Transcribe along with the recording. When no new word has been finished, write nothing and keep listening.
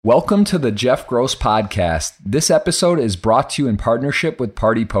Welcome to the Jeff Gross Podcast. This episode is brought to you in partnership with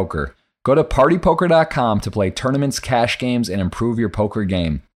Party Poker. Go to partypoker.com to play tournaments, cash games, and improve your poker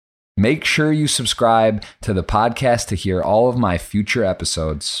game. Make sure you subscribe to the podcast to hear all of my future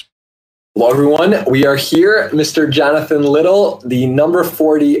episodes. Hello, everyone. We are here, Mr. Jonathan Little, the number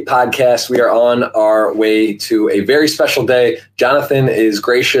 40 podcast. We are on our way to a very special day. Jonathan is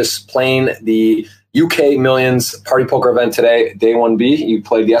gracious playing the UK Millions Party Poker event today, day 1B. You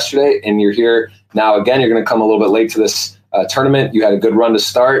played yesterday, and you're here now again. You're going to come a little bit late to this tournament. You had a good run to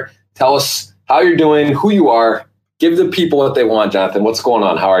start. Tell us how you're doing, who you are. Give the people what they want, Jonathan. What's going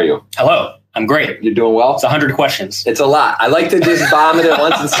on? How are you? Hello. I'm great. You're doing well? It's 100 questions. It's a lot. I like to just bomb it at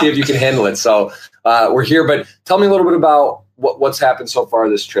once and see if you can handle it. So we're here, but tell me a little bit about what's happened so far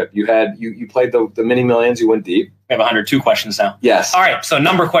this trip. You played the mini millions. You went deep. We have 102 questions now. Yes. All right. So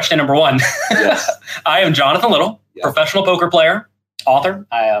question number one. Yes. I am Jonathan Little, professional poker player, author.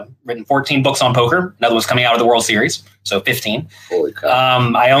 I have written 14 books on poker. Another one's coming out of the World Series, so 15. Holy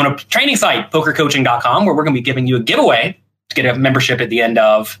cow. I own a training site, pokercoaching.com, where we're going to be giving you a giveaway to get a membership at the end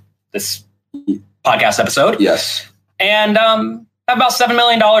of this podcast episode. Yes. And I have about $7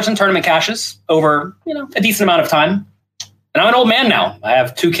 million in tournament cashes over a decent amount of time. And I'm an old man now. I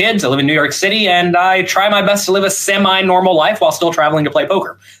have 2 kids. I live in New York City, and I try my best to live a semi-normal life while still traveling to play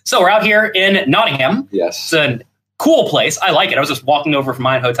poker. So we're out here in Nottingham. Yes. It's a cool place. I like it. I was just walking over from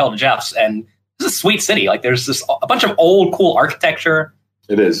my hotel to Jeff's, and it's a sweet city. Like, there's a bunch of old, cool architecture.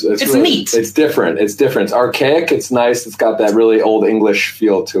 It is. It's really neat. It's different. It's archaic. It's nice. It's got that really old English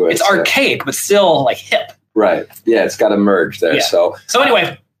feel to it. It's archaic, but still like hip. Right. Yeah. It's got a merge there. Yeah. So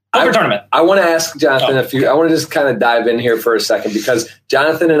anyway, poker tournament. I want to ask Jonathan I want to just kind of dive in here for a second, because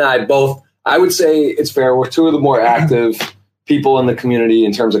Jonathan and I both, I would say it's fair, we're 2 of the more active people in the community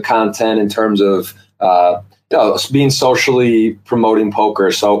in terms of content, in terms of being socially promoting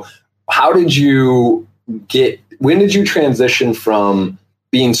poker. So when did you transition from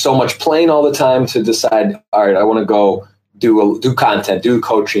being so much playing all the time to decide, all right, I want to go do content, do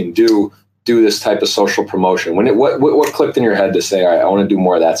coaching, do this type of social promotion? What clicked in your head to say, all right, I want to do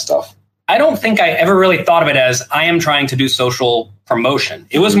more of that stuff? I don't think I ever really thought of it as I am trying to do social promotion.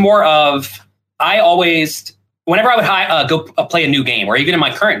 It was more of, whenever I would go play a new game, or even in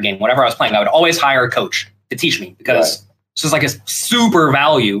my current game, whatever I was playing, I would always hire a coach to teach me, because it's just like a super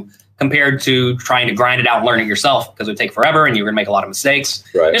value compared to trying to grind it out and learn it yourself, because it would take forever and you're going to make a lot of mistakes.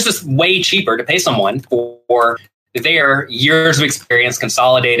 Right. It's just way cheaper to pay someone for their years of experience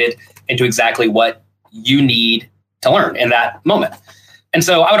consolidated into exactly what you need to learn in that moment. And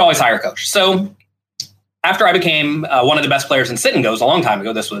so I would always hire a coach. So after I became one of the best players in Sit and Goes a long time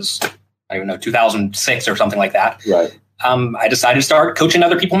ago, this was, I don't even know, 2006 or something like that. Right. I decided to start coaching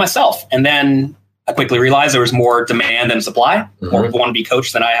other people myself. And then I quickly realized there was more demand than supply. More people wanted to be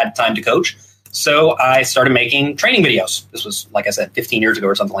coached than I had time to coach. So I started making training videos. This was, like I said, 15 years ago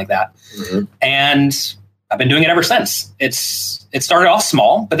or something like that. And I've been doing it ever since. It started off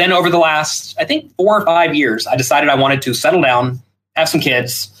small, but then over the last, I think, 4 or 5 years, I decided I wanted to settle down, have some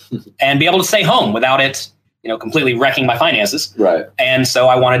kids, and be able to stay home without it, completely wrecking my finances. Right. And so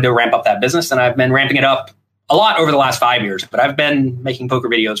I wanted to ramp up that business, and I've been ramping it up a lot over the last 5 years, but I've been making poker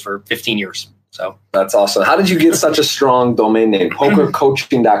videos for 15 years. So that's awesome. How did you get such a strong domain name?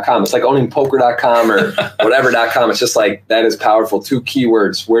 Pokercoaching.com. It's like owning poker.com or whatever.com. It's just like, that is powerful. 2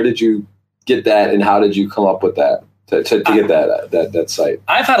 keywords. Where did you get that, and how did you come up with that to get that site?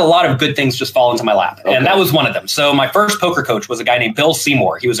 I've had a lot of good things just fall into my lap, and that was one of them. So my first poker coach was a guy named Bill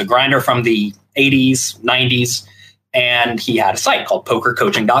Seymour. He was a grinder from the 80s, 90s, and he had a site called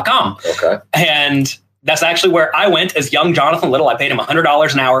pokercoaching.com. Okay. And that's actually where I went as young Jonathan Little. I paid him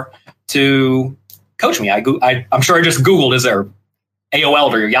 $100 an hour to coach me. I'm sure I just Googled, is there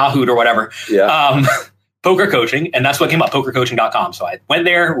AOL or Yahoo or whatever? Yeah. Poker coaching, and that's what came up, pokercoaching.com. So I went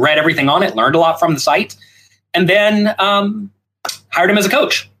there, read everything on it, learned a lot from the site, and then hired him as a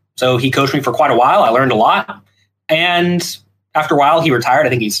coach. So he coached me for quite a while. I learned a lot. And after a while, he retired. I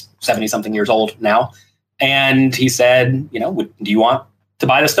think he's 70-something years old now. And he said, do you want to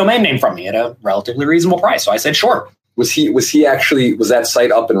buy this domain name from me at a relatively reasonable price? So I said, sure. Was that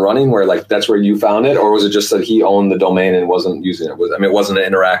site up and running where, like, that's where you found it? Or was it just that he owned the domain and wasn't using it? It wasn't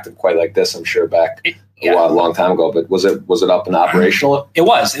interactive quite like this, I'm sure, back a long time ago, but was it up and operational? It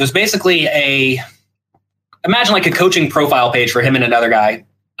was basically imagine like a coaching profile page for him and another guy.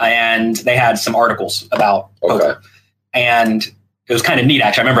 And they had some articles about poker. And it was kind of neat,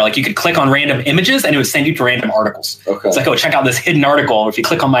 actually. I remember, like, you could click on random images and it would send you to random articles. Okay. It's like, oh, check out this hidden article. If you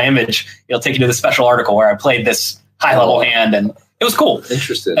click on my image, it'll take you to the special article where I played this high level hand, and it was cool.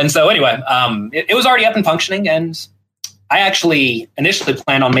 Interesting. And so anyway, it was already up and functioning, and I actually initially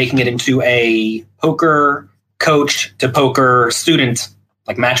planned on making it into a poker coach to poker student,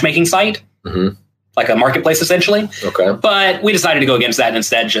 like matchmaking site, like a marketplace essentially. Okay. But we decided to go against that and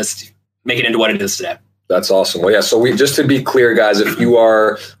instead just make it into what it is today. That's awesome. Well, yeah. So just to be clear, guys, if you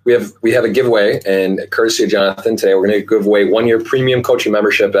are, we have a giveaway, and courtesy of Jonathan today, we're going to give away 1 year premium coaching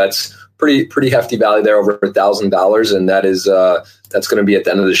membership. That's pretty hefty value there, over $1,000, and that's going to be at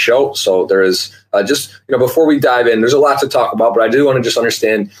the end of the show. So there is before we dive in, there's a lot to talk about, but I do want to just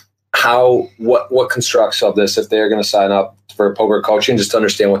understand what constructs of this if they're going to sign up for poker coaching, just to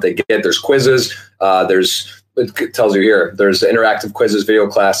understand what they get. There's quizzes. It tells you here, there's interactive quizzes, video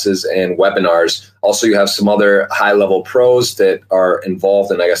classes, and webinars. Also, you have some other high-level pros that are involved,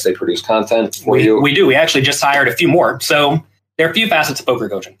 and I guess they produce content for you. We do. We actually just hired a few more. So there are a few facets of poker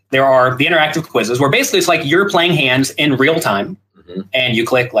coaching. There are the interactive quizzes, where basically it's like you're playing hands in real time, and you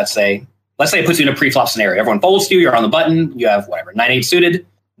click, let's say it puts you in a pre-flop scenario. Everyone folds to you, you're on the button, you have 9-8 suited.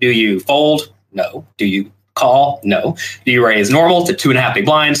 Do you fold? No. Do you call? No. Do you raise normal to 2.5 big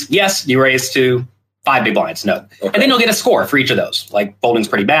blinds? Yes. Do you raise to 5 big blinds? No. Okay. And then you'll get a score for each of those, like folding's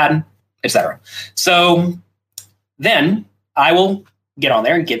pretty bad, etc. So then I will get on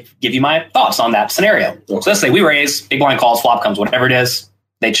there and give you my thoughts on that scenario. Okay. So let's say we raise, big blind calls, flop comes, whatever it is.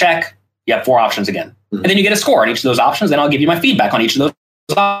 They check. You have 4 options again. And then you get a score on each of those options. Then I'll give you my feedback on each of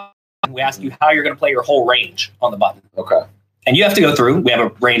those options. We ask you how you're going to play your whole range on the button. Okay. And you have to go through. We have a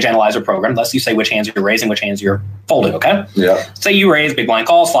range analyzer program. Let's you say which hands you're raising, which hands you're folding. Okay. Yeah. Say you raise, big blind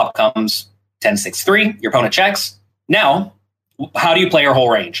calls, flop comes 10-6-3. Your opponent checks. Now, how do you play your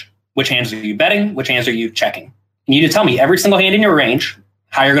whole range? Which hands are you betting? Which hands are you checking? And you need to tell me every single hand in your range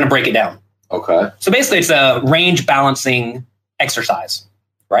how you're going to break it down. Okay. So basically, it's a range balancing exercise,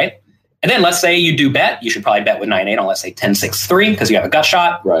 right? And then let's say you do bet. You should probably bet with 9-8 on, let's say, 10-6-3 because you have a gut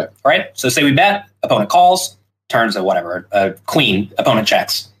shot. Right. Right. So say we bet, opponent calls, turns a whatever, a queen, opponent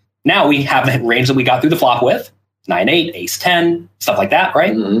checks. Now we have the range that we got through the flop with, 9-8, ace-10, stuff like that,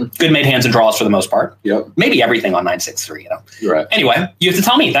 right? Good made hands and draws for the most part. Yep. Maybe everything on 9-6-3, Right. Anyway, you have to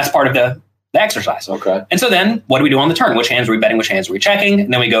tell me that's part of the exercise. Okay. And so then what do we do on the turn? Which hands are we betting? Which hands are we checking?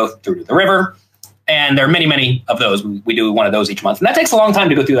 And then we go through to the river. And there are many, many of those. We do one of those each month. And that takes a long time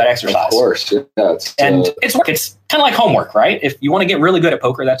to go through that exercise. Of course. Yeah, it's kind of like homework, right? If you want to get really good at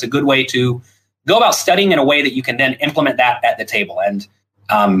poker, that's a good way to go about studying in a way that you can then implement that at the table. And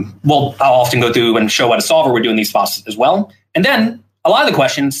I'll often go through and show what a solver would do in these spots as well. And then a lot of the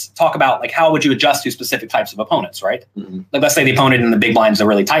questions talk about like how would you adjust to specific types of opponents, right? Like let's say the opponent in the big blind is a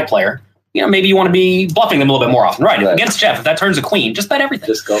really tight player. Maybe you want to be bluffing them a little bit more often, right? Against Jeff, if that turns a queen, just bet everything.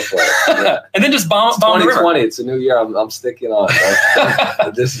 Just go for it. Yeah. And then just bomb the river. 2020, it's a new year. I'm sticking on.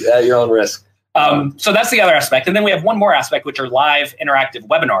 Right? Just at your own risk. So that's the other aspect. And then we have one more aspect, which are live interactive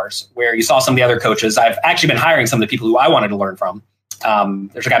webinars where you saw some of the other coaches. I've actually been hiring some of the people who I wanted to learn from.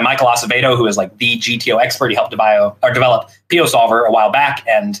 There's a guy, Michael Acevedo, who is like the GTO expert. He helped develop PO Solver a while back,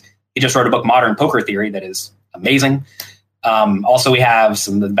 and he just wrote a book, Modern Poker Theory, that is amazing. Also, we have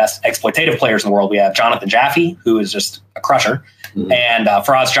some of the best exploitative players in the world. We have Jonathan Jaffe, who is just a crusher, and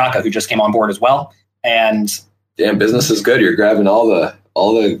Faraz Jaka, who just came on board as well. And damn, business is good. You're grabbing all the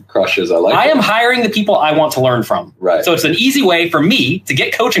crushes. I am hiring the people I want to learn from. Right. So it's an easy way for me to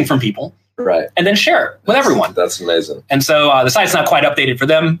get coaching from people. Right. And then share it with everyone. That's amazing. And so the site's not quite updated for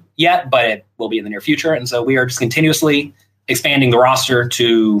them yet, but it will be in the near future. And so we are just continuously expanding the roster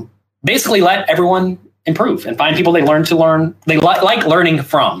to basically let everyone improve and find people they like learning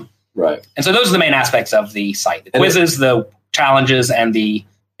from. Right. And so those are the main aspects of the site: the quizzes, the challenges, and the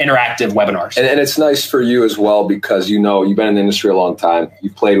interactive webinars. And it's nice for you as well because you've been in the industry a long time.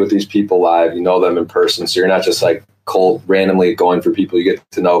 You've played with these people live. You know them in person. So you're not just like cold randomly going for people. You get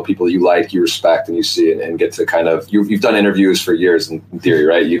to know people you like, you respect, and you see, and get to kind of you've done interviews for years in theory,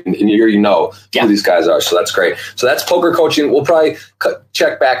 right? You know who these guys are. So that's great. So that's poker coaching. We'll probably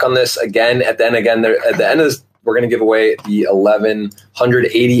check back on this again at the end. At the end of this, we're going to give away the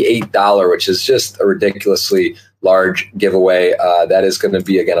 $1,188, which is just a ridiculously large giveaway. That is going to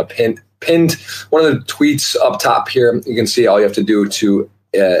be again a pinned one of the tweets up top here. You can see all you have to do to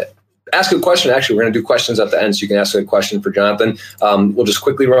ask a question. Actually, we're going to do questions at the end, so you can ask a question for Jonathan. We'll just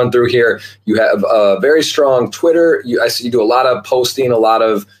quickly run through here. You have a very strong Twitter. I see you do a lot of posting, a lot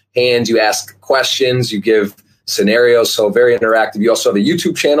of hands. You ask questions. You give scenarios, so very interactive. You also have a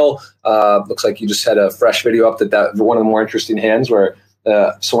YouTube channel. Looks like you just had a fresh video up that one of the more interesting hands where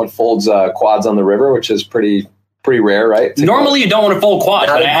someone folds quads on the river, which is pretty rare, right? Normally, you don't want to fold quads,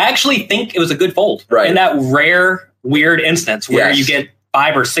 but I actually think it was a good fold. Right. In that rare, weird instance where you get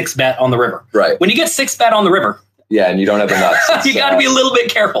 5 or 6 bet on the river. Right. When you get 6 bet on the river. Yeah, and you don't have the nuts. You got to be a little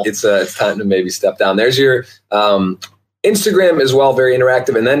bit careful. It's time to maybe step down. There's your Instagram as well, very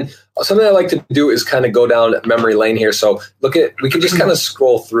interactive. And then something I like to do is kind of go down memory lane here. So we can just kind of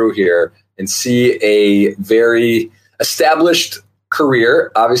scroll through here and see a very established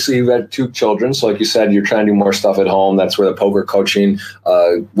career. Obviously, you've had 2 children. So like you said, you're trying to do more stuff at home. That's where the poker coaching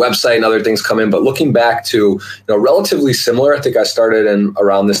website and other things come in. But looking back to, relatively similar, I think I started in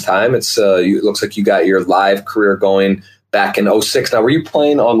around this time. It looks like you got your live career going back in 2006. Now, were you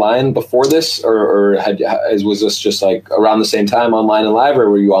playing online before this, or was this just like around the same time, online and live, or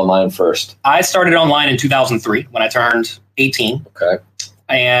were you online first? I started online in 2003 when I turned 18. Okay.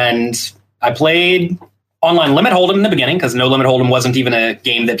 And I played online limit hold'em in the beginning because no limit hold'em wasn't even a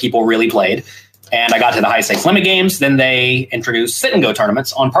game that people really played. And I got to the high stakes limit games. Then they introduced sit and go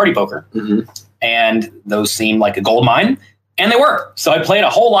tournaments on Party Poker. Mm-hmm. And those seemed like a gold mine. And they were. So I played a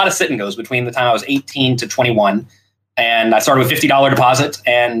whole lot of sit and goes between the time I was 18 to 21. And I started with $50 deposit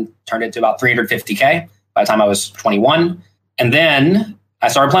and turned it to about $350K by the time I was 21. And then I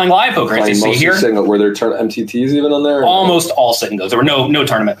started playing live poker. As you see here, were there MTTs even on there? Almost all sit and goes. There were no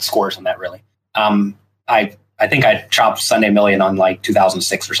tournament scores on that really. I think I chopped Sunday Million on like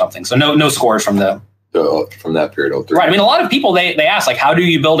 2006 or something. So no scores from that period. Right. I mean, a lot of people they ask like, how do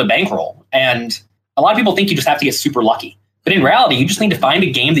you build a bankroll? And a lot of people think you just have to get super lucky. But in reality, you just need to find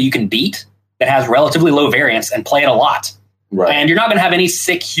a game that you can beat that has relatively low variance and play it a lot. Right. And you're not going to have any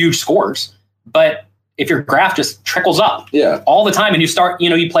sick, huge scores. But if your graph just trickles up all the time and you start,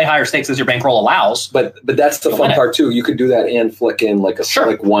 you play higher stakes as your bankroll allows. But that's the fun part too. You could do that and flick in like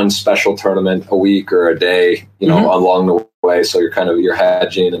one special tournament a week or a day, along the way. So you're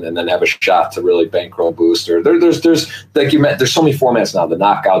hedging and then have a shot to really bankroll boost. Or there's like you meant, there's so many formats now. The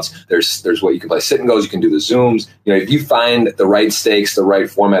knockouts, there's what you can play sit and goes. You can do the zooms. If you find the right stakes, the right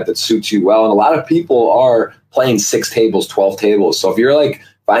format that suits you well, and a lot of people are playing 6 tables, 12 tables. So if you're like,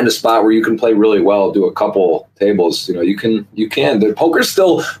 find a spot where you can play really well, do a couple tables, you can. The poker's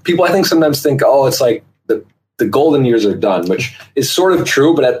still, people I think sometimes think, it's like the golden years are done, which is sort of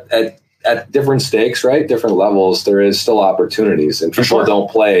true, but at different stakes, right? Different levels, there is still opportunities and people don't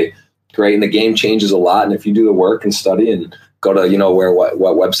play great and the game changes a lot. And if you do the work and study and go to, what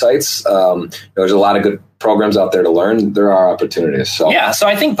websites, there's a lot of good programs out there to learn. There are opportunities. So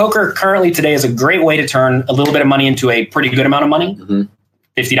I think poker currently today is a great way to turn a little bit of money into a pretty good amount of money. Mm-hmm.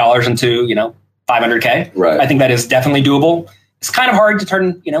 $50 into, $500K. Right. I think that is definitely doable. It's kind of hard to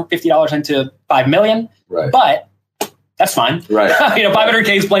turn, $50 into $5 million, but that's fine. Right.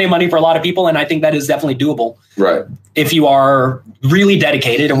 $500K is plenty of money for a lot of people. And I think that is definitely doable. Right. If you are really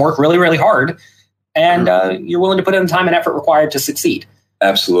dedicated and work really, really hard and you're willing to put in the time and effort required to succeed.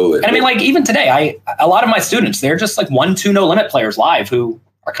 Absolutely. And I mean, like even today, a lot of my students, they're just like 1-2 no limit players live who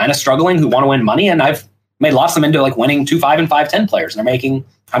are kind of struggling, who want to win money. And I've made lots of them into like winning 2-5 and 5-10 players. And they're making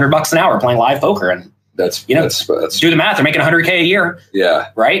 $100 an hour playing live poker. And that's do the math. They're making $100K a year. Yeah.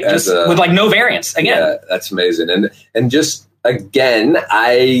 Right. Just with like no variance again. Yeah, that's amazing. And just again,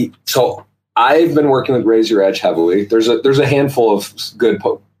 I've been working with Raise Your Edge heavily. There's a handful of good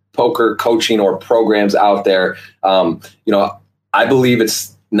poker coaching or programs out there. I believe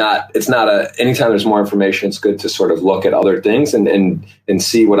it's not anytime there's more information, it's good to sort of look at other things and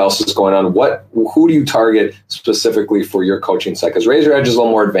see what else is going on. Who do you target specifically for your coaching side? Because Raise Your Edge is a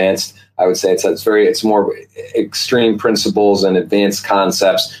little more advanced. I would say it's more extreme principles and advanced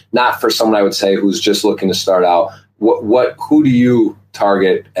concepts, not for someone I would say who's just looking to start out. Who do you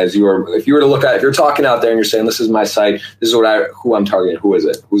target if you were to look at, if you're talking out there and you're saying, this is my site, this is who I'm targeting. Who is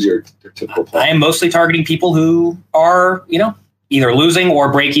it? Who's your typical player? I am mostly targeting people who are, either losing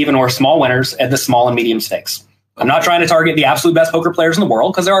or break even or small winners at the small and medium stakes. I'm not trying to target the absolute best poker players in the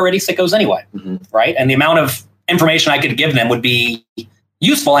world because they're already sickos anyway, right? And the amount of information I could give them would be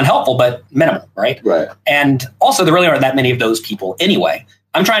useful and helpful, but minimal, right? Right. And also, there really aren't that many of those people anyway.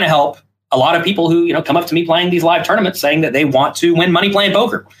 I'm trying to help a lot of people who come up to me playing these live tournaments saying that they want to win money playing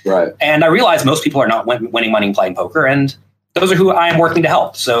poker. Right. And I realize most people are not winning money playing poker, and those are who I am working to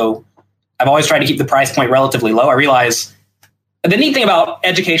help. So I've always tried to keep the price point relatively low. I realize the neat thing about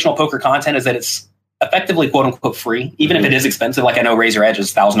educational poker content is that it's effectively quote unquote free, even if it is expensive. Like I know Raise Your Edge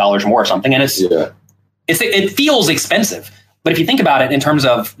is $1,000 more or something, and it feels expensive. But if you think about it in terms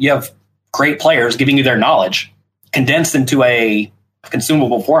of you have great players giving you their knowledge condensed into a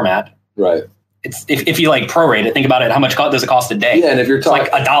consumable format, right? It's if you like prorate it, think about it. How much does it cost a day? Yeah, and if you're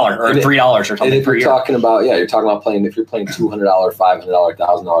talking like $1 or $3 or something, and if per you're year. talking about you're talking about playing. If you're playing $200, $500,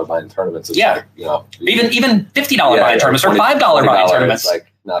 $1,000 buy-in tournaments, it's like, even $50 buy-in tournaments or $5 buy-in tournaments, it's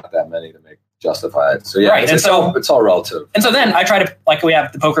like not that many to make justify it. So right, it's all relative. And so then I try to we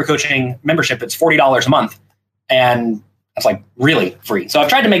have the poker coaching membership. It's $40 a month, and That's like really free. So I've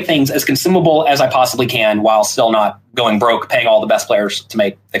tried to make things as consumable as I possibly can while still not going broke, paying all the best players to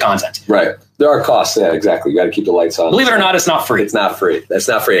make the content. Right. There are costs. Yeah, exactly. You got to keep the lights on. Believe it or not, it's not free. It's not free. That's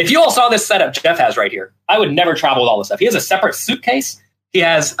not free. If you all saw this setup Jeff has right here, I would never travel with all this stuff. He has a separate suitcase. He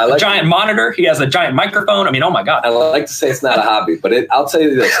has a giant monitor. He has a giant microphone. I mean, oh my God. I like to say it's not a hobby, but I'll tell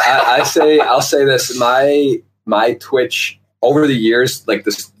you this. I'll say this. My Twitch over the years, like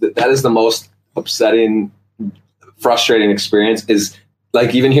this, that is the most upsetting, frustrating experience is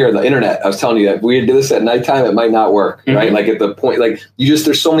like even here, the internet. I was telling you that if we do this at nighttime, it might not work, right? Mm-hmm. Like at the point, like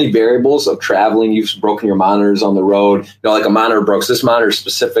there's so many variables of traveling. You've broken your monitors on the road. Like a monitor broke. So this monitor is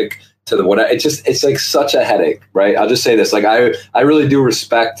specific to it's like such a headache, right? I'll just say this. Like I really do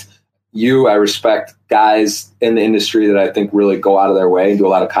respect you. I respect guys in the industry that I think really go out of their way and do a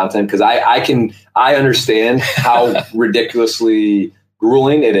lot of content because I understand how ridiculously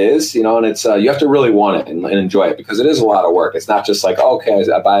grueling it is, and it's you have to really want it and enjoy it because it is a lot of work. It's not just like, okay,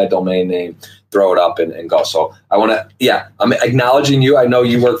 I buy a domain name, throw it up and go. So I want to, I'm acknowledging you. I know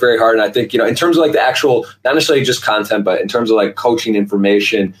you work very hard. And I think, in terms of like the actual, not necessarily just content, but in terms of like coaching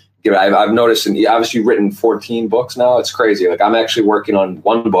information, I've noticed, and obviously you've written 14 books now. It's crazy. Like I'm actually working on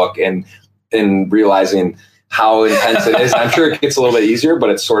one book and realizing how intense it is. I'm sure it gets a little bit easier, but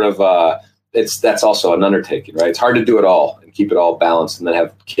it's sort of, that's also an undertaking, right? It's hard to do it all and keep it all balanced and then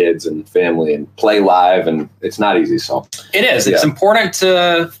have kids and family and play live. And it's not easy. So it is. Yeah. It's important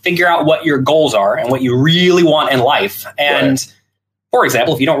to figure out what your goals are and what you really want in life. And for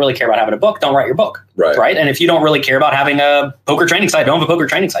example, if you don't really care about having a book, don't write your book. Right. And if you don't really care about having a poker training site, don't have a poker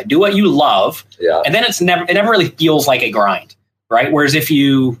training site. Do what you love. Yeah. And then it never really feels like a grind. Right. Whereas if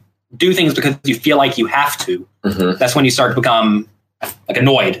you do things because you feel like you have to, that's when you start to become like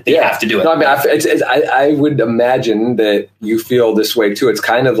annoyed that you have to do it. No, I mean, I would imagine that you feel this way too. It's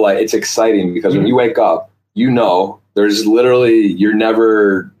kind of like, it's exciting because when you wake up, there's literally, you're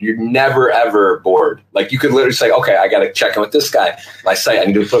never ever bored. Like you could literally say, okay, I got to check in with this guy, my site. I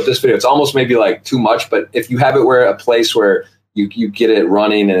need to put up this video. It's almost maybe like too much, but if you have it where a place where you get it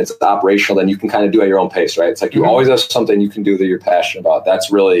running and it's operational, then you can kind of do it at your own pace, right? It's like you always have something you can do that you're passionate about.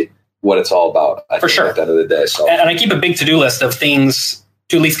 That's really what it's all about. For sure. At the end of the day. So, and I keep a big to-do list of things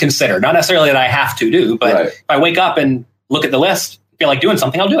to at least consider. Not necessarily that I have to do, but if I wake up and look at the list, feel like doing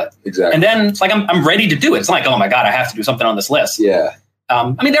something, I'll do it. Exactly. And then it's like I'm ready to do it. It's not like, oh my God, I have to do something on this list. Yeah.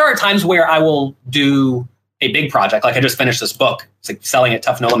 I mean, there are times where I will do a big project. Like I just finished this book. It's like Selling at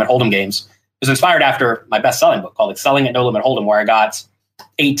Tough No Limit Hold'em Games. It was inspired after my best-selling book called Selling at No Limit Hold'em, where I got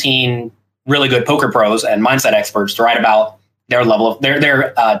 18 really good poker pros and mindset experts to write about their level of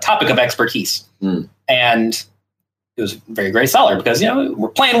their topic of expertise. And it was a very great seller because, we're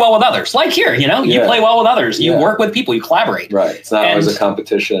playing well with others. Like here, you play well with others. You work with people, you collaborate. Right. It's not always a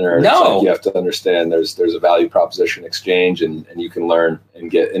competition or it's like you have to understand there's a value proposition exchange and you can learn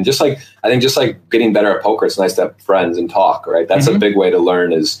and get, and just like getting better at poker, it's nice to have friends and talk, right? That's a big way to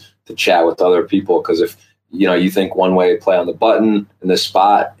learn is to chat with other people. Cause if, you think one way, play on the button in this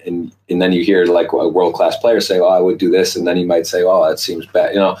spot, and then you hear like a world-class player say, oh, I would do this. And then you might say, oh, that seems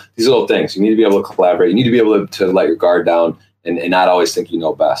bad. These little things, you need to be able to collaborate. You need to be able to let your guard down and not always think you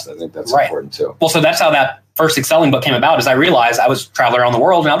know best. I think that's important too. Well, so that's how that first excelling book came about is I realized I was traveling around the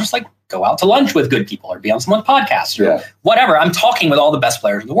world and I'll just like go out to lunch with good people or be on someone's podcast or whatever. I'm talking with all the best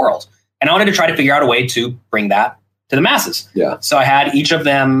players in the world. And I wanted to try to figure out a way to bring that to the masses. Yeah. So I had each of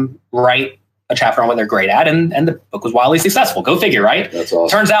them write a chapter on what they're great at, and the book was wildly successful. Go figure, right? That's awesome.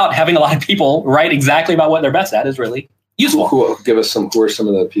 Turns out having a lot of people write exactly about what they're best at is really useful. Who are some of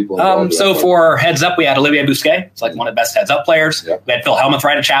the people? So for Heads Up, we had Olivier Busquet. It's like one of the best Heads Up players. Yep. We had Phil Hellmuth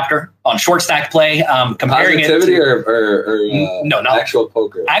write a chapter on short stack play, comparing Positivity it to no, actual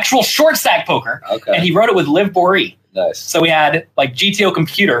poker, actual short stack poker. Okay. And he wrote it with Liv Boree. Nice. So we had like GTO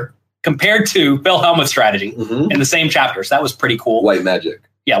Computer compared to Phil Hellmuth's strategy in the same chapter. So that was pretty cool. White Magic.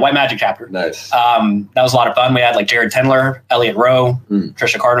 Yeah, White Magic chapter. Nice. That was a lot of fun. We had like Jared Tendler, Elliot Rowe,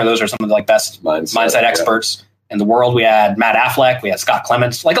 Trisha Gardner. Those are some of the like best mindset experts in the world. We had Matt Affleck. We had Scott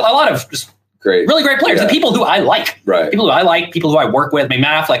Clements. Like a lot of just really great players. And people who I like. Right. People who I like. People who I work with. I mean,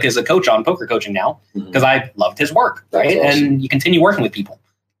 Matt Affleck is a coach on poker coaching now because I loved his work. Right. Awesome. And you continue working with people.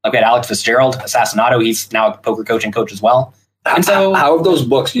 Like we had Alex Fitzgerald, Assassinato. He's now a poker coaching coach as well. And so, how have those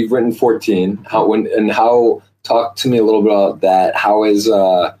books you've written 14? How talk to me a little bit about that? How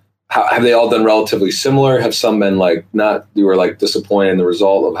have they all done relatively similar? Have some been like you were like disappointed in the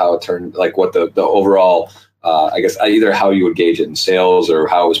result of how it turned, like what the overall, I guess either how you would gauge it in sales or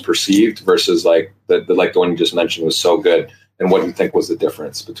how it was perceived versus like the one you just mentioned was so good, and what you think was the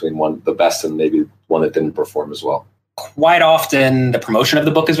difference between the best and maybe one that didn't perform as well? Quite often the promotion of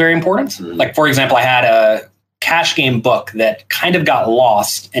the book is very important. Like for example, I had a cash game book that kind of got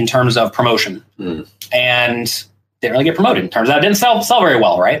lost in terms of promotion and didn't really get promoted. Turns out it didn't sell very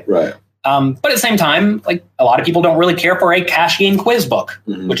well, right? Right. But at the same time, like a lot of people don't really care for a cash game quiz book,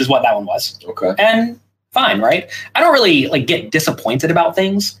 which is what that one was. Okay. And fine, right? I don't really like get disappointed about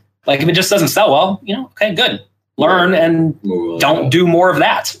things. Like if it just doesn't sell well, okay, good. Learn and don't do more of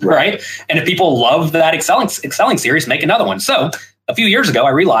that, right? And if people love that excelling series, make another one. So a few years ago, I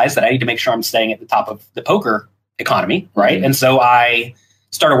realized that I need to make sure I'm staying at the top of the poker economy, right? And so I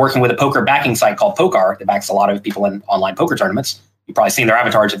started working with a poker backing site called Pokar that backs a lot of people in online poker tournaments. You've probably seen their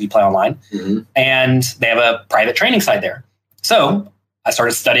avatars if you play online. And they have a private training site there. So I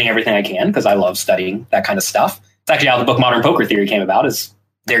started studying everything I can because I love studying that kind of stuff. It's actually how the book Modern Poker Theory came about. Is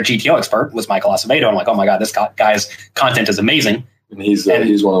their GTO expert was Michael Acevedo. I'm like, oh my God, this guy's content is amazing. And he's one of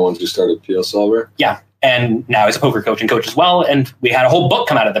the ones who started PL Solver. Yeah. And now he's a poker coach and coach as well. And we had a whole book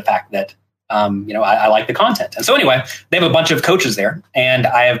come out of the fact that, I like the content. And so anyway, they have a bunch of coaches there. And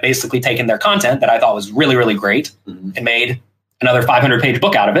I have basically taken their content that I thought was really, really great and made another 500-page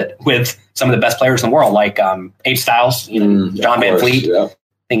book out of it with some of the best players in the world, like Abe Styles, John Van Fleet. Yeah. I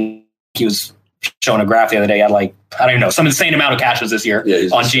think he was showing a graph the other day. He had I don't even know, some insane amount of cashes this year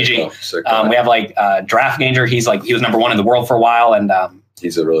on GG. We have Draft Ganger. He was number one in the world for a while. And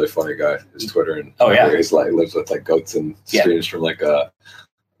he's a really funny guy. His Twitter and he's lives with goats and streams from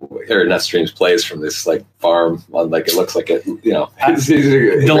or not streams, plays from this farm on it looks like it,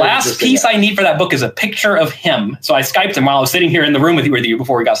 the last piece I need for that book is a picture of him. So I Skyped him while I was sitting here in the room with you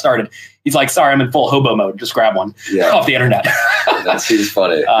before we got started. He's like, sorry, I'm in full hobo mode. Just grab one off the internet. He's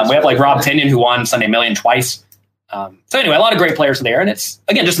funny. We have Rob Tinian, who won Sunday Million twice. So anyway, a lot of great players there. And it's,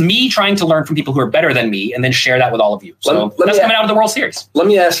 again, just me trying to learn from people who are better than me and then share that with all of you. So that's coming out of the World Series. Let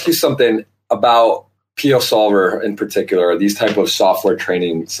me ask you something about PL Solver in particular, these type of software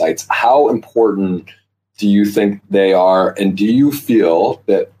training sites. How important do you think they are? And do you feel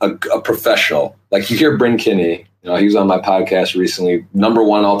that a professional, like you hear Bryn Kinney, he was on my podcast recently, number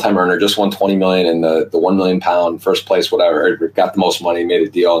one all-time earner, just won $20 million in the £1 million first place, whatever, got the most money, made a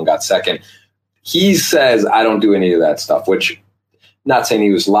deal and got second. He says, I don't do any of that stuff, which not saying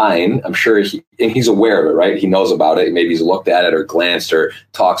he was lying. I'm sure he's aware of it, right? He knows about it. Maybe he's looked at it or glanced or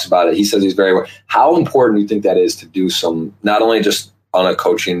talks about it. He says he's very aware. How important do you think that is to do some, not only just on a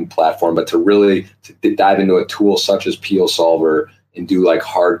coaching platform, but to really dive into a tool such as PL Solver and do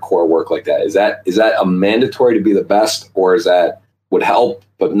hardcore work like that? Is that a mandatory to be the best, or is that would help,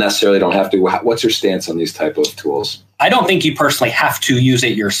 but necessarily don't have to? What's your stance on these type of tools? I don't think you personally have to use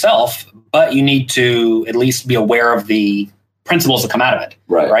it yourself, but you need to at least be aware of the principles that come out of it.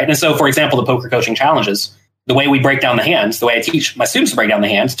 Right. And so, for example, the poker coaching challenges, the way we break down the hands, the way I teach my students to break down the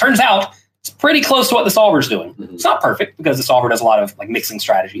hands, turns out it's pretty close to what the solver's doing. It's not perfect because the solver does a lot of mixing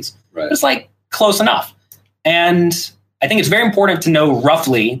strategies. Right. It's close enough. And I think it's very important to know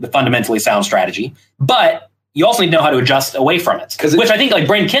roughly the fundamentally sound strategy, but you also need to know how to adjust away from it, which I think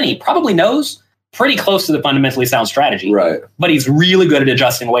Bryn Kinney probably knows pretty close to the fundamentally sound strategy, right? But he's really good at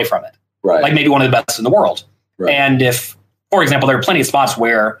adjusting away from it. Right. Maybe one of the best in the world. Right. And if, for example, there are plenty of spots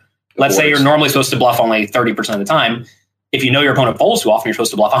where, let's say you're normally supposed to bluff only 30% of the time. If you know your opponent folds too often, you're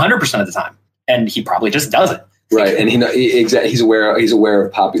supposed to bluff 100% of the time. And he probably just doesn't. Right. And he's aware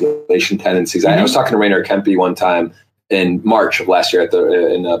of population tendencies. I was talking to Rainer Kempe one time in March of last year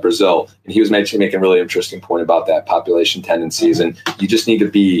in Brazil, and he was making a really interesting point about that population tendencies. And you just need to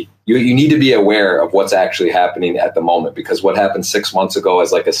be you need to be aware of what's actually happening at the moment, because what happened 6 months ago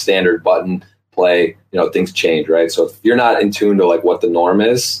as a standard button play, things change, right? So if you're not in tune to what the norm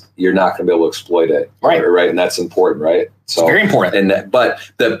is, you're not going to be able to exploit it, right? And that's important, right? So it's very important. But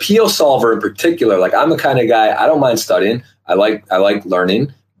the PL Solver in particular, I'm the kind of guy, I don't mind studying. I like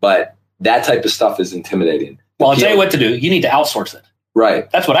learning, but that type of stuff is intimidating. Well, I'll tell you what to do. You need to outsource it.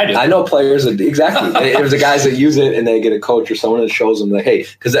 Right. That's what I do. I know players that exactly. There's the guys that use it and they get a coach or someone that shows them hey,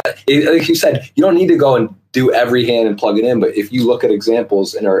 because like you said, you don't need to go and do every hand and plug it in. But if you look at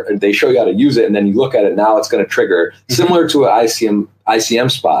examples and they show you how to use it, and then you look at it, now it's going to trigger similar to an ICM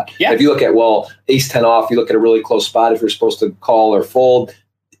spot. Yeah. If you look at, ace 10 off, you look at a really close spot if you're supposed to call or fold.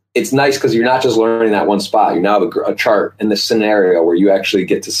 It's nice because you're not just learning that one spot. You now have a chart in this scenario where you actually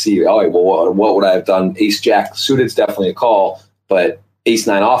get to see, what would I have done? Ace Jack suited is definitely a call, but ace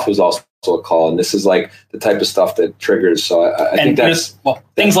 9 off was also a call. And this is the type of stuff that triggers. So I think that's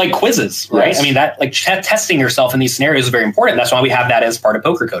things like quizzes, right? Yes. I mean, that testing yourself in these scenarios is very important. That's why we have that as part of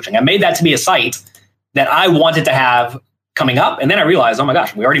poker coaching. I made that to be a site that I wanted to have coming up. And then I realized, oh my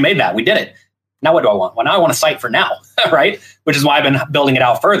gosh, we already made that. We did it. Now what do I want? Well, now I want a site for now, right? Which is why I've been building it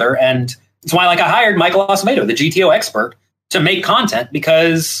out further. And it's why I hired Michael Acevedo, the GTO expert, to make content,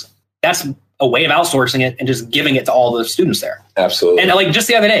 because that's a way of outsourcing it and just giving it to all the students there. Absolutely. And like just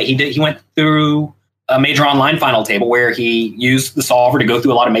the other day, he went through a major online final table where he used the solver to go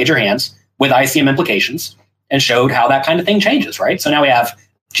through a lot of major hands with ICM implications and showed how that kind of thing changes, right? So now we have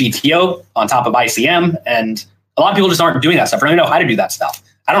GTO on top of ICM, and a lot of people just aren't doing that stuff. I don't even know how to do that stuff.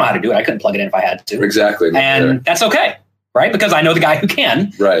 I don't know how to do it. I couldn't plug it in if I had to. Exactly. And that's okay, right? Because I know the guy who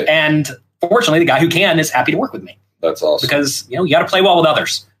can. Right. And fortunately, the guy who can is happy to work with me. That's awesome. Because, you got to play well with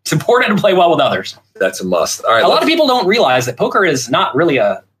others. It's important to play well with others. That's a must. All right. A lot of people don't realize that poker is not really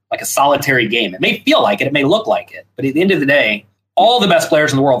a solitary game. It may feel like it. It may look like it. But at the end of the day, all the best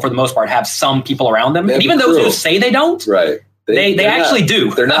players in the world, for the most part, have some people around them. And even those who say they don't, right? They actually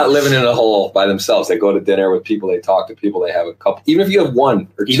do. They're not living in a hole by themselves. They go to dinner with people. They talk to people. They have a couple. Even if you have one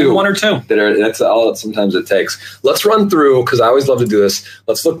or two. That's all sometimes it takes. Let's run through, because I always love to do this.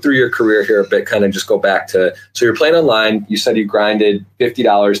 Let's look through your career here a bit, kind of just go back to, so you're playing online. You said you grinded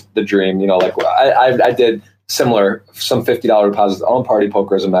 $50, the dream. Like I did similar, some $50 deposits on Party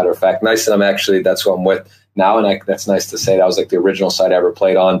Poker, as a matter of fact. Nice that that's who I'm with now, and that's nice to say. That was like the original site I ever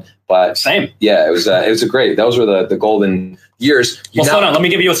played on. But same, yeah, it was a great. Those were the golden years. Hold on, let me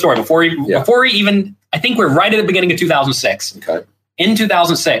give you a story before we even. I think we're right at the beginning of 2006. Okay. In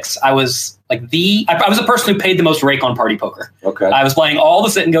 2006, I was like I was the person who paid the most rake on Party Poker. Okay. I was playing all the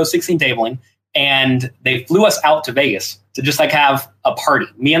sit and go 16 tabling, and they flew us out to Vegas to just like have a party.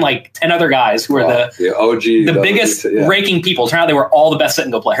 Me and like 10 other guys who were the OG, the biggest raking people. Turned out they were all the best sit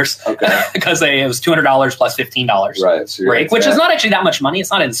and go players. Okay. Because it was $200 plus $15 right, so rake, which is not actually that much money. It's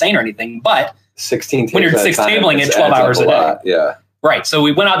not insane or anything, but 16 when you're tabling it 12 hours a day. Yeah. Right. So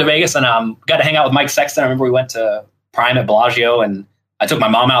we went out to Vegas and got to hang out with Mike Sexton. I remember we went to Prime at Bellagio, and I took my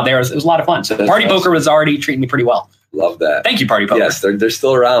mom out there. It was a lot of fun. So Party Poker was already treating me pretty well. Love that. Thank you, Party Poker. Yes, they're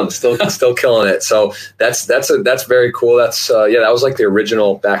still around, still killing it. So that's very cool. That's that was like the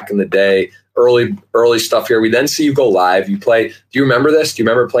original back in the day, early stuff here. We then see you go live. You play. Do you remember this? Do you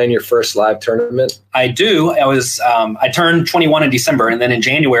remember playing your first live tournament? I do. I turned 21 in December, and then in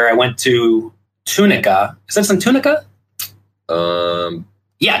January I went to Tunica. Is that in Tunica?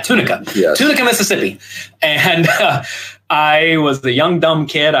 Yeah, Tunica. Yes. Tunica, Mississippi. And I was a young, dumb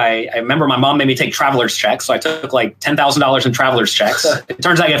kid. I remember my mom made me take traveler's checks. So I took like $10,000 in traveler's checks. It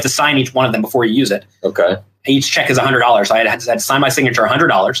turns out you have to sign each one of them before you use it. Okay. Each check is $100. So I had to sign my signature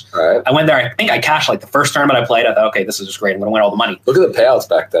 $100. All right. I went there. I think I cashed like the first tournament I played. I thought, okay, this is just great. I'm going to win all the money. Look at the payouts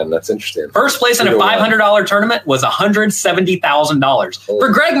back then. That's interesting. First place in a $500 tournament was $170,000 for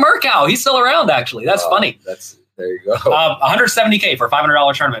Greg Murkow. He's still around, actually. That's funny. There you go. $170K for a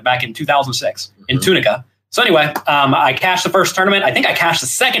 $500 tournament back in 2006 in Tunica. So anyway, I cashed the first tournament. I think I cashed the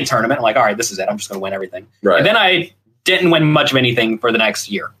second tournament. I'm like, all right, this is it. I'm just going to win everything. Right. And then I didn't win much of anything for the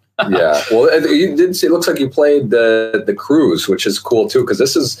next year. Yeah. Well, it looks like you played the cruise, which is cool too, because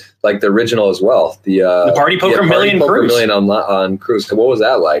this is like the original as well. The Party Poker Million cruise. Million on cruise. What was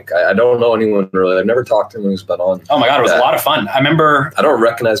that like? I don't know anyone really. I've never talked to anyone who's been on. Oh my God, it was a lot of fun. I remember. I don't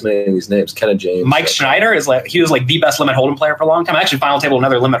recognize many of these names. Kenneth James. Mike Schneider he was like the best limit hold'em player for a long time. I actually final tabled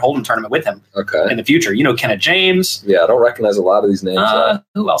another limit hold'em tournament with him. Okay. In the future, Kenneth James. Yeah, I don't recognize a lot of these names.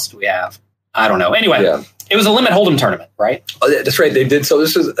 Who else do we have? I don't know. Anyway. Yeah. It was a limit hold'em tournament, right? Oh, yeah, that's right. They did. So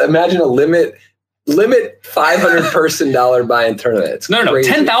this was, imagine a limit 500 person buy-in tournament. It's no,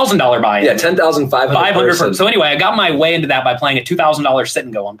 $10,000 buy-in. Yeah, 10,500. So anyway, I got my way into that by playing a $2,000 sit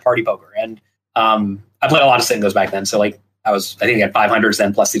and go on Party Poker, and I played a lot of sit and goes back then. So like I think I had 500s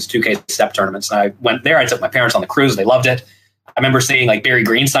then plus these 2K step tournaments. And I went there. I took my parents on the cruise. They loved it. I remember seeing like Barry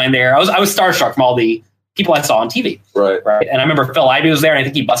Greenstein there. I was starstruck from all the people I saw on TV. Right. And I remember Phil Ivey was there, and I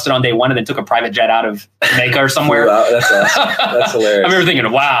think he busted on day one and then took a private jet out of Jamaica or somewhere. Wow, that's awesome. That's hilarious. I remember thinking,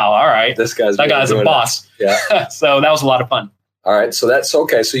 wow, all right. That guy's a boss. Yeah. So that was a lot of fun. All right. So that's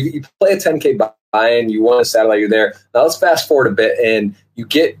okay. So you play a 10K buy-in, you won a satellite, you're there. Now let's fast forward a bit, and you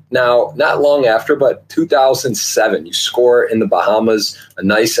get now, not long after, but 2007, you score in the Bahamas.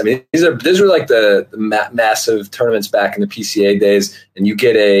 These were like the massive tournaments back in the PCA days, and you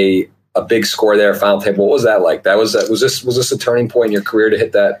get a big score there, final table. What was that like? Was this a turning point in your career to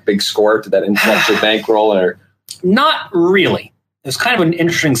hit that big score, to that influx your bankroll? Or not really. It was kind of an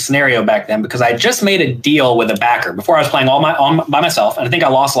interesting scenario back then because I just made a deal with a backer before I was playing by myself, and I think I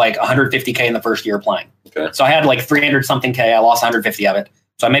lost like 150K in the first year of playing. Okay. So I had like 300 something K. I lost 150 of it.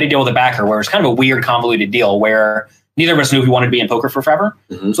 So I made a deal with a backer where it was kind of a weird, convoluted deal where neither of us knew we wanted to be in poker for forever.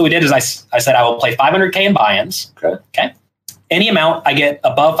 Mm-hmm. So what we did is I said I will play 500K in buy-ins. Okay. Any amount I get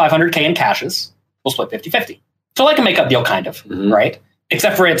above 500K in cashes, we'll split 50-50. So like a make-up deal, kind of, right?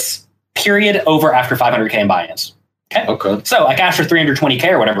 Except for it's period over after 500K in buy-ins. Okay. So I cashed for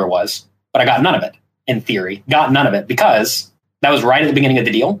 320K or whatever it was, but I got none of it, in theory. Got none of it because that was right at the beginning of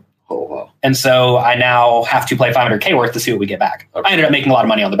the deal. Oh, wow. And so I now have to play 500K worth to see what we get back. Okay. I ended up making a lot of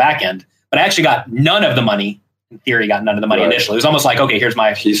money on the back end, but I actually got none of the money. In theory, got none of the money initially. It was almost like, okay, here's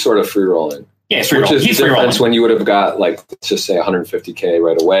my... He's sort of free rolling. Yeah, he's free rolling. Which is the difference when you would have got, like, let's just say 150K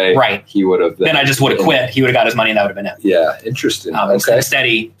right away. Right. He would have... Then I just would have quit. He would have got his money and that would have been it. Yeah, interesting. Okay.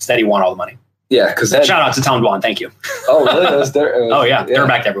 Steady won all the money. Yeah, because shout out to Tom Dwan. Thank you. Oh, really? That was there. Oh, yeah. They were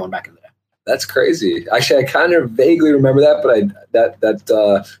back to everyone back in the day. That's crazy. Actually, I kind of vaguely remember that,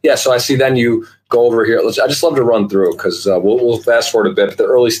 but yeah. So I see. Then you go over here. I just love to run through because we'll fast forward a bit. But the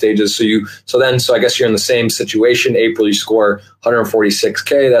early stages. So I guess you're in the same situation. April, you score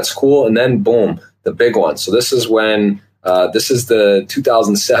 146K. That's cool. And then boom, the big one. So this is when this is the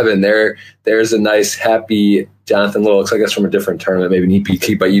 2007. There's a nice happy Jonathan Little. Looks like that's from a different tournament, maybe an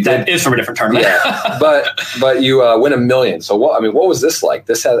EPT. But you did. That is from a different tournament. Yeah, but you win $1 million. So what was this like?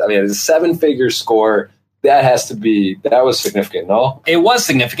 It's a 7-figure score. That was significant. No, it was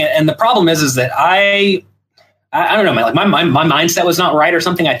significant. And the problem is that I don't know, like my mindset was not right or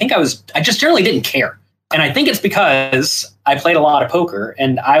something. I just generally didn't care. And I think it's because I played a lot of poker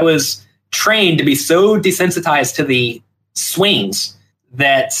and I was trained to be so desensitized to the swings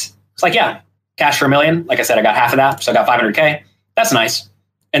that it's like, yeah, cash for $1 million. Like I said, I got half of that. So I got 500K. That's nice.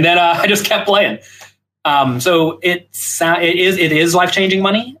 And then I just kept playing. So it is life-changing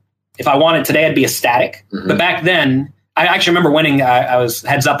money. If I wanted today, I'd be ecstatic. Mm-hmm. But back then, I actually remember winning. I was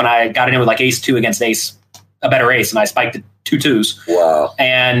heads up and I got it in with like ace 2 against ace, a better ace. And I spiked it 2 2s. Wow.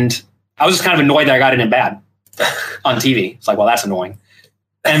 And I was just kind of annoyed that I got it in bad on TV. It's like, well, that's annoying.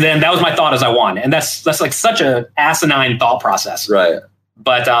 And then that was my thought as I won. And that's like such a asinine thought process. Right.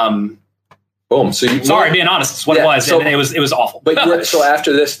 But, boom. So sorry, being honest, it's what it was. And it was awful. But so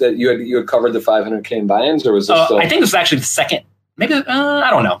after this, that you had covered the 500K in buy-ins, or was this still? I think this was actually the second. Maybe I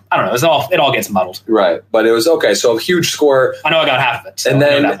don't know. It all gets muddled. Right, but it was okay. So a huge score. I know I got half of it. So and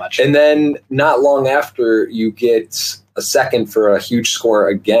then I know that much. And then not long after, you get a second for a huge score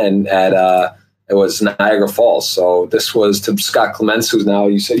again at it was Niagara Falls. So this was to Scott Clements, who's now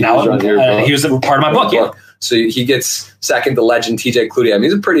he was part of my book. Yeah. So he gets second to legend TJ Cloutier. I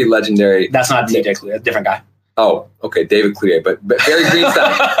mean, he's a pretty legendary. That's not TJ Cloutier, a different guy. Oh, okay, David Cloutier, but Barry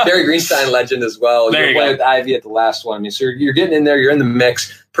Greenstein, Barry Greenstein, legend as well. You're playing with Ivy at the last one. I mean, so you're getting in there, you're in the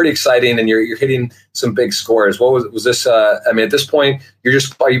mix, pretty exciting, and you're hitting some big scores. What was this? I mean, at this point,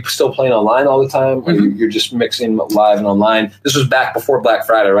 are you still playing online all the time, or you're just mixing live and online? This was back before Black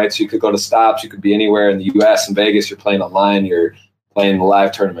Friday, right? So you could go to stops, you could be anywhere in the U.S. and Vegas. You're playing online, you're playing the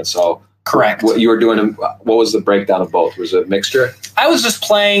live tournament. So. Correct. What you were doing? What was the breakdown of both? Was it a mixture? I was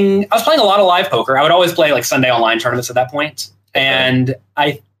playing a lot of live poker. I would always play like Sunday online tournaments at that point. Okay. And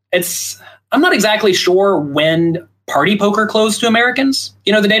I'm not exactly sure when Party Poker closed to Americans.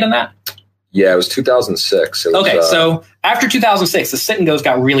 You know the date on that? Yeah, it was 2006. So after 2006, the sit and goes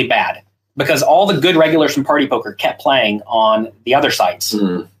got really bad because all the good regulars from Party Poker kept playing on the other sites,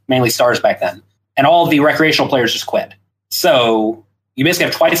 mainly Stars back then, and all the recreational players just quit. So you basically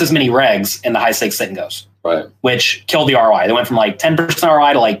have twice as many regs in the high stakes sit and goes, right? Which killed the ROI. They went from like 10%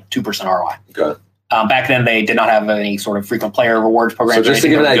 ROI to like 2% ROI. Okay. Back then, they did not have any sort of frequent player rewards program. So just to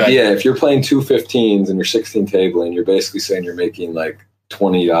give an idea, if you're playing 2 15s and you're 16 tabling, you're basically saying you're making like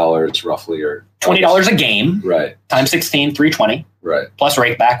 $20 roughly, or $20 a game, right? Times 16, $320, right? Plus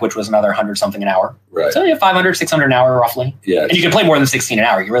rake back, which was another 100 something an hour, right? So you have 500, 600 an hour roughly. Yeah, and you can play more than 16 an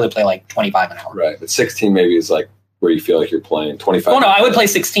hour. You really play like 25 an hour, right? But 16 maybe is like where you feel like you're playing 25. Oh no, I would play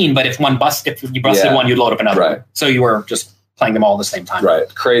 16, but if you busted one, you'd load up another. Right. One. So you were just playing them all at the same time.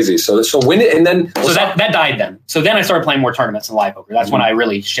 Right. Crazy. So when it, and then so that died then. So then I started playing more tournaments and live poker. That's when I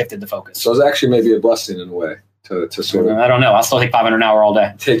really shifted the focus. So it was actually maybe a blessing in a way to sort of. I don't know. I'll still take 500 an hour all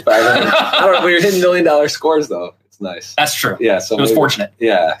day. Take 500. I don't know. When you're hitting $1 million scores though, it's nice. That's true. Yeah. So it was fortunate.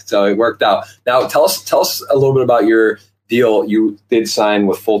 Yeah. So it worked out. Now tell us a little bit about your deal you did sign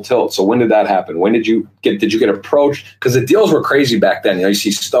with Full Tilt. So when did that happen? When did you get approached? Because the deals were crazy back then. You know, you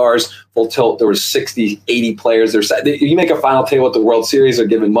see Stars, Full Tilt, there was 60, 80 players. You make a final table at the World Series, they're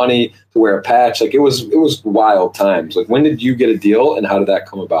giving money to wear a patch. Like it was wild times. Like when did you get a deal and how did that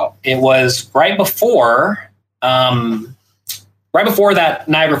come about? It was right before that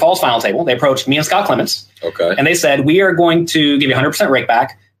Niagara Falls final table. They approached me and Scott Clements. Okay. And they said, we are going to give you 100% rake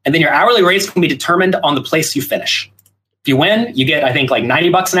back. And then your hourly rates can be determined on the place you finish. If you win, you get, I think, like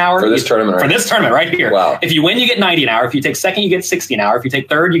 $90 an hour. For this tournament, right? For this tournament right here. Wow. If you win, you get 90 an hour. If you take second, you get 60 an hour. If you take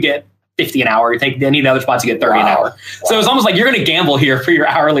third, you get 50 an hour. You take any of the other spots, you get 30 an hour. Wow. So it's almost like you're going to gamble here for your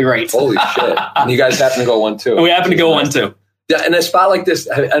hourly rate. Holy shit. And you guys happen to go 1-2. We happen to go 1-2. Yeah, and a spot like this,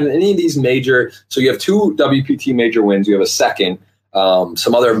 and any of these major, so you have 2 WPT major wins, you have a second,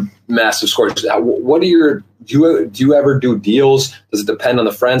 some other massive scores. What are your do you ever do deals? Does it depend on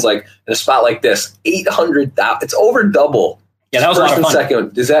the friends? Like in a spot like this, 800,000, it's over double. Yeah, that was first a lot of and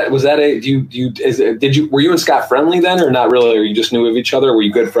fun. second. Were you and Scott friendly then, or not really? Or you just knew of each other? Were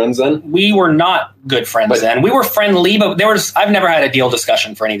you good friends then? We were not good friends then. We were friendly, but I've never had a deal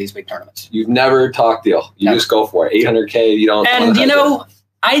discussion for any of these big tournaments. You've never talked deal. You just go for it. 800K. You don't. And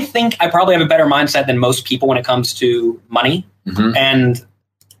I think I probably have a better mindset than most people when it comes to money. Mm-hmm. And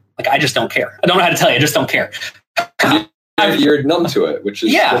like, I just don't care. I don't know how to tell you. I just don't care. You're numb to it, which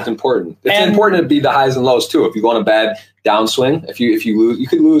is what's important. It's important to be the highs and lows too. If you go on a bad downswing, if you lose, you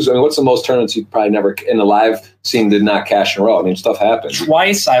could lose. I mean, what's the most tournaments you probably never in the live scene did not cash in a row? I mean, stuff happens.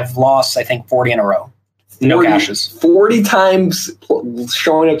 Twice I've lost, I think, 40 in a row. No cashes. 40 times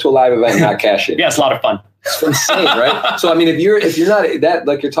showing up to a live event and not cashing. Yeah, it's a lot of fun. It's insane, right? So I mean, if you're not that,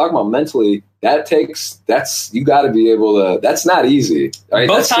 like you're talking about mentally, you got to be able to. That's not easy. Right?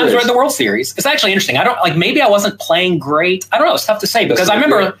 Both times we're at the World Series. It's actually interesting. Maybe I wasn't playing great. I don't know. It's tough to say because I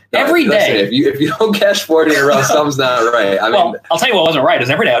remember every day. If you don't cash 40 in a row, something's not right. Well, I'll tell you what wasn't right is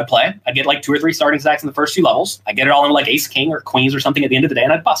every day I'd play. I'd get like 2 or 3 starting stacks in the first 2 levels. I'd get it all in like ace, king, or queens or something at the end of the day,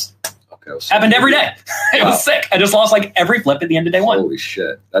 and I'd bust. Happened every day. It was sick. I just lost like every flip at the end of day 1. Holy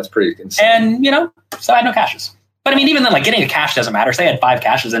shit. That's pretty insane. And, so I had no cashes. But I mean, even then, like getting a cash doesn't matter. Say I had 5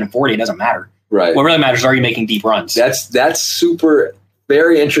 cashes and in 40, it doesn't matter. Right. What really matters is, are you making deep runs? That's super,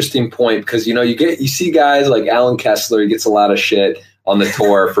 very interesting point because, you see guys like Alan Kessler, he gets a lot of shit on the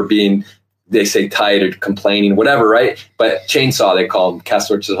tour for being, they say tight or complaining, whatever, right? But Chainsaw, they call him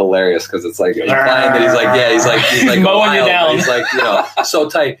Kessler, which is hilarious because it's like implying that he's like mowing you down. He's like, so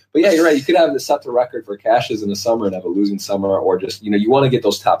tight. But yeah, you're right. You could have set the record for cashes in the summer and have a losing summer, or just, you want to get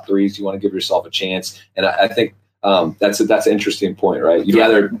those top 3s. You want to give yourself a chance. And I think that's an interesting point, right? You'd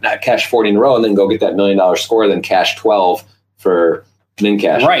rather not cash 40 in a row and then go get that $1 million score than cash 12 for min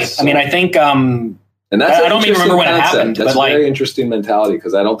cash. Right. So, I mean, I think, and that's I don't even remember when it happened. That's but a very interesting mentality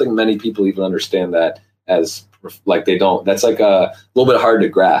because I don't think many people even understand that as like they don't. That's like a little bit hard to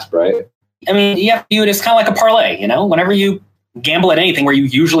grasp, right? I mean, you have to view it as kind of like a parlay. Whenever you gamble at anything where you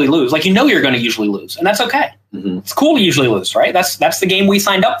usually lose, like you're going to usually lose, and that's okay. Mm-hmm. It's cool to usually lose, right? That's the game we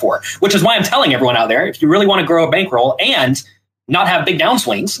signed up for, which is why I'm telling everyone out there: if you really want to grow a bankroll and not have big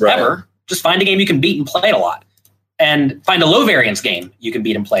downswings ever, just find a game you can beat and play it a lot, and find a low variance game you can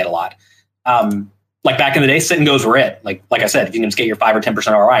beat and play it a lot. Like back in the day, sit and goes were it. Like I said, if you can just get your 5 or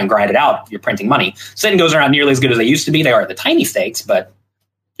 10% ROI and grind it out, you're printing money. Sit and goes are not nearly as good as they used to be. They are at the tiny stakes, but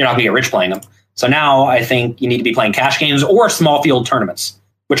you're not going to get rich playing them. So now I think you need to be playing cash games or small field tournaments,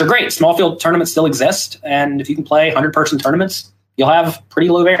 which are great. Small field tournaments still exist. And if you can play 100-person tournaments, you'll have pretty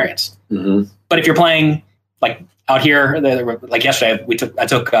low variance. Mm-hmm. But if you're playing like out here, like yesterday, I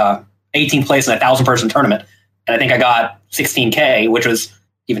took 18th place in a 1,000-person tournament. And I think I got 16K, which was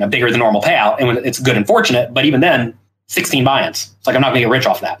even a bigger than normal payout. And it's good and fortunate, but even then, 16 buy-ins. It's like, I'm not going to get rich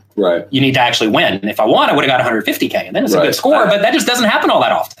off that. Right. You need to actually win. If I won, I would have got 150K, and then it's a good score, but that just doesn't happen all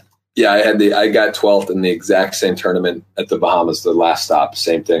that often. Yeah, I got 12th in the exact same tournament at the Bahamas, the last stop.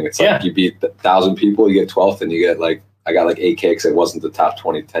 Same thing. It's like you beat 1,000 people, you get 12th, and you get I got like 8K because it wasn't the top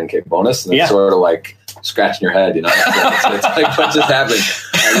 20, 10K bonus. And it's sort of like scratching your head, It's like, what just happened?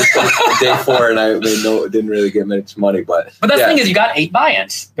 I just got day 4 and I didn't really get much money. But that's the thing is you got 8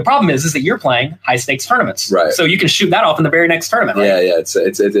 buy-ins. The problem is that you're playing high stakes tournaments. Right. So you can shoot that off in the very next tournament. Right? Yeah. It's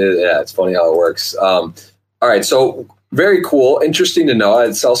funny how it works. All right. So very cool. Interesting to know.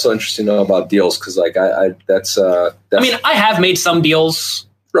 It's also interesting to know about deals because that's I mean, I have made some deals.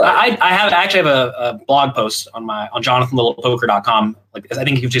 Right. I actually have a blog post on JonathanLittlePoker.com. I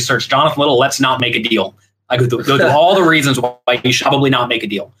think if you just search Jonathan Little, let's not make a deal. I go through all the reasons why you should probably not make a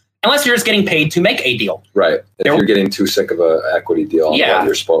deal. Unless you're just getting paid to make a deal. Right. If you're getting too sick of an equity deal on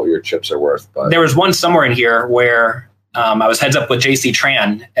what your chips are worth. But there was one somewhere in here where I was heads up with JC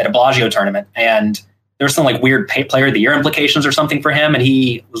Tran at a Bellagio tournament, and there was some weird player of the year implications or something for him, and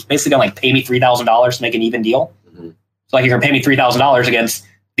he was basically going to pay me $3,000 to make an even deal. Mm-hmm. So you're going to pay me $3,000 against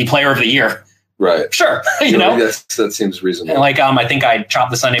the player of the year. Right. Sure. That seems reasonable. And I think I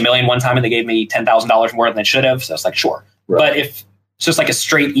chopped the Sunday Million one time and they gave me $10,000 more than they should have. So it's sure. Right. But if it's just a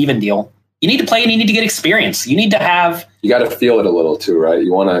straight even deal, you need to play and you need to get experience. You need to have. You got to feel it a little too, right?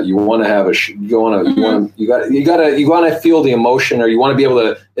 You want to have you want to feel the emotion, or you want to be able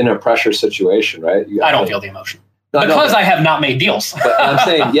to in a pressure situation, right? I don't feel the emotion. Because I have not made deals. But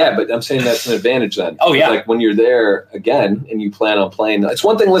I'm saying that's an advantage then. Oh, yeah. When you're there again and you plan on playing, it's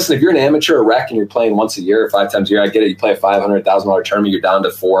one thing, listen, if you're an amateur or rec and you're playing once a year or 5 times a year, I get it. You play a $500,000 tournament, you're down to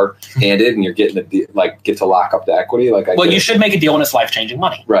 4-handed and you're getting get to lock up the equity. You should make a deal when it's life-changing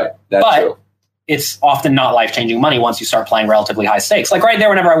money. Right. That's true. it's often not life-changing money once you start playing relatively high stakes. Like right there,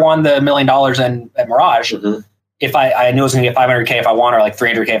 whenever I won the $1 million at Mirage, if I knew it was going to get $500K if I won, or like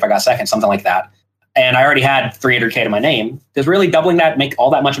 $300K if I got second, something like that, and I already had $300K to my name, does really doubling that make all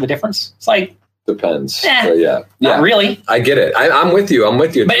that much of a difference? It's like, depends. But not really. I get it. I'm with you.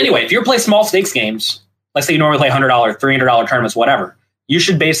 But anyway, if you're playing small stakes games, let's say you normally play $100, $300 tournaments, whatever, you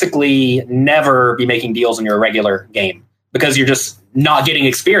should basically never be making deals in your regular game, because you're just not getting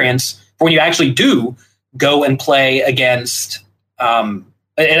experience for when you actually do go and play against the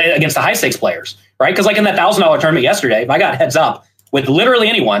high stakes players, right? Because like in that $1,000 tournament yesterday, if I got heads up with literally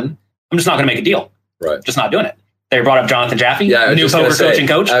anyone, I'm just not going to make a deal. Right. Just not doing it. They brought up Jonathan Jaffe, new poker coaching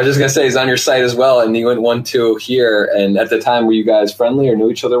coach. I was just going to say, he's on your site as well, and he went 1-2 here. And at the time, were you guys friendly or knew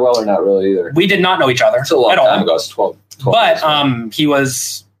each other well, or not really either? We did not know each other. It's a long time ago. It's 12 but he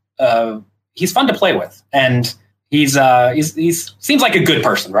was he's fun to play with, and he's seems like a good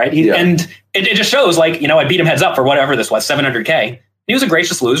person, right? And it just shows, like, I beat him heads up for whatever this was, $700K. He was a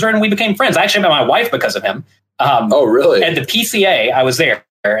gracious loser, and we became friends. I actually met my wife because of him. Oh, really? At the PCA, I was there,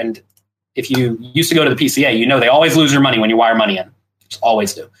 and if you used to go to the PCA, they always lose your money when you wire money in. Just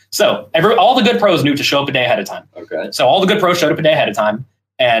always do. So all the good pros knew to show up a day ahead of time. Okay. So all the good pros showed up a day ahead of time.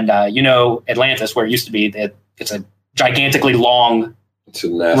 And Atlantis, where it used to be, it's a gigantically long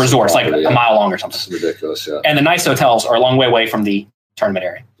resort. It's like a mile long or something. It's ridiculous, yeah. And the nice hotels are a long way away from the tournament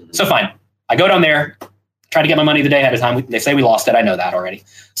area. Mm-hmm. So fine. I go down there, try to get my money the day ahead of time. They say we lost it. I know that already.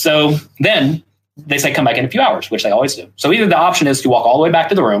 So then they say come back in a few hours, which they always do. So either the option is to walk all the way back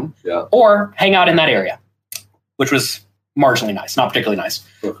to the room or hang out in that area, which was marginally nice, not particularly nice.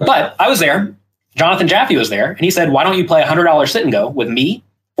 Okay. But I was there. Jonathan Jaffe was there, and he said, why don't you play $100 sit and go with me,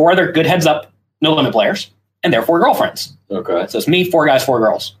 4 other good heads up, no limit players, and their 4 girlfriends. Okay. So it's me, 4 guys, 4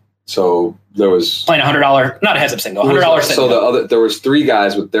 girls. So there was playing $100, not a heads up single, $100 sit. So there was 3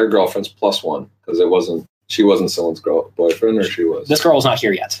 guys with their girlfriends plus 1, because she wasn't someone's boyfriend, or she was. This girl was not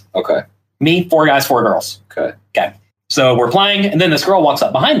here yet. Okay. Me, 4 guys, 4 girls. Okay. So we're playing, and then this girl walks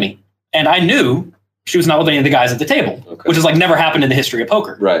up behind me, and I knew she was not with any of the guys at the table, which is like never happened in the history of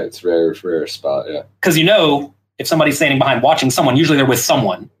poker. Right. It's a very rare spot. Yeah. Because if somebody's standing behind watching someone, usually they're with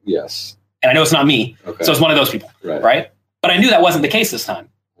someone. Yes. And I know it's not me. Okay. So it's one of those people. Right. But I knew that wasn't the case this time.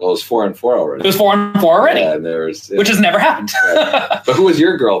 Well, it was 4-4 already. It was 4-4 already. Yeah, which has never happened. Right. But who was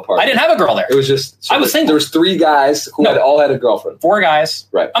your girl partner? I didn't have a girl there. It was just... I was single. There was 3 guys who all had a girlfriend. 4 guys.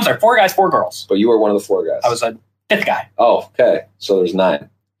 Right. I'm sorry, 4 guys, 4 girls. But you were one of the 4 guys. I was a 5th guy. Oh, okay. So there's 9.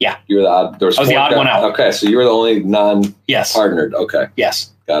 Yeah. You were the odd... I was the odd one out. Okay, so you were the only non-partnered. Okay.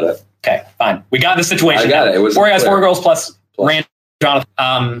 Yes. Got it. Okay, fine. We got the situation. I got it. It was 4 guys, 4 girls plus Rand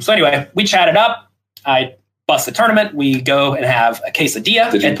Jonathan. So anyway, we chatted up. I bust the tournament. We go and have a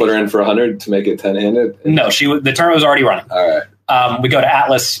quesadilla. Did you put her in for 100 to make it 10-handed? No, the tournament was already running. All right. We go to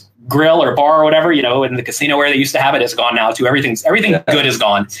Atlas Grill or bar or whatever, in the casino where they used to have it. It's gone now too. Everything good is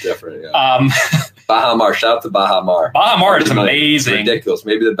gone. It's different. Yeah. Baha Mar. Shout out to Baha Mar. Baha Mar is amazing. Ridiculous.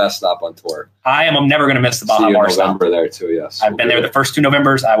 Maybe the best stop on tour. I'm never going to miss the Baha Mar stop. November there too. Yes. I've been there the first 2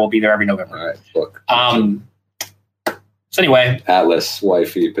 Novembers. I will be there every November. All right. Look. So anyway, Atlas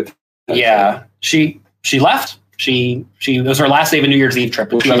wifey. Yeah, she left. It was her last day of a New Year's Eve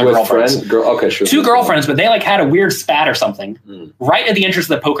trip with 2 other girlfriends. Sure. 2 girlfriends, but they had a weird spat or something right at the entrance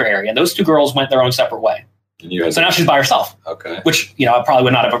of the poker area. And those 2 girls went their own separate way. So now she's by herself. Okay. Which, I probably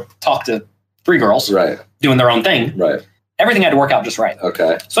would not have talked to 3 girls doing their own thing. Right. Everything had to work out just right.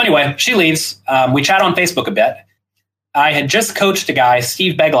 Okay. So anyway, she leaves. We chat on Facebook a bit. I had just coached a guy,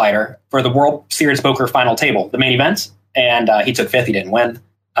 Steve Begleiter, for the World Series Poker Final Table, the main event. And he took 5th. He didn't win.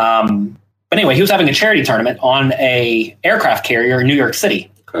 But anyway, he was having a charity tournament on a aircraft carrier in New York City,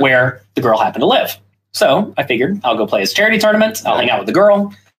 where the girl happened to live. So I figured I'll go play his charity tournament. I'll hang out with the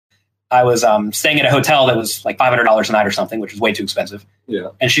girl. I was staying at a hotel that was like $500 a night or something, which was way too expensive.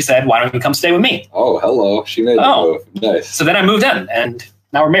 Yeah. And she said, why don't you come stay with me? Oh, hello. She made the move. Nice. So then I moved in, and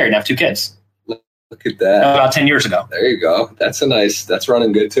now we're married and have 2 kids. Look at that. About 10 years ago. There you go. That's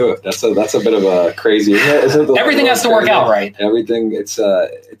running good too. That's a bit of a crazy, isn't it? Everything has to work out right. Everything, there's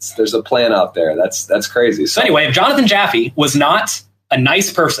a plan out there. That's crazy. So anyway, if Jonathan Jaffe was not a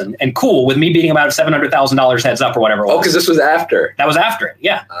nice person and cool with me beating him out of $700,000 heads up or whatever it was. Oh, because this was after. That was after it,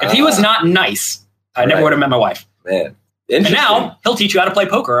 yeah. If he was not nice, I never would have met my wife. Man. And now he'll teach you how to play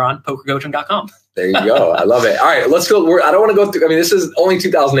poker on pokercoaching.com. There you go. I love it. All right, let's go. I don't want to go through. I mean, this is only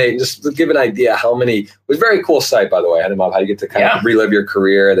 2008. Just to give an idea how many. It was a very cool site, by the way. I had them up. How you get to kind of relive your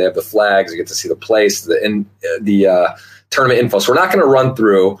career. They have the flags. You get to see the place, the tournament info. So we're not going to run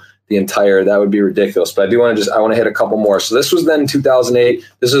through the entire. That would be ridiculous. But I do want to I want to hit a couple more. So this was then 2008.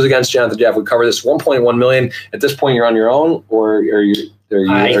 This was against Jonathan Jaffe. We covered this 1.1 million. At this point, you're on your own, or are you?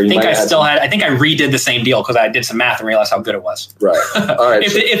 I think I still had. I think I redid the same deal because I did some math and realized how good it was. Right. All right.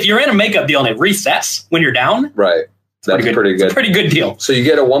 if you're in a makeup deal and it resets when you're down, right. That's pretty good. It's a pretty good deal. So you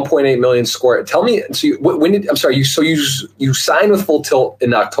get a 1.8 million score. Tell me, so you signed with Full Tilt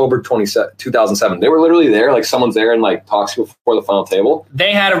in October 2007. They were literally there, like someone's there and like talks to you before the final table.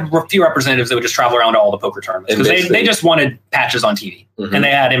 They had a few representatives that would just travel around to all the poker tournaments because they just wanted patches on TV, and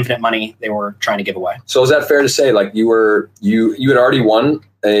they had infinite money they were trying to give away. So is that fair to say, like you had already won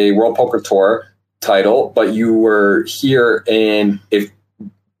a World Poker Tour title, but you were here, and if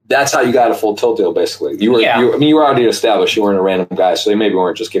that's how you got a Full Tilt deal, basically. You were already established. You weren't a random guy, so they maybe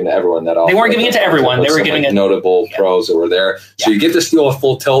weren't just giving it to everyone that offer. They weren't giving it to everyone. They were giving it notable pros that were there. So you get this deal with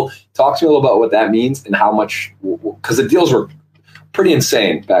Full Tilt. Talk to me a little about what that means and how much, because the deals were pretty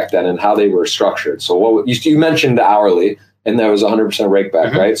insane back then and how they were structured. So what you mentioned the hourly, and there was 100% rake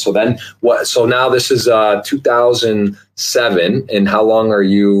back, right? So then what? So now this is 2007, and how long are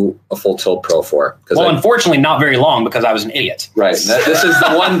you a Full Tilt pro for? Well, unfortunately, not very long because I was an idiot. Right. This is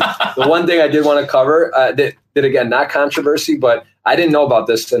the one thing I did want to cover. That again, not controversy, but I didn't know about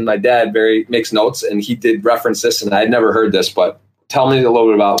this, and my dad makes notes, and he did reference this, and I had never heard this, but. Tell me a little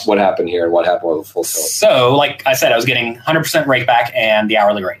bit about what happened here and what happened with the Full Tilt. So, like I said, I was getting 100% rake back and the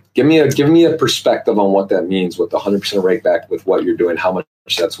hourly rate. Give me a perspective on what that means with the 100% rake back with what you're doing, how much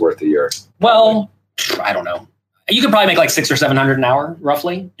that's worth a year. Well, I don't know. You could probably make like $600 or $700 an hour,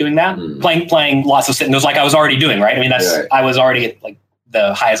 roughly, doing that. Playing lots of sit-and-goes like I was already doing, right? I mean, I was already at like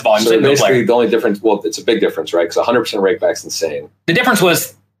the highest volume. So basically, the only difference, well, it's a big difference, right? Because 100% rake back is insane. The difference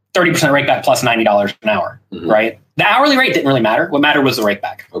was 30% rake back plus $90 an hour, right? The hourly rate didn't really matter. What mattered was the rake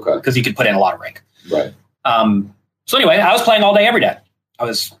back. Okay. Because you could put in a lot of rake. Right. So anyway, I was playing all day, every day.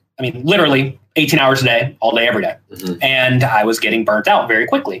 Literally 18 hours a day, all day, every day. And I was getting burnt out very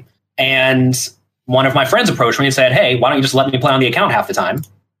quickly. And one of my friends approached me and said, hey, why don't you just let me play on the account half the time?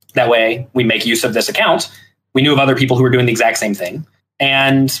 That way we make use of this account. We knew of other people who were doing the exact same thing.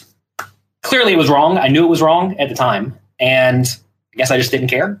 And clearly it was wrong. I knew it was wrong at the time. And I guess I just didn't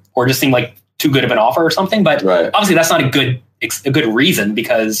care, or it just seemed like too good of an offer or something. But obviously that's not a good reason,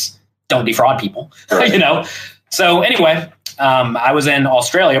 because don't defraud people, you know? So anyway, I was in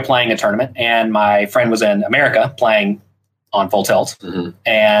Australia playing a tournament, and my friend was in America playing on Full Tilt,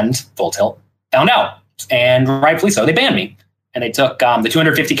 and Full Tilt found out, and rightfully so. They banned me, and they took the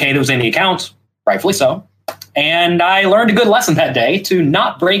 $250K that was in the account, rightfully so. And I learned a good lesson that day to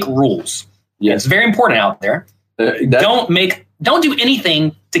not break rules. Yeah. It's very important out there. Don't do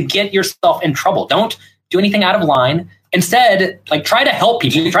anything to get yourself in trouble. Don't do anything out of line. Instead, like, try to help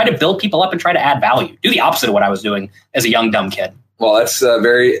people, try to build people up, and try to add value. Do the opposite of what I was doing as a young, dumb kid. Well, that's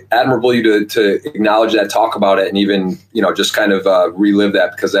very admirable of you to acknowledge that, talk about it, and even, just kind of relive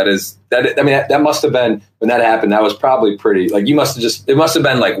that, because that that must have been, when that happened, that was probably pretty, like, it must have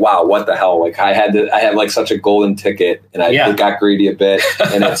been like, wow, what the hell? Like, I had like such a golden ticket, and I got greedy a bit,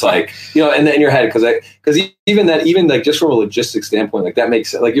 and it's like, and then in your head, because even like just from a logistics standpoint, like that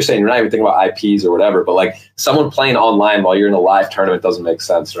makes, like you're saying, you're not even thinking about IPs or whatever, but like someone playing online while you're in a live tournament doesn't make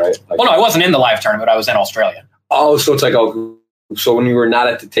sense, right? Like, well, no, I wasn't in the live tournament. I was in Australia. Oh, so it's like, so when you were not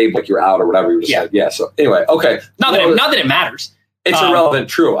at the table, like you're out or whatever, you were just like, so anyway, okay. Not that it matters. It's irrelevant,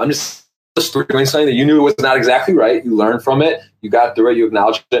 true. I'm just doing something that you knew was not exactly right. You learned from it. You got through it. You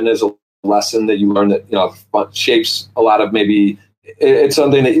acknowledged it as a lesson that you learned that, shapes a lot of maybe, it's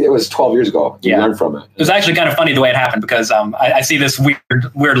something that it was 12 years ago. You learned from it. It was actually kind of funny the way it happened, because I see this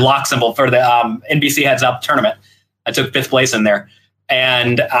weird lock symbol for the NBC Heads Up tournament. I took 5th place in there,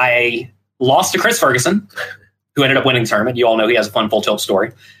 and I lost to Chris Ferguson, who ended up winning the tournament. You all know he has a fun Full Tilt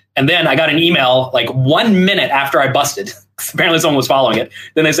story. And then I got an email like 1 minute after I busted. Apparently someone was following it.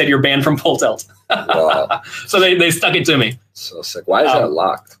 Then they said, you're banned from Full Tilt. Wow. So they stuck it to me. So sick. Why is that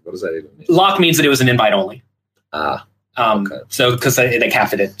locked? What does that even mean? Lock means that it was an invite only. Okay. So because they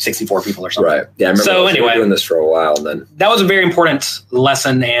capped it at 64 people or something. Right. Yeah, I remember we were doing this for a while. And then that was a very important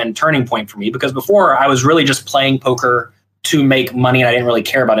lesson and turning point for me, because before I was really just playing poker to make money, and I didn't really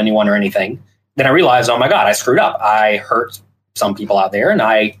care about anyone or anything. Then I realized, oh my God, I screwed up. I hurt some people out there, and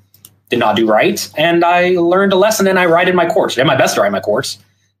I did not do right. And I learned a lesson, and I righted my course. I did my best to write my course.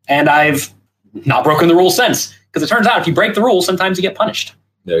 And I've not broken the rules since. Because it turns out if you break the rules, sometimes you get punished.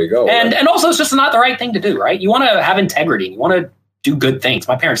 There you go. And also, it's just not the right thing to do, right? You want to have integrity. You want to do good things.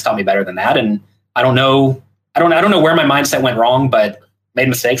 My parents taught me better than that. And I don't know where my mindset went wrong, but made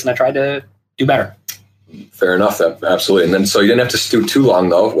mistakes, and I tried to do better. Fair enough. Absolutely. And then, so you didn't have to stew too long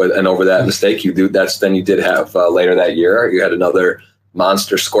though. And over that mistake you did have later that year, you had another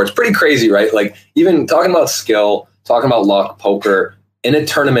monster score. It's pretty crazy, right? Like, even talking about skill, talking about luck, poker in a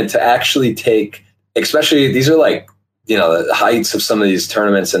tournament, to actually take, especially these are the heights of some of these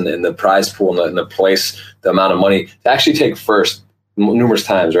tournaments and the prize pool and the place, the amount of money to actually take first numerous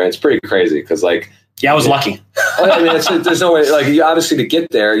times, right? It's pretty crazy because I was lucky. I mean, there's no way, you obviously to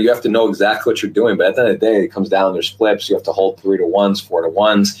get there, you have to know exactly what you're doing. But at the end of the day, it comes down, there's flips. You have to hold 3-to-1s,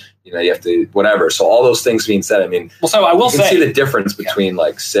 4-to-1s. You have to, whatever. So all those things being said, I mean, so I will you can see the difference between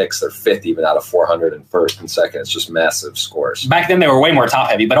 6th or 5th, even out of 400 and first and second. It's just massive scores. Back then they were way more top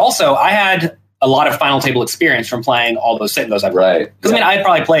heavy, but also I had a lot of final table experience from playing all those sit and goes I played. Right. Because I had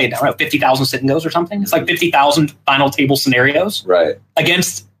probably played, 50,000 sit and goes or something. It's 50,000 final table scenarios. Right.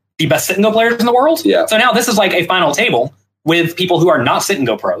 Against the best sit and go players in the world. Yeah. So now this is a final table with people who are not sit and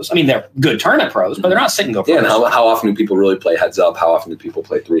go pros. I mean, they're good tournament pros, but they're not sit and go pros. Yeah, and how often do people really play heads up? How often do people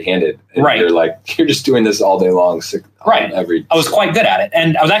play three-handed? And right. You're just doing this all day long. Right. I was quite good at it.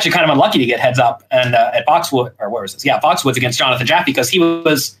 And I was actually kind of unlucky to get heads up and at Foxwood, or where was this? Yeah, Foxwoods against Jonathan Jaffe because he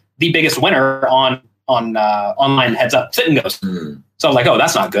was the biggest winner on online heads up sit and goes. So I was oh,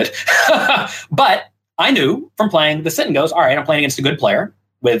 that's not good. But I knew from playing the sit and goes, all right, I'm playing against a good player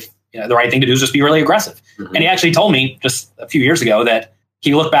with the right thing to do is just be really aggressive. And he actually told me just a few years ago that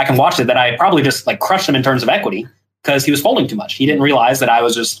he looked back and watched it that I probably just crushed him in terms of equity because he was folding too much. He didn't realize that I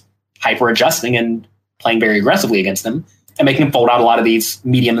was just hyper adjusting and playing very aggressively against him and making him fold out a lot of these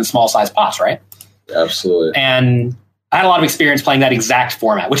medium and small size pots, right? Absolutely. And I had a lot of experience playing that exact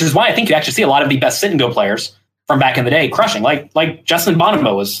format, which is why I think you actually see a lot of the best sit and go players from back in the day crushing. Like Justin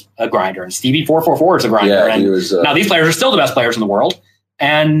Bonomo was a grinder and Stevie 444 is a grinder. Yeah, and he was, now these players are still the best players in the world.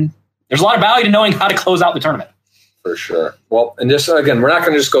 And there's a lot of value to knowing how to close out the tournament. For sure. Well, and just again, we're not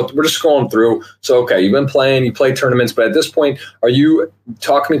going to just go, we're just scrolling through. So, okay, you've been playing, you played tournaments, but at this point, are you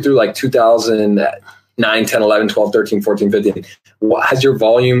talking me through 2009, 10, 11, 12, 13, 14, 15? What has your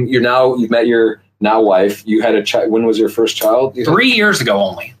volume, you've met your now wife, you had a child, when was your first child? 3 years ago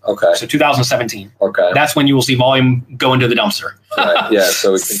only. Okay. So 2017. Okay. That's when you will see volume go into the dumpster. Right. Yeah.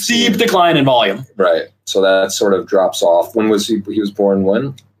 So we can steep decline in volume. Right. So that sort of drops off. When was he was born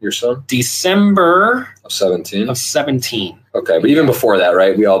when? Your son? December of 17. Okay, but even before that,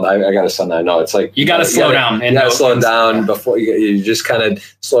 right? I got a son. I know it's you got to slow down. You got to slow down before you just kind of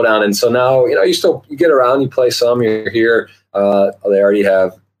slow down. And so now you get around, you play some. You're here. They already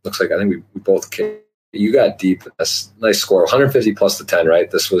have. Looks like I think we both came. You got deep. That's a nice score. 150 plus the 10,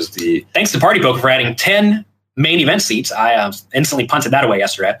 right? This was the thanks to Party Poker for adding 10 main event seats. I instantly punted that away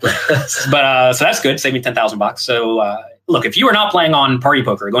yesterday, but so that's good. Saved me $10,000. So. Look, if you are not playing on Party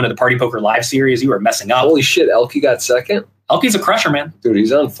Poker, going to the Party Poker live series, you are messing up. Holy shit, Elke got second? Elke's a crusher, man. Dude,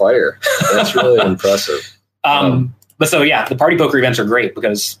 he's on fire. That's really impressive. But so, yeah, the Party Poker events are great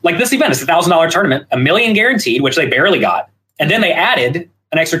because, this event is a $1,000 tournament, $1 million guaranteed, which they barely got. And then they added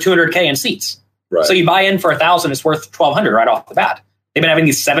an extra $200K in seats. Right. So you buy in for $1,000, it's worth $1,200 right off the bat. They've been having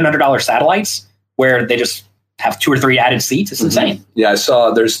these $700 satellites where they just have 2 or 3 added seats. It's insane. Yeah, I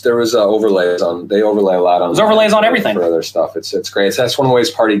saw there was overlays on. They overlay a lot on. There's overlays on everything for other stuff. It's great. That's one of the ways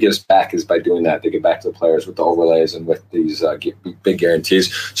Party gives back is by doing that. They give back to the players with the overlays and with these big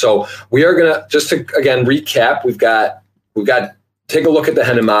guarantees. So we are gonna just to again recap. We've got take a look at the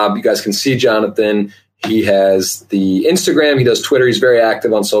Hendon Mob. You guys can see Jonathan. He has the Instagram. He does Twitter. He's very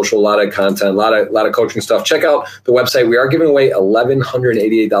active on social. A lot of content, a lot of coaching stuff. Check out the website. We are giving away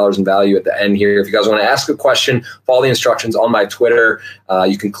 $1,188 in value at the end here. If you guys want to ask a question, follow the instructions on my Twitter.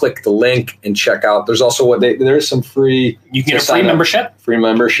 You can click the link and check out. There's also there's some free. You can get a free membership. Free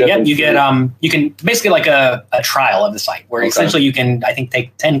membership. Yep. You get you can basically a trial of the site where essentially you can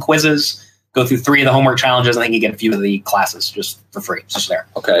take 10 quizzes. Go through 3 of the homework challenges. I think you get a few of the classes just for free. It's just there.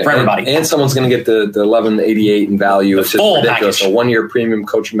 Okay. For everybody. And someone's going to get the $1,188 in value. It's just ridiculous. Package. A 1-year premium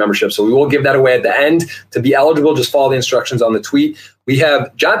coaching membership. So we will give that away at the end. To be eligible, just follow the instructions on the tweet. We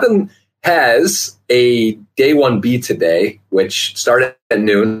have Jonathan has a day 1B today, which started at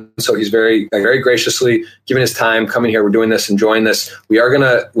noon. So he's very graciously giving his time, coming here. We're doing this, enjoying this. We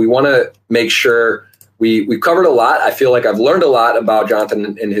want to make sure We've covered a lot. I feel like I've learned a lot about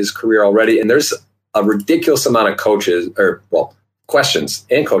Jonathan in his career already. And there's a ridiculous amount of questions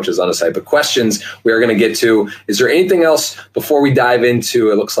and coaches on the site, but questions we are going to get to. Is there anything else before we dive into,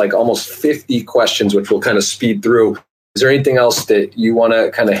 it looks like almost 50 questions, which we'll kind of speed through. Is there anything else that you want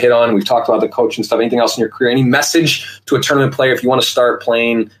to kind of hit on? We've talked about the coach and stuff. Anything else in your career? Any message to a tournament player? If you want to start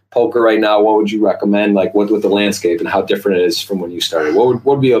playing poker right now, what would you recommend? What with the landscape and how different it is from when you started? What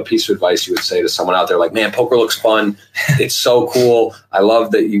would be a piece of advice you would say to someone out there? Man, poker looks fun. It's so cool. I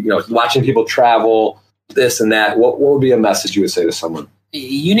love that watching people travel, this and that. What would be a message you would say to someone?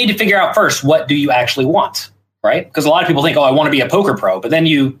 You need to figure out first, what do you actually want, right? Because a lot of people think, I want to be a poker pro. But then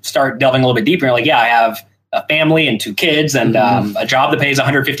you start delving a little bit deeper. You're I have a family and 2 kids and a job that pays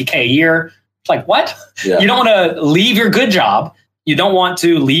 $150K a year. It's like, what? Yeah. You don't want to leave your good job. You don't want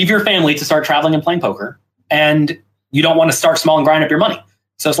to leave your family to start traveling and playing poker. And you don't want to start small and grind up your money.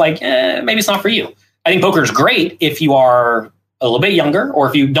 So it's like, maybe it's not for you. I think poker is great if you are a little bit younger or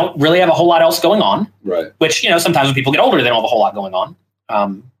if you don't really have a whole lot else going on. Right. Which, sometimes when people get older, they don't have a whole lot going on.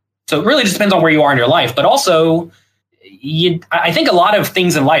 So it really just depends on where you are in your life. But also, I think a lot of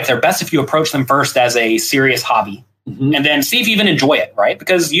things in life, they're best if you approach them first as a serious hobby. Mm-hmm. And then see if you even enjoy it, right?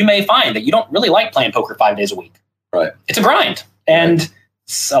 Because you may find that you don't really like playing poker 5 days a week. Right. It's a grind. And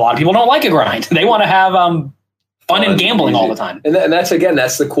a lot of people don't like a grind. They want to have fun and gambling all the time. And that's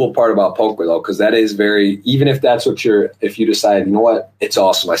the cool part about poker, though, because that is even if that's what if you decide, you know what, it's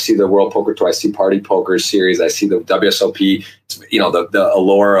awesome. I see the World Poker Tour, I see Party Poker Series, I see the WSOP, the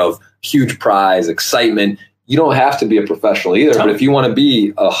allure of huge prize, excitement. You don't have to be a professional either. But if you want to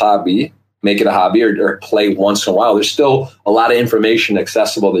be a hobby, make it a hobby or play once in a while, there's still a lot of information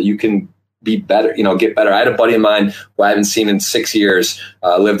accessible that you can be better, get better. I had a buddy of mine who I haven't seen in 6 years,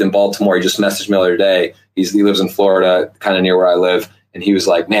 lived in Baltimore. He just messaged me the other day. He lives in Florida, kind of near where I live. And he was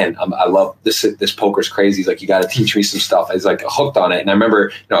like, man, I love this. This poker's crazy. He's like, you got to teach me some stuff. He's like hooked on it. And I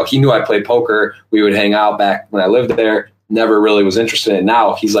remember, he knew I played poker. We would hang out back when I lived there. Never really was interested in it.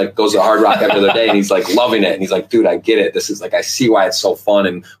 Now he's like, goes to Hard Rock every other day and he's like loving it. And he's like, dude, I get it. This is like, I see why it's so fun.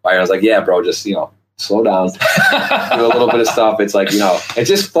 And why I was like, yeah, bro, just, slow down, do a little bit of stuff. It's like, it's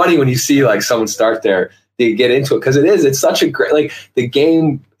just funny when you see like someone start there, they get into it. Cause it's such a great, like the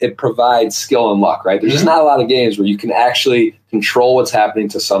game, it provides skill and luck, right? There's just not a lot of games where you can actually control what's happening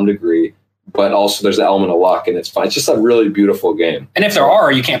to some degree, but also there's the element of luck and it's fun. It's just a really beautiful game. And if there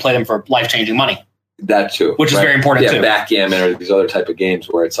are, you can't play them for life-changing money. That too. Which is very important too. Backgammon or these other type of games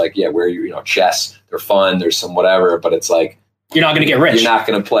where it's like, where chess, they're fun, there's some whatever, but it's like, you're not going to get rich. You're not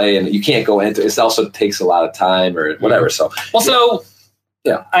going to play and you can't go into it. It also takes a lot of time or whatever. So,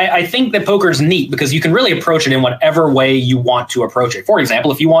 I think that poker is neat because you can really approach it in whatever way you want to approach it. For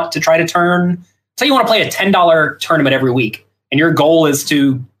example, if you want to try to say you want to play a $10 tournament every week and your goal is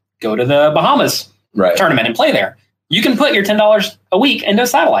to go to the Bahamas tournament and play there, you can put your $10 a week into a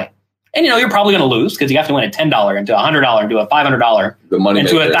satellite. And, you're probably going to lose because you have to win a $10 into a $100 into a $500 the money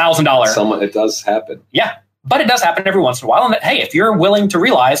into $1,000. It does happen. Yeah. But it does happen every once in a while. And hey, if you're willing to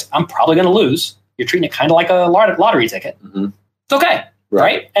realize I'm probably going to lose, you're treating it kind of like a lottery ticket. Mm-hmm. It's okay.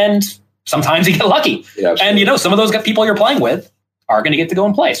 Right. And sometimes you get lucky. Yeah, and, some of those people you're playing with are going to get to go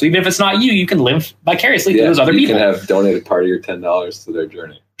and play. So even if it's not you, you can live vicariously through those other people. You can have donated part of your $10 to their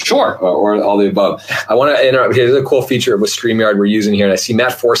journey. Sure. Or all the above. I want to interrupt. Here's a cool feature with StreamYard we're using here. And I see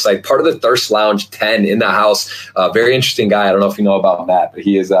Matt Forsyth, part of the Thirst Lounge 10 in the house. Very interesting guy. I don't know if you know about Matt, but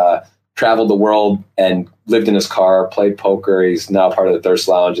he is traveled the world and lived in his car, played poker. He's now part of the Thirst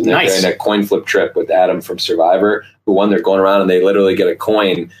Lounge. And they're doing a coin flip trip with Adam from Survivor, who won. They're going around and they literally get a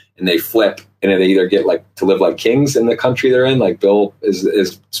coin and they flip. And they either get to live like kings in the country they're in, like Bill is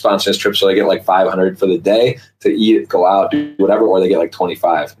sponsoring this trip, so they get $500 for the day to eat, go out, do whatever, or they get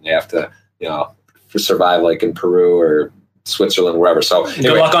 25 and they have to, survive in Peru or Switzerland, wherever. So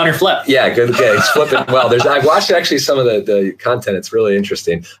good luck on your flip. Yeah, good. Okay, he's flipping well. I watched actually some of the content. It's really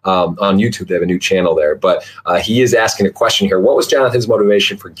interesting. On YouTube, they have a new channel there, but he is asking a question here. What was Jonathan's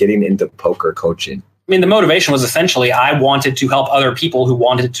motivation for getting into poker coaching? I mean, the motivation was essentially I wanted to help other people who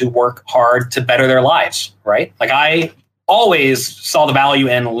wanted to work hard to better their lives, right? I always saw the value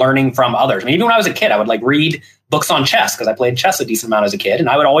in learning from others. I mean, even when I was a kid, I would read books on chess because I played chess a decent amount as a kid, and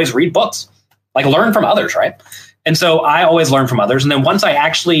I would always read books, learn from others, right? And so I always learned from others. And then once I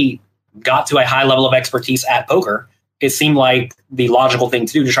actually got to a high level of expertise at poker, it seemed like the logical thing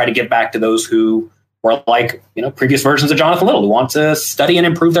to do to try to get back to those who were previous versions of Jonathan Little who want to study and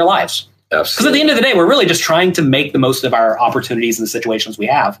improve their lives. Because at the end of the day, we're really just trying to make the most of our opportunities and the situations we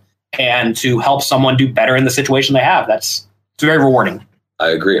have and to help someone do better in the situation they have. It's very rewarding.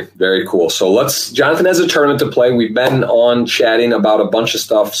 I agree. Very cool. So Jonathan has a tournament to play. We've been on chatting about a bunch of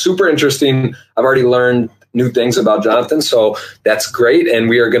stuff. Super interesting. I've already learned new things about Jonathan. So that's great. And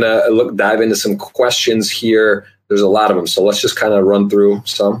we are going to dive into some questions here. There's a lot of them. So let's just kind of run through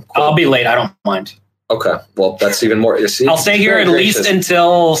some. I'll be late. I don't mind. Okay. Well, that's even more. You see, I'll stay here at least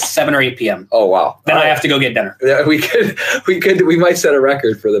until 7 or 8 p.m. Oh, wow. Then I have to go get dinner. Yeah, we might set a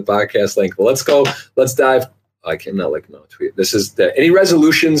record for the podcast length. Well, let's go. Let's dive. I cannot tweet. This is any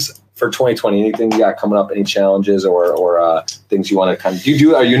resolutions for 2020? Anything you got coming up? Any challenges or things you want to kind of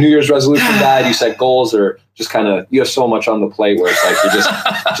do? Are you a New Year's resolution guy? Do you set goals or just kind of, you have so much on the plate where it's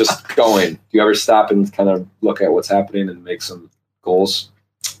you're just going. Do you ever stop and kind of look at what's happening and make some goals?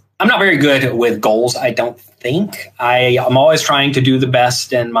 I'm not very good with goals, I don't think. I'm always trying to do the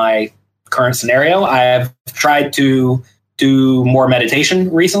best in my current scenario. I have tried to do more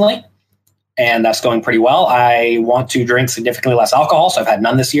meditation recently. and that's going pretty well. I want to drink significantly less alcohol, so I've had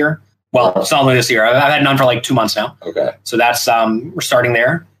none this year. Well, it's not only this year. I've had none for like 2 months now. Okay. So that's, we're starting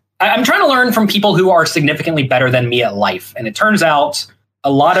there. I'm trying to learn from people who are significantly better than me at life. And it turns out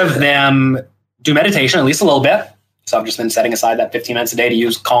a lot of them do meditation, at least a little bit. So I've just been setting aside that 15 minutes a day to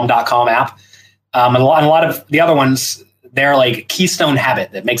use Calm.com app. And a lot of the other ones, they're like keystone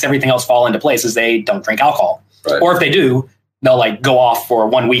habit that makes everything else fall into place is they don't drink alcohol. Right. Or if they do, they'll like go off for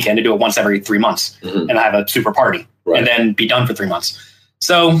one weekend to do it once every 3 months and have a super party and then be done for 3 months.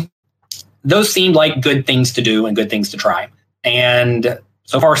 So those seemed like good things to do and good things to try. And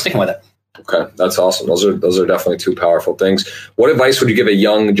so far we're sticking with it. Okay. That's awesome. Those are definitely two powerful things. What advice would you give a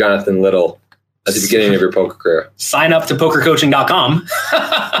young Jonathan Little at the beginning of your poker career? Sign up to pokercoaching.com.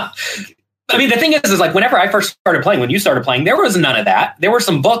 I mean, the thing is like whenever I first started playing, when you started playing, there was none of that. There were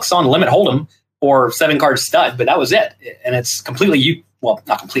some books on Limit Hold'em or 7-card stud, but that was it. And it's completely,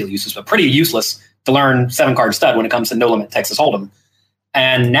 not completely useless, but pretty useless to learn 7-card stud when it comes to No Limit Texas Hold'em.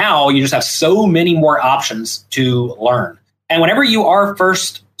 And now you just have so many more options to learn. And whenever you are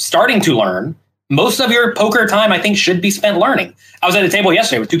first starting to learn, most of your poker time, I think, should be spent learning. I was at a table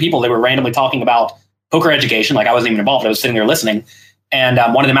yesterday with two people that were randomly talking about poker education. Like I wasn't even involved. I was sitting there listening. And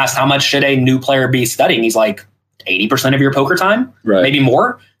one of them asked, how much should a new player be studying? He's like, 80% of your poker time, maybe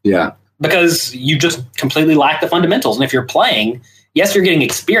more. Yeah. Because you just completely lack the fundamentals. And if you're playing, yes, you're getting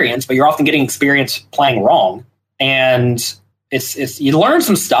experience, but you're often getting experience playing wrong. And it's you learn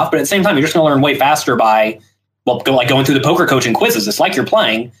some stuff, but at the same time, you're just going to learn way faster by going through the poker coaching quizzes. It's like you're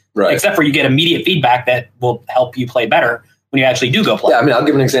playing, except for you get immediate feedback that will help you play better when you actually do go play. Yeah, I mean, I'll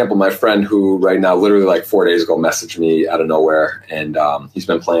give an example. My friend who right now, literally like 4 days ago, messaged me out of nowhere, and he's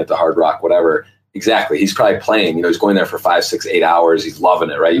been playing at the Hard Rock, whatever. Exactly. He's probably playing, he's going there for 5, 6, 8 hours. He's loving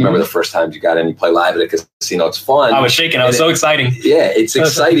it, right? You remember the first time you got in, you play live at a casino. It's fun. I was shaking. I was so exciting. Yeah, it's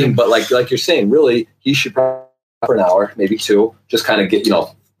exciting. But like you're saying, really, he should probably for an hour, maybe 2, just kind of get,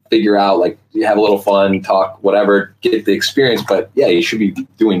 figure out, like, you have a little fun, talk, whatever, get the experience. But yeah, he should be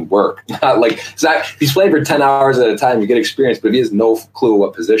doing work. Not like, he's playing for 10 hours at a time, you get experience, but if he has no clue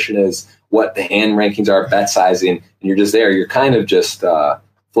what position is, what the hand rankings are, bet sizing, and you're just there, you're kind of just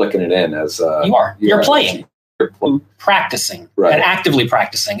flicking it in as you are. You're playing. You're practicing and actively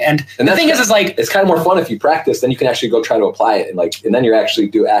practicing. And the thing is like, it's kind of more fun if you practice, then you can actually go try to apply it. And then you're actually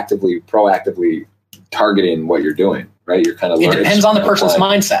proactively targeting what you're doing. Right, you're kind of. It depends on the person's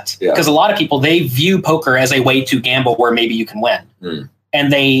mindset, because a lot of people, they view poker as a way to gamble where maybe you can win,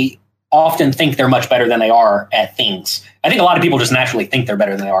 and they often think they're much better than they are at things. I think a lot of people just naturally think they're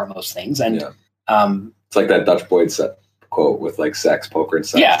better than they are at most things, and it's like that Dutch Boyd quote with like sex, poker, and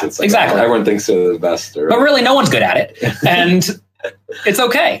sex. Yeah, it's like, exactly. Everyone thinks they're the best, but really, no one's good at it, and it's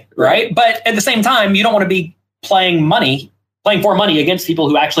okay, right? But at the same time, you don't want to be playing for money against people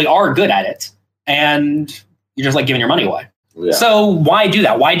who actually are good at it, and you're just like giving your money away. Yeah. So why do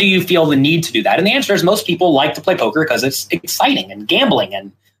that? Why do you feel the need to do that? And the answer is most people like to play poker because it's exciting and gambling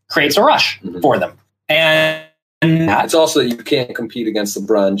and creates a rush for them. And it's also that you can't compete against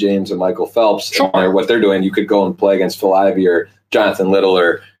LeBron James and Michael Phelps. Sure. And what they're doing. You could go and play against Phil Ivey or Jonathan Little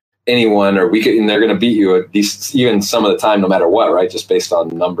or anyone, and they're going to beat you even some of the time, no matter what, right? Just based on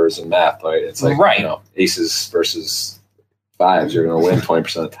numbers and math, right? It's like aces versus 5s, you're going to win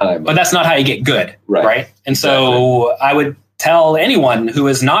 20% of the time. But that's not how you get good, right? And so I would tell anyone who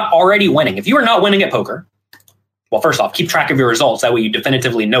is not already winning, if you are not winning at poker, well, first off, keep track of your results. That way you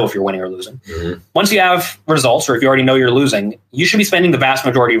definitively know if you're winning or losing. Once you have results, or if you already know you're losing, you should be spending the vast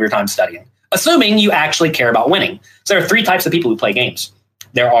majority of your time studying, assuming you actually care about winning. So there are 3 types of people who play games.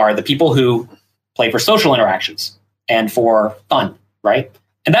 There are the people who play for social interactions and for fun, right?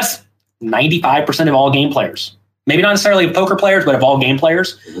 And that's 95% of all game players. Maybe not necessarily poker players, but of all game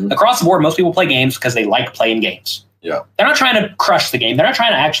players. Across the board, most people play games because they like playing games. Yeah, they're not trying to crush the game. They're not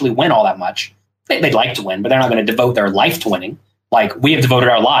trying to actually win all that much. They'd like to win, but they're not going to devote their life to winning. Like we have devoted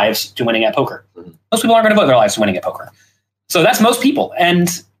our lives to winning at poker. Most people aren't going to devote their lives to winning at poker. So that's most people. And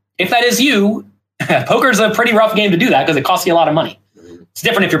if that is you, poker is a pretty rough game to do that because it costs you a lot of money. It's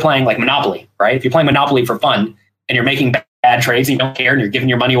different if you're playing like Monopoly, right? If you're playing Monopoly for fun and you're making bad trades and you don't care and you're giving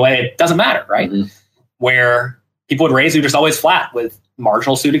your money away, it doesn't matter, right? Where people would raise who just always flat with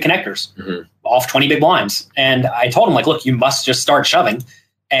marginal suited connectors off 20 big blinds. And I told him, like, look, you must just start shoving.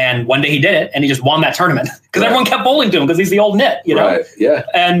 And one day he did it and he just won that tournament because everyone kept bowling to him because he's the old nit, you know? Right. Yeah.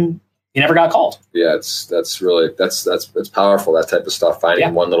 And he never got called. Yeah. It's powerful. That type of stuff.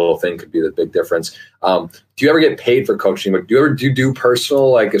 Finding one little thing could be the big difference. Do you ever get paid for coaching? Do you do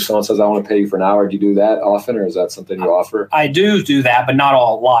personal? Like if someone says, I want to pay you for an hour, do you do that often? Or is that something you offer? I do that, but not a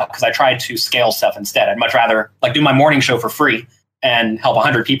lot because I try to scale stuff instead. I'd much rather like do my morning show for free and help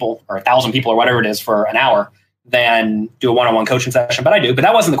 100 people or 1,000 people or whatever it is for an hour than do a one-on-one coaching session. But I do. But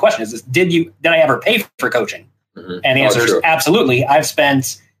that wasn't the question. Did I ever pay for coaching? Mm-hmm. And the answer is absolutely. I've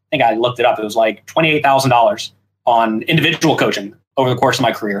spent, I think I looked it up. It was like $28,000 on individual coaching over the course of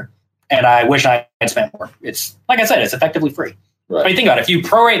my career. And I wish I had spent more. It's, like I said, it's effectively free. Right. I mean, think about it. If you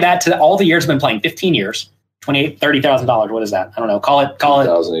prorate that to all the years I've been playing, 15 years, $30,000. What is that? I don't know. Call it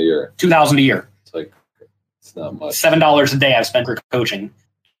 $2,000 a year. $2,000 a year. It's like, it's not much. $7 a day I've spent for coaching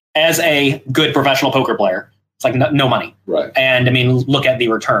as a good professional poker player. It's like no money. Right. And I mean, look at the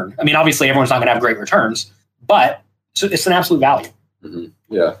return. I mean, obviously everyone's not going to have great returns, but it's an absolute value. Mm-hmm.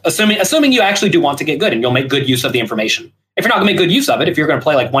 Yeah. Assuming you actually do want to get good and you'll make good use of the information. If you're not going to make good use of it, if you're going to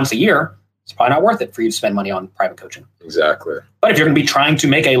play like once a year, it's probably not worth it for you to spend money on private coaching. Exactly. But if you're going to be trying to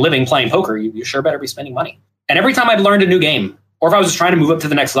make a living playing poker, you sure better be spending money. And every time I'd learned a new game, or if I was just trying to move up to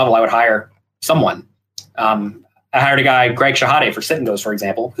the next level, I would hire someone. I hired a guy, Greg Shahade, for Sit and Goes, for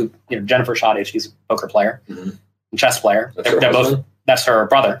example, who, Jennifer Shahade, she's a poker player, and chess player. They're both, that's her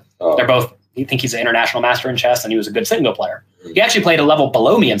brother. Oh. They're both, you think he's an international master in chess, and he was a good sit and go player. Mm-hmm. He actually played a level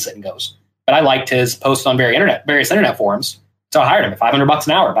below me in Sit and Goes, but I liked his posts on various internet forums. So I hired him at $500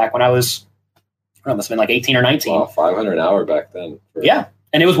 an hour back when I was, it must have been like 18 or 19. Wow, $500 an hour back then. Yeah.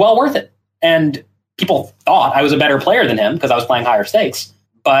 And it was well worth it. And people thought I was a better player than him because I was playing higher stakes,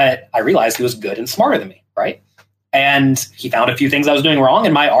 but I realized he was good and smarter than me. Right. And he found a few things I was doing wrong,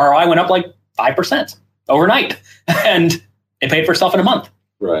 and my ROI went up like 5% overnight, and it paid for itself in a month.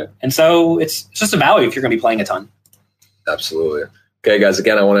 Right. And so it's just a value if you're going to be playing a ton. Absolutely. Okay, guys.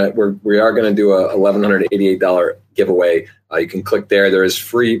 Again, we are going to do a $1,188 giveaway. You can click there. There is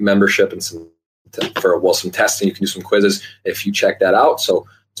free membership and some testing. You can do some quizzes if you check that out. So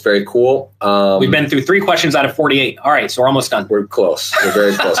it's very cool. We've been through 3 questions out of 48. All right, so we're almost done. We're close. We're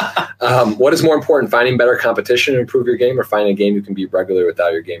very close. What is more important, finding better competition to improve your game, or finding a game you can beat regularly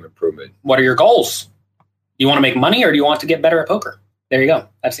without your game improvement? What are your goals? Do you want to make money, or do you want to get better at poker? There you go.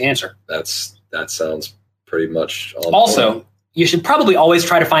 That's the answer. That sounds pretty much on also point. You should probably always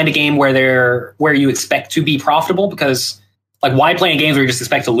try to find a game where you expect to be profitable, because like, why play in games where you just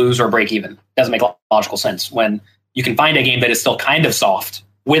expect to lose or break even? Doesn't make logical sense when you can find a game that is still kind of soft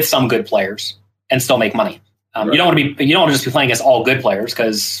with some good players and still make money. Right. You don't want to just be playing against all good players,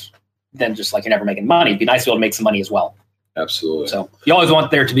 because then just like you're never making money. It'd be nice to be able to make some money as well. Absolutely. So you always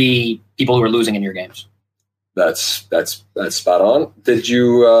want there to be people who are losing in your games. That's spot on. Did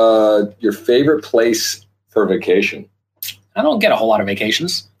you your favorite place for vacation? I don't get a whole lot of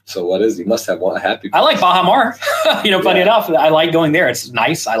vacations. So what is? You must have one happy place. I like Baja Mar. Funny enough, I like going there. It's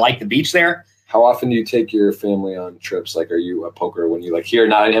nice. I like the beach there. How often do you take your family on trips? Like, are you a poker when you like here?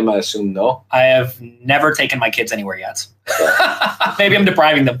 Not him, I assume. No. I have never taken my kids anywhere yet. Okay. Maybe I'm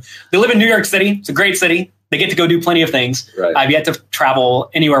depriving them. They live in New York City. It's a great city. They get to go do plenty of things. Right. I've yet to travel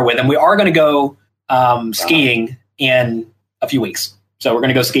anywhere with them. We are going to go skiing in a few weeks. So we're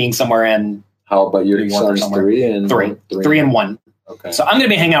going to go skiing somewhere in. How about your sons? Three and 1. Okay. So I'm going to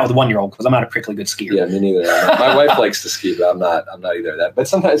be hanging out with a 1-year-old because I'm not a particularly good skier. Yeah, me neither. My wife likes to ski, but I'm not either that. But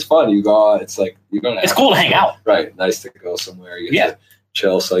sometimes it's fun. You go out. It's like you're going to. It's cool to hang out. Right. Nice to go somewhere. You get to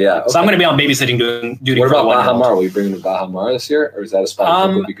chill. So yeah. Okay. So I'm going to be on babysitting duty. What about Baja Mar? Will you bring them to Baja Mar this year, or is that a spot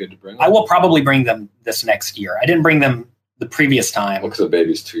that would be good to bring them? I will probably bring them this next year. I didn't bring them the previous time. Because the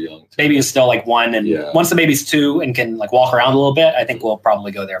baby's too young. Baby is still like 1, and once the baby's 2 and can like walk around a little bit, I think we'll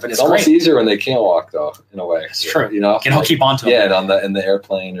probably go there. But it's almost easier when they can't walk, though. In a way, it's true. You know, can keep on to them. Yeah, and in the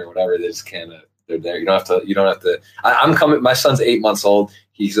airplane or whatever, they just can't. They're there. You don't have to. I'm coming. My son's 8 months old.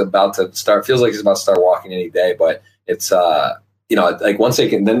 He's about to start. Feels like he's about to start walking any day. But it's like once they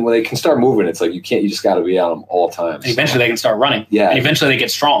can, then when they can start moving, it's like you can't. You just got to be on them all the time. And eventually, they can start running. Yeah, and eventually they get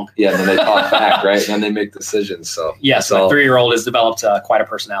strong. Yeah, and then they talk back, right? And then they make decisions. So yes, my 3-year-old has developed quite a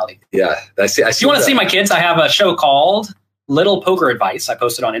personality. Yeah, I see. If you want to see my kids, I have a show called Little Poker Advice. I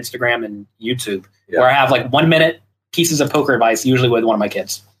post it on Instagram and YouTube, where I have like 1-minute pieces of poker advice, usually with one of my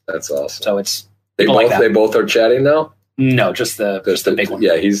kids. That's awesome. So it's they both are chatting now. No, just the big one.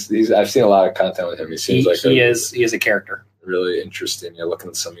 Yeah, he's. I've seen a lot of content with him. He seems he is a character. Really interesting. You're looking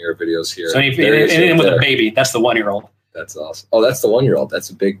at some of your videos here. So anything with a baby, that's the 1-year-old. That's awesome. Oh, that's the 1-year-old.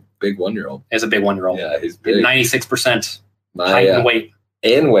 That's a big 1-year-old. It's a big 1-year-old. Yeah, he's big. 96% height and weight.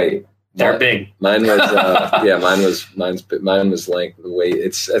 And weight. They're big. Mine was mine was length, the weight.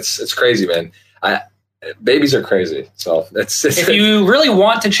 It's crazy, man. Babies are crazy. So if you really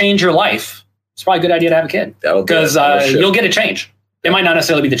want to change your life, it's probably a good idea to have a kid, because you'll get a change. It might not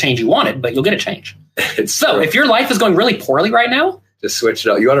necessarily be the change you wanted, but you'll get a change. If your life is going really poorly right now, just switch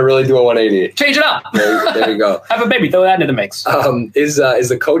it up. You want to really do a 180. Change it up. There you go. Have a baby. Throw that into the mix. Is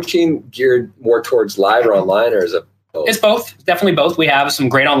the coaching geared more towards live or online, or is it It's both. Definitely both. We have some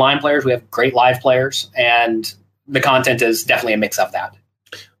great online players. We have great live players. And the content is definitely a mix of that.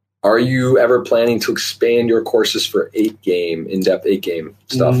 Are you ever planning to expand your courses for in-depth 8-game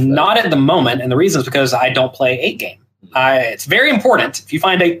stuff? Not at the moment. And the reason is because I don't play 8-game. It's very important. If you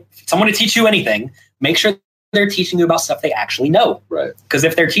find someone to teach you anything, make sure they're teaching you about stuff they actually know. Right. Because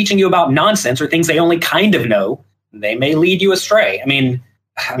if they're teaching you about nonsense or things they only kind of know, they may lead you astray. I mean,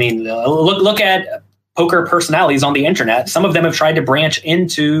 look at poker personalities on the internet. Some of them have tried to branch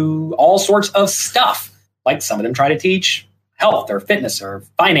into all sorts of stuff. Like some of them try to teach health or fitness or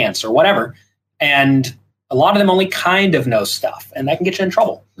finance or whatever. And a lot of them only kind of know stuff, and that can get you in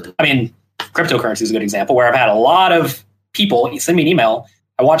trouble. I mean, cryptocurrency is a good example where I've had a lot of people send me an email.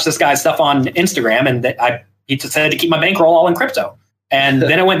 I watched this guy's stuff on Instagram, and he said to keep my bankroll all in crypto. And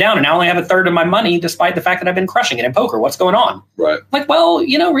then it went down, and now I only have a third of my money, despite the fact that I've been crushing it in poker. What's going on? Right. Like, well,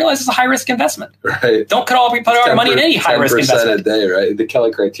 realize it's a high risk investment. Right. Don't put all your money in any high risk investment. 10% a day, right? The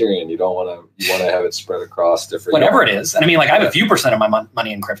Kelly criterion. You want to have it spread across different. Whatever it is. And I mean, like, I have a few percent of my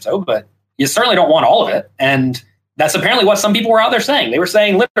money in crypto, but you certainly don't want all of it. And that's apparently what some people were out there saying. They were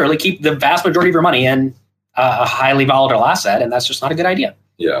saying literally keep the vast majority of your money in a highly volatile asset, and that's just not a good idea.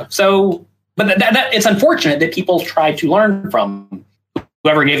 Yeah. So, but that it's unfortunate that people try to learn from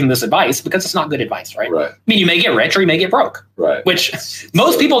whoever gave them this advice, because it's not good advice, right? Right. I mean, you may get rich or you may get broke. Right. Which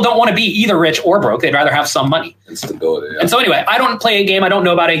most people don't want to be either rich or broke. They'd rather have some money. And stability. Yeah. And so anyway, I don't play a game. I don't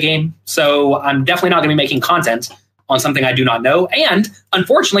know about a game. So I'm definitely not going to be making content on something I do not know. And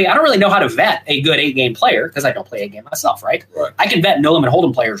unfortunately, I don't really know how to vet a good 8-game player because I don't play a game myself, right? Right. I can vet No Limit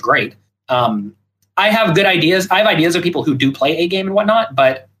Hold'em players great. I have good ideas. I have ideas of people who do play a game and whatnot,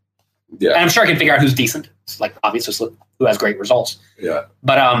 but and I'm sure I can figure out who's decent. It's like obviously who has great results. Yeah.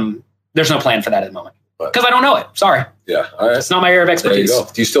 But there's no plan for that at the moment because I don't know it. Sorry. Yeah. All right. It's not my area of expertise. There you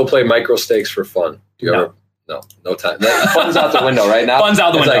go. Do you still play micro stakes for fun? Do you ever? No time. Fun's out the window right now. Fun's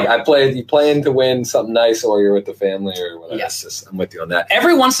out the window. Like you playing to win something nice, or you're with the family, or whatever. Yes. I'm with you on that.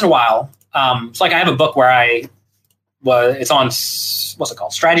 Every once in a while, it's like I have a book where it's on what's it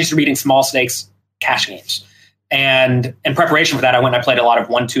called? Strategies for beating small stakes cash games. And in preparation for that, I went and I played a lot of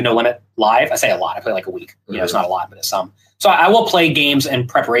 1-2 No Limit live. I say a lot. I play like a week. It's not a lot, but it's some. So I will play games in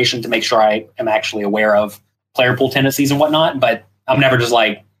preparation to make sure I am actually aware of player pool tendencies and whatnot. But I'm never just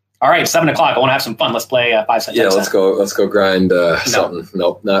like, all right, 7:00. I want to have some fun. Let's play 5 cents. Yeah, let's go grind something.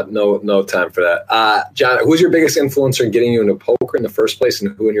 Nope, no time for that. John, who's your biggest influencer in getting you into poker in the first place,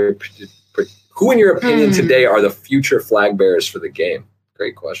 and who in your opinion today are the future flag bearers for the game?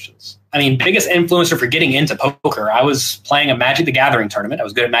 Great questions. I mean, biggest influencer for getting into poker. I was playing a Magic the Gathering tournament. I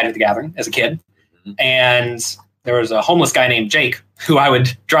was good at Magic the Gathering as a kid. Mm-hmm. And there was a homeless guy named Jake who I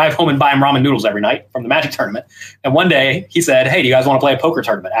would drive home and buy him ramen noodles every night from the Magic tournament. And one day he said, hey, do you guys want to play a poker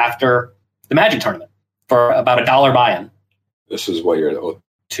tournament after the Magic tournament for about $1 buy-in? This is what you're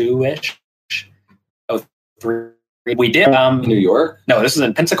 2-ish. 03. We did. In New York? No, this is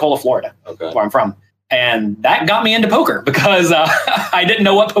in Pensacola, Florida, where I'm from. And that got me into poker because I didn't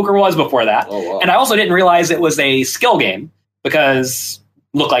know what poker was before that. Oh, wow. And I also didn't realize it was a skill game because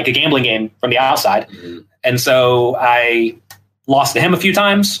it looked like a gambling game from the outside. Mm-hmm. And so I lost to him a few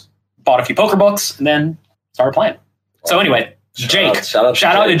times, bought a few poker books, and then started playing. Wow. So anyway, Jake. Shout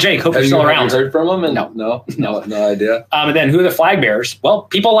out to Jake. Hope you're still around. Have you heard from him? No idea. And then who are the flag bearers? Well,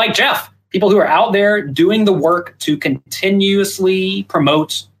 people like Jeff. People who are out there doing the work to continuously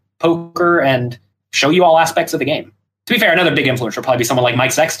promote poker and show you all aspects of the game. To be fair, another big influencer would probably be someone like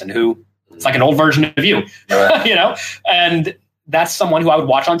Mike Sexton, who it's like an old version of you, right. And that's someone who I would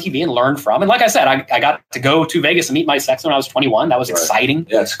watch on TV and learn from. And like I said, I got to go to Vegas and meet Mike Sexton when I was 21. That was exciting.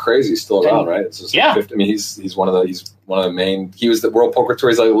 Yeah, it's crazy. He's still around, right? It's just 50, I mean, he's one of the main. He was the World Poker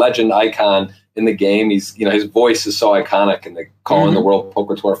Tour. He's like a legend icon in the game. He's his voice is so iconic, and they calling the World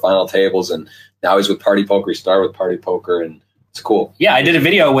Poker Tour final tables. And now he's with Party Poker. He started with Party Poker, and it's cool. Yeah, I did a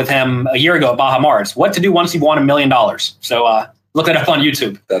video with him a year ago at Baja Mars. What to do once you've won $1 million. So look it up on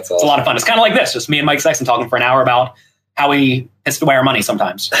YouTube. That's awesome. It's a lot of fun. It's kind of like this, just me and Mike Sexton talking for an hour about how we pissed away our money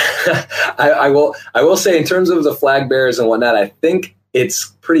sometimes. I will say, in terms of the flag bearers and whatnot, I think it's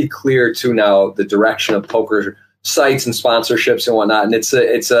pretty clear too now the direction of poker sites and sponsorships and whatnot. And it's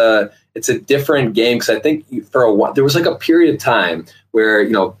a different game, because I think for a while there was like a period of time where,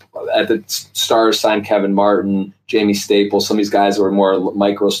 at the Stars signed Kevin Martin, Jamie Staples, some of these guys who were more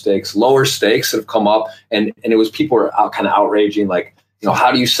micro stakes, lower stakes that have come up, and it was people were kind of outraging, like,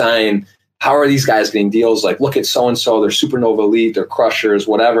 how do you sign? How are these guys getting deals? Like, look at so-and-so, they're Supernova Elite, they're crushers,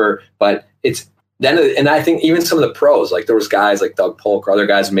 whatever. But it's then, and I think even some of the pros, like there was guys like Doug Polk or other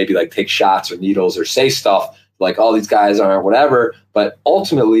guys who maybe like take shots or needles or say stuff like all these guys aren't whatever. But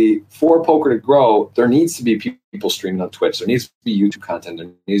ultimately, for poker to grow, there needs to be people streaming on Twitch. There needs to be YouTube content. There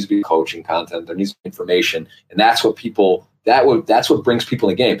needs to be coaching content. There needs to be information. And that's what that's what brings people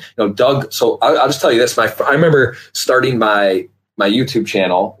in the game. Doug, so I'll just tell you this. I remember starting my YouTube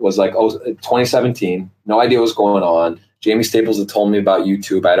channel was like 2017. No idea what was going on. Jamie Staples had told me about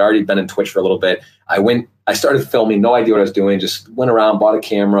YouTube. I'd already been in Twitch for a little bit. I started filming, no idea what I was doing, just went around, bought a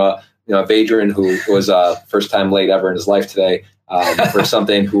camera. Adrian, who was first time late ever in his life today, for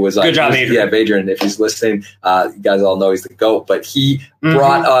something, who was good job, Adrian. Yeah, Adrian, if he's listening, you guys all know he's the GOAT, but he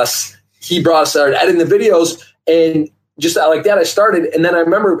brought us, started editing the videos, and just like that, I started. And then I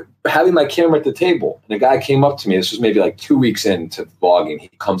remember having my camera at the table, and a guy came up to me. This was maybe like 2 weeks into vlogging. He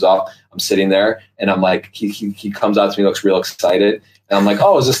comes up, I'm sitting there, and I'm like, he comes out to me, looks real excited. And I'm like,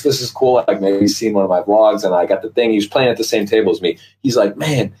 oh, this is cool. Like maybe he's seen one of my vlogs, and I got the thing. He was playing at the same table as me. He's like,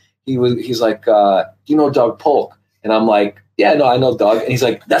 man, he's like, do you know Doug Polk? And I'm like, yeah, no, I know Doug. And he's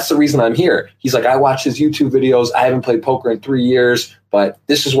like, that's the reason I'm here. He's like, I watch his YouTube videos. I haven't played poker in 3 years, but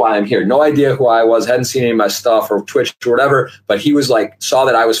this is why I'm here. No idea who I was, hadn't seen any of my stuff or Twitch or whatever. But he was like, saw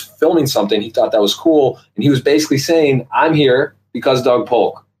that I was filming something. He thought that was cool. And he was basically saying, I'm here because Doug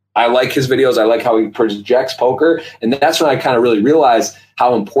Polk. I like his videos. I like how he projects poker. And that's when I kind of really realized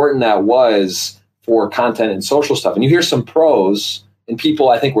how important that was for content and social stuff. And you hear some pros, and people,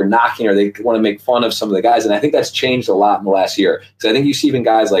 I think, were knocking, or they want to make fun of some of the guys. And I think that's changed a lot in the last year. Because I think you see even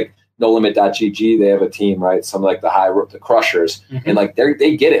guys like NoLimit.gg, they have a team, right? Some like the Crushers. Mm-hmm. And like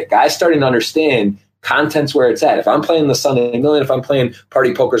they get it. Guys starting to understand content's where it's at. If I'm playing the Sunday Million, if I'm playing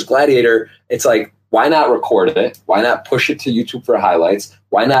Party Poker's Gladiator, it's like, why not record it? Why not push it to YouTube for highlights?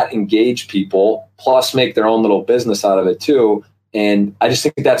 Why not engage people, plus make their own little business out of it too? And I just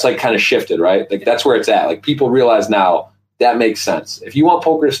think that's like kind of shifted, right? Like that's where it's at. Like people realize now, that makes sense. If you want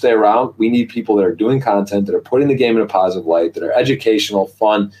poker to stay around, we need people that are doing content, that are putting the game in a positive light, that are educational,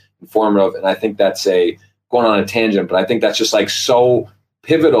 fun, informative. And I think that's going on a tangent, but I think that's just like so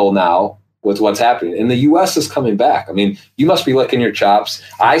pivotal now with what's happening. And the U.S. is coming back. I mean, you must be licking your chops.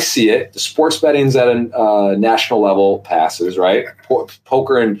 I see it. The sports betting's at a national level passes, right?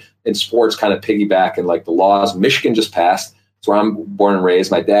 Poker and sports kind of piggyback, and like the laws. Michigan just passed. That's where I'm born and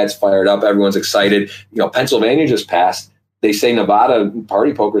raised. My dad's fired up. Everyone's excited. Pennsylvania just passed. They say Nevada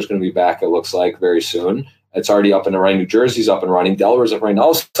Party Poker is going to be back, it looks like, very soon. It's already up and running. New Jersey's up and running. Delaware's up and running.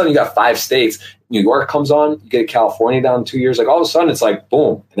 All of a sudden, you got 5 states. New York comes on. You get California down in 2 years. Like all of a sudden, it's like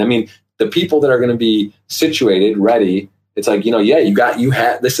boom. And I mean, the people that are going to be situated, ready. It's like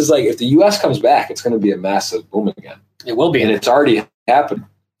this is like if the U.S. comes back, it's going to be a massive boom again. It will be, and it's already happened.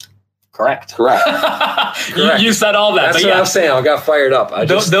 Correct. You said all that. That's what I'm saying. I got fired up.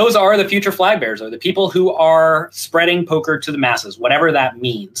 Those are the future flag bearers, are the people who are spreading poker to the masses, whatever that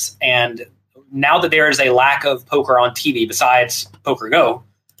means. And now that there is a lack of poker on TV besides Poker Go,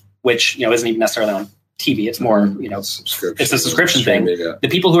 which isn't even necessarily on TV, it's more it's a subscription thing. Yeah. The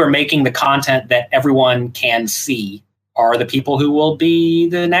people who are making the content that everyone can see are the people who will be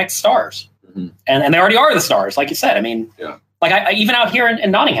the next stars, and they already are the stars, like you said. I mean, yeah. Like I even out here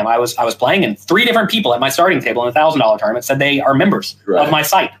in Nottingham, I was playing, and 3 different people at my starting table in $1,000 tournament said they are members of my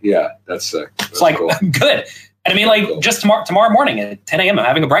site. Yeah, that's sick. It's like cool. Good. And I mean, like cool. Just tomorrow morning at 10 a.m., I'm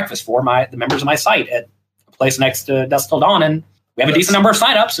having a breakfast for the members of my site at a place next to Dusk Till Dawn, and we have a decent number of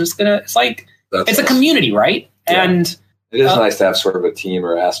signups. It's like it's a community, right? Yeah. And it is nice to have sort of a team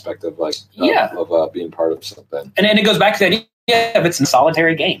or aspect of of being part of something. And it goes back to the idea of it's a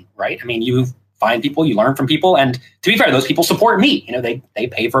solitary game, right? I mean, you find people, you learn from people, and to be fair, those people support me. They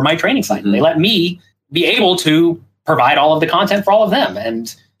pay for my training site. Mm-hmm. They let me be able to provide all of the content for all of them,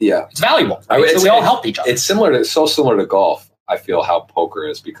 and it's valuable. Right? So we all help each other. It's so similar to golf. I feel how poker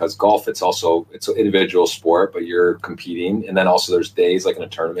is, because golf, it's an individual sport, but you're competing. And then also there's days like in a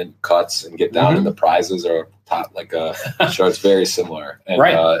tournament, cuts and get down and the prizes are top, so it's very similar. And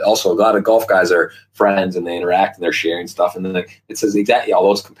also a lot of golf guys are friends and they interact and they're sharing stuff. And then it says exactly,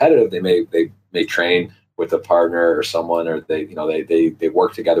 although it's competitive, they may train with a partner or someone, or they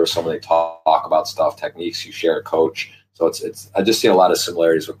work together with someone, they talk about stuff, techniques, you share a coach. So it's I just see a lot of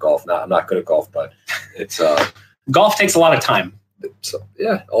similarities with golf. I'm not good at golf, but it's golf takes a lot of time. So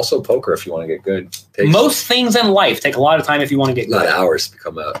yeah, also poker if you want to get good. Most things in life take a lot of time if you want to get good. A lot of hours to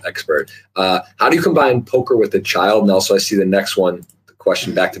become an expert. How do you combine poker with a child? And also I see the next one, the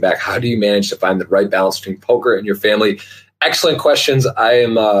question back to back. How do you manage to find the right balance between poker and your family? Excellent questions. I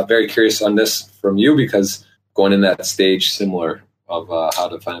am very curious on this from you, because going in that stage similar of how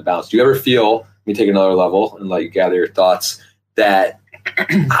to find a balance. Do you ever feel, let me take another level and let you gather your thoughts, that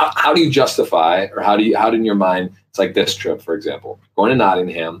how do you justify, or how did in your mind, it's like this trip, for example, going to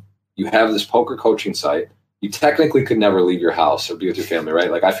Nottingham, you have this poker coaching site, you technically could never leave your house or be with your family,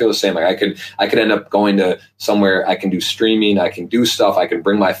 right? Like I feel the same. Like I could end up going to somewhere. I can do streaming. I can do stuff. I can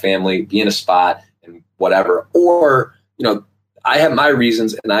bring my family, be in a spot and whatever. Or, I have my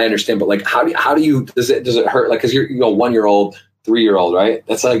reasons and I understand, but like, does it hurt? Like, cause you're 1-year-old, 3-year-old, right?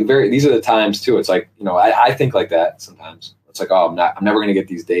 That's like these are the times too. It's like, I think like that sometimes. It's like, I'm never going to get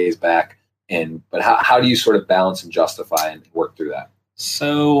these days back. But how do you sort of balance and justify and work through that?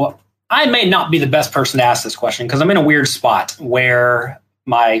 So I may not be the best person to ask this question because I'm in a weird spot where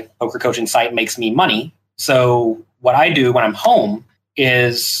my poker coaching site makes me money. So what I do when I'm home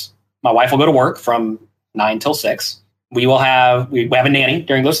is my wife will go to work from 9 till 6. We have a nanny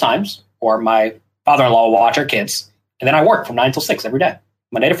during those times, or my father-in-law will watch our kids. And then I work from 9 till 6 every day,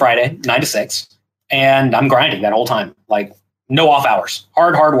 Monday to Friday, 9 to 6. And I'm grinding that whole time, like no off hours,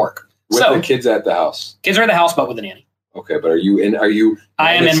 hard work. With the kids at the house? Kids are at the house, but with a nanny. Okay, but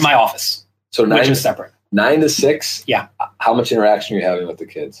I am in my office, so which is separate. 9 to 6? Yeah. How much interaction are you having with the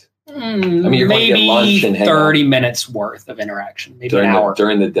kids? You're maybe going to get lunch and 30 minutes worth of interaction, maybe an hour.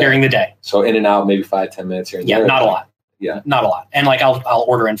 During the day? So in and out, maybe 5-10 minutes here and there? Yeah, not a lot. Yeah. Not a lot. And like I'll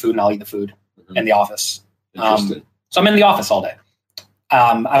order in food and I'll eat the food in the office. Interesting. So I'm in the office all day.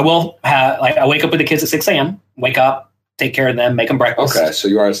 I will I wake up with the kids at 6 a.m., wake up, take care of them, make them breakfast. Okay, so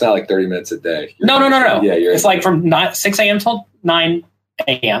it's not like 30 minutes a day. No. Yeah, it's like from 6 a.m. till 9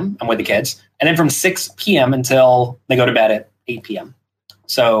 a.m. I'm with the kids. And then from 6 p.m. until they go to bed at 8 p.m.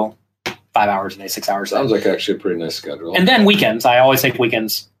 So 5 hours a day, 6 hours a day. Sounds like actually a pretty nice schedule. And then weekends, I always take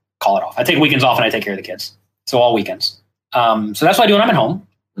weekends, call it off. I take weekends off and I take care of the kids. So all weekends. So that's what I do when I'm at home.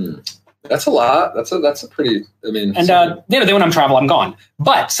 That's a lot. That's a pretty, and then when I'm traveling, I'm gone.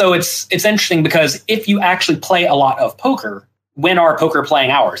 But so it's interesting because if you actually play a lot of poker, when are poker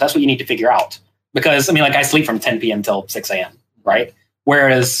playing hours? That's what you need to figure out. Because I sleep from 10 p.m. till 6 a.m. Right.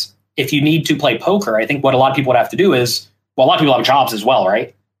 Whereas if you need to play poker, I think what a lot of people would have to do is, a lot of people have jobs as well,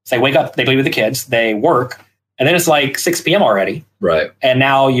 right? So they wake up, they play with the kids, they work, and then it's like 6 p.m. already. Right. And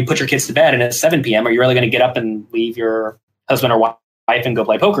now you put your kids to bed and it's 7 p.m. Are you really going to get up and leave your husband or wife and go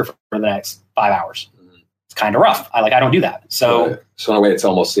play poker for the next 5 hours? It's kind of rough. I don't do that. So in a way, it's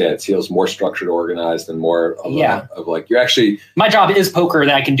almost, it feels more structured, organized, and more of like you're actually. My job is poker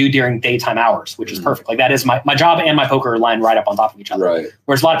that I can do during daytime hours, which is perfect. Like that is my job and my poker line right up on top of each other. Right.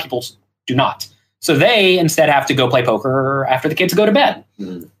 Whereas a lot of people do not. So they instead have to go play poker after the kids go to bed,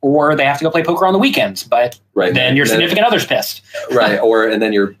 or they have to go play poker on the weekends. But then your significant other's pissed, right? And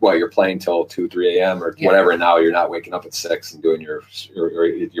then you're playing till 2-3 a.m. or whatever. And now you're not waking up at 6 and doing you're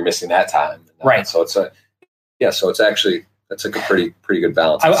missing that time, right? So it's actually that's like a pretty good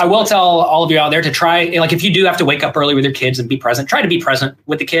balance. I will tell all of you out there to try, if you do have to wake up early with your kids and be present, try to be present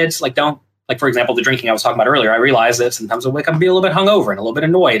with the kids. Don't. Like, for example, the drinking I was talking about earlier, I realize that sometimes I'll wake up and be a little bit hungover and a little bit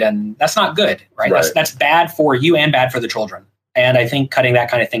annoyed, and that's not good, right? That's bad for you and bad for the children. And I think cutting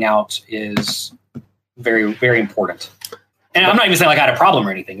that kind of thing out is very, very important. And I'm not even saying I had a problem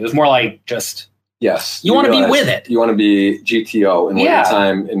or anything. It was more like just, yes, you want to be with it. You want to be GTO in one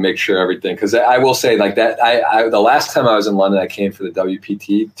time and make sure everything. Because I will say that the last time I was in London, I came for the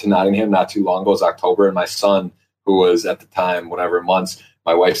WPT to Nottingham not too long ago. It was October, and my son, who was at the time, months,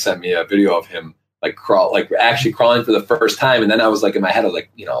 my wife sent me a video of him actually crawling for the first time. And then I was in my head, I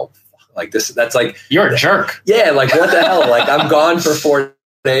was this, that's you're a jerk. Yeah. What the hell? I'm gone for 4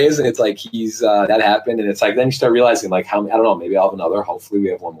 days and it's he's, that happened. And it's then you start realizing how, I don't know, maybe I'll have another, hopefully we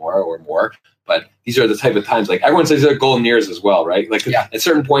have one more or more, but these are the type of times, everyone says they're golden years as well. Right. At a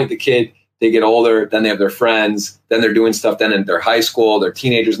certain point, the kid, they get older, then they have their friends, then they're doing stuff, then in their high school, they're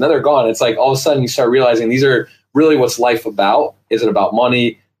teenagers, and then they're gone. It's all of a sudden you start realizing these are really what's life about. Is it about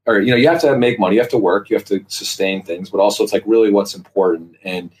money? Or, you have to make money, you have to work, you have to sustain things, but also it's really what's important.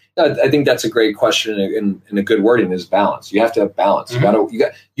 And I think that's a great question and a good wording is balance. You have to have balance. Mm-hmm.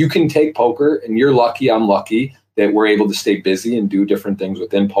 You can take poker, and you're lucky, I'm lucky that we're able to stay busy and do different things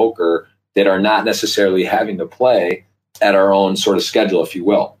within poker that are not necessarily having to play at our own sort of schedule, if you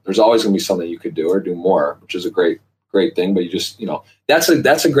will. There's always going to be something you could do or do more, which is a great thing. But you just, that's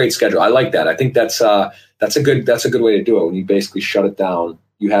a great schedule. I like that. I think that's a good way to do it. When you basically shut it down,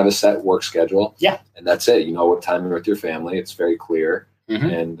 you have a set work schedule. Yeah. And that's it. You know what time you're with your family. It's very clear. Mm-hmm.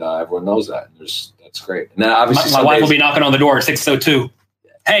 And everyone knows that. And that's great. And then obviously my wife will be knocking on the door at 6:02.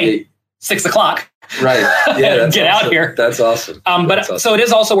 Hey, 6 o'clock. Right. Yeah. Get awesome. out here. That's awesome. So it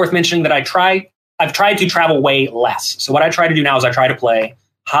is also worth mentioning that I've tried to travel way less. So what I try to do now is I try to play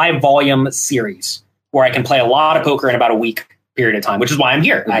high volume series where I can play a lot of poker in about a week period of time, which is why I'm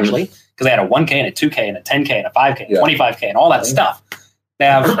here, actually, because I had a 1K and a 2K and a 10K and a 5K and 25K and all that stuff. They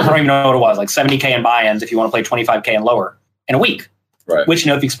have, I don't even know what it was, 70K in buy-ins if you want to play 25K and lower in a week, right? Which, if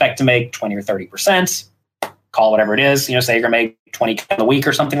you expect to make 20 or 30%, call it whatever it is, say you're going to make 20K a week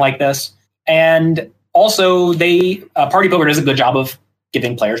or something like this. And also Party Poker does a good job of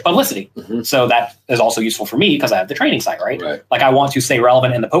giving players publicity. Mm-hmm. So that is also useful for me because I have the training site, right? Like I want to stay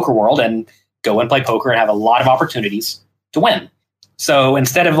relevant in the poker world and go and play poker and have a lot of opportunities to win. So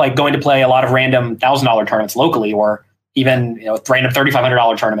instead of like going to play a lot of random $1,000 tournaments locally, or even random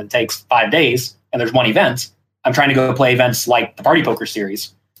 $3,500 tournament takes 5 days and there's one event, I'm trying to go play events like the Party Poker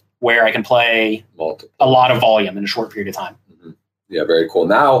series where I can play a lot of volume in a short period of time. Mm-hmm. Yeah, very cool.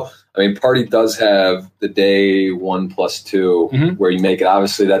 Now, Party does have the day 1+2 where you make it.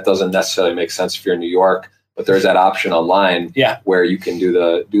 Obviously, that doesn't necessarily make sense if you're in New York, but there's that option online where you can do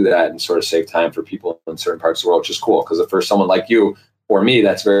that and sort of save time for people in certain parts of the world, which is cool. Because for someone like you, for me,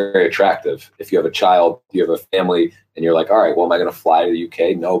 that's very, very attractive. If you have a child, you have a family, and you're like, all right, well, am I going to fly to the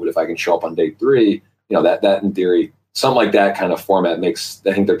UK? No, but if I can show up on day 3, that in theory, something like that kind of format makes,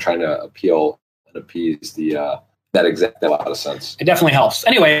 I think they're trying to appeal and appease that a lot of sense. It definitely helps.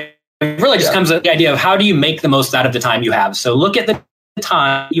 Anyway, it really just comes to the idea of how do you make the most out of the time you have? So look at the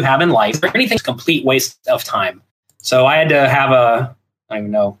time you have in life. Anything's a complete waste of time. So I had to have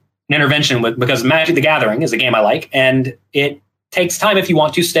an intervention because Magic the Gathering is a game I like, and it takes time if you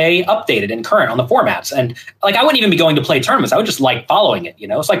want to stay updated and current on the formats. And like, I wouldn't even be going to play tournaments. I would just like following it.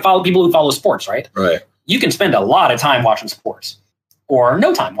 It's like people who follow sports, right? Right. You can spend a lot of time watching sports, or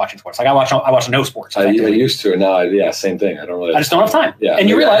no time watching sports. Like I watch no sports. I used to, and now, same thing. I just don't have time. Yeah, and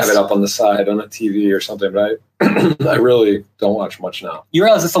you realize I have it up on the side on a TV or something, but I really don't watch much now. You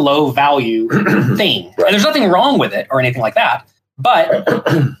realize it's a low value thing, right. And there's nothing wrong with it or anything like that. But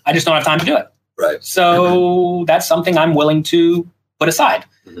I just don't have time to do it. Right. So that's something I'm willing to put aside.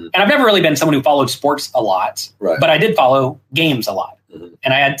 Mm-hmm. And I've never really been someone who followed sports a lot, right. But I did follow games a lot,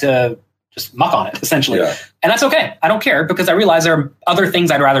 and I had to just muck on it, essentially. Yeah. And that's okay. I don't care because I realize there are other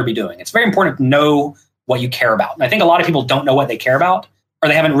things I'd rather be doing. It's very important to know what you care about. And I think a lot of people don't know what they care about, or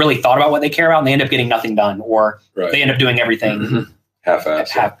they haven't really thought about what they care about, and they end up getting nothing done, or they end up doing everything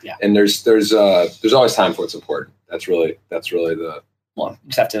half-assed. Yeah. And there's always time for what's important. That's really the... Well, you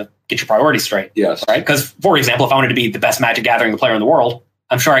just have to get your priorities straight. Yes. Right? Because, for example, if I wanted to be the best Magic Gathering player in the world,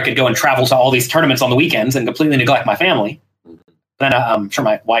 I'm sure I could go and travel to all these tournaments on the weekends and completely neglect my family. Then I'm sure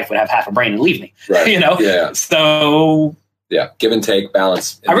my wife would have half a brain and leave me. Right. Yeah. So give and take,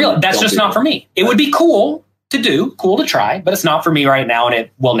 balance. I realize that's just not for me. It would be cool to do, cool to try, but it's not for me right now, and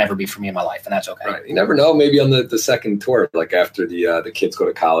it will never be for me in my life, and that's okay. Right. You never know. Maybe on the second tour, like after the kids go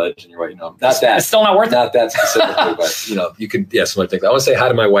to college, and you're right. It's still not worth it. Not that specifically, but you could. Yeah, somebody think. I want to say hi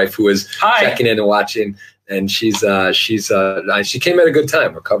to my wife who is checking in and watching. And she came at a good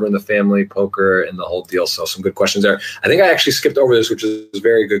time. We're covering the family, poker, and the whole deal. So some good questions there. I think I actually skipped over this, which is a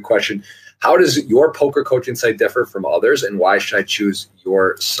very good question. How does your poker coaching site differ from others, and why should I choose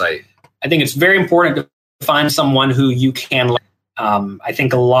your site? I think it's very important to find someone who you can. I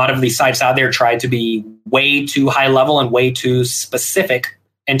think a lot of these sites out there try to be way too high level and way too specific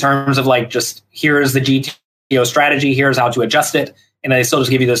in terms of like just here's the GTO strategy, here's how to adjust it, and they still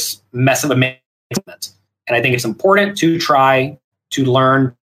just give you this mess of a management. And I think it's important to try to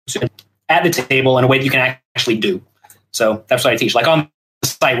learn at the table in a way that you can actually do. So that's what I teach. Like on the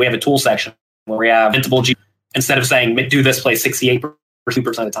site, we have a tool section where we have inventable G. Instead of saying do this play 68% of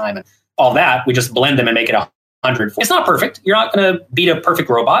the time and all that, we just blend them and make it 100. It's not perfect. You're not going to beat a perfect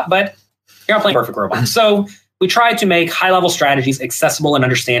robot, but you're not playing a perfect robot. So we try to make high-level strategies accessible and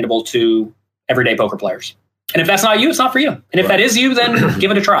understandable to everyday poker players. And if that's not you, it's not for you. And if that is you, then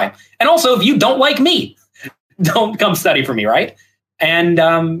give it a try. And also, if you don't like me, don't come study for me, right? And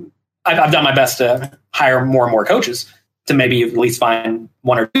I've done my best to hire more and more coaches to maybe at least find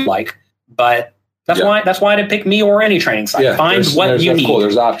one or two like. But that's why I didn't pick me or any training site. Yeah, find what you need. Cool.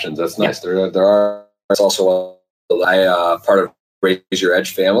 There's options. That's nice. Yeah. There are also part of Raise Your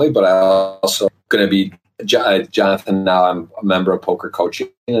Edge family, but I also going to be Jonathan. Now I'm a member of Poker Coaching,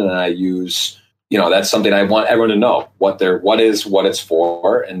 and I use. That's something I want everyone to know what it's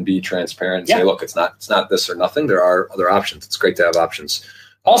for, and be transparent and say, look, it's not this or nothing. There are other options. It's great to have options.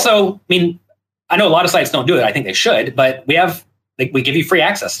 Also, I know a lot of sites don't do it. I think they should, but we give you free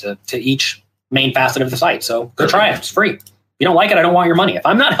access to each main facet of the site. So go try it. It's free. If you don't like it, I don't want your money. If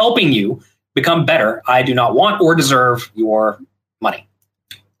I'm not helping you become better, I do not want or deserve your money.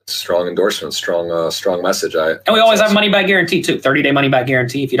 Strong endorsement, strong message. And we always have money back guarantee too. 30-day money back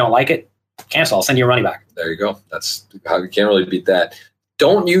guarantee. If you don't like it, cancel. I'll send you your money back. There you go. That's how you can't really beat that.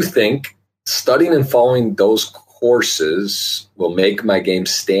 Don't you think studying and following those courses will make my game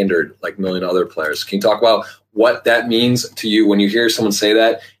standard like a million other players? Can you talk about what that means to you when you hear someone say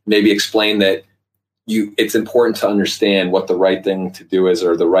that? Maybe explain that it's important to understand what the right thing to do is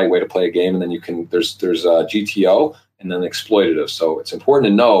or the right way to play a game. And then there's GTO and then exploitative. So it's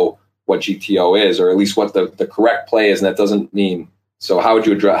important to know what GTO is, or at least what the correct play is. And that doesn't mean, so how would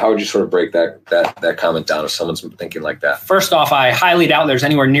you sort of break that comment down if someone's thinking like that? First off, I highly doubt there's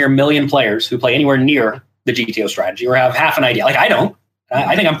anywhere near 1 million players who play anywhere near the GTO strategy or have half an idea. Like I don't.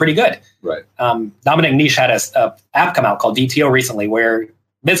 I think I'm pretty good. Right. Dominic Niche had a app come out called DTO recently where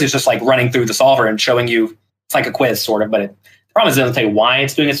basically it's just like running through the solver and showing you, it's like a quiz sort of, but the problem is it doesn't tell you why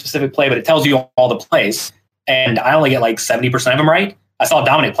it's doing a specific play, but it tells you all the plays. And I only get like 70% of them right. I saw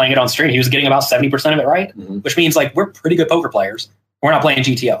Dominic playing it on stream. He was getting about 70% of it right, which means like we're pretty good poker players. We're not playing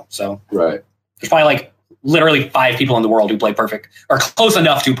GTO. So right. There's probably like literally 5 people in the world who play perfect or close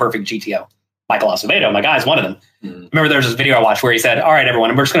enough to perfect GTO. Michael Acevedo, my guy, is one of them. Remember there was this video I watched where he said, all right,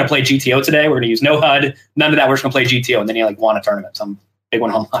 everyone, we're just going to play GTO today. We're going to use no HUD, none of that. We're just going to play GTO. And then he like won a tournament, some big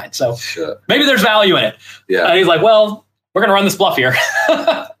one online. So maybe there's value in it. Yeah. And he's like, well, we're going to run this bluff here.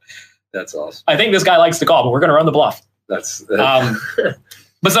 That's awesome. I think this guy likes to call, but we're going to run the bluff. But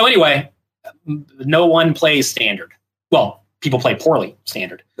so anyway, no one plays standard. Well, people play poorly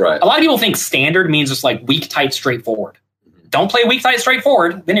standard. Right. A lot of people think standard means just like weak, tight, straightforward. Don't play weak, tight,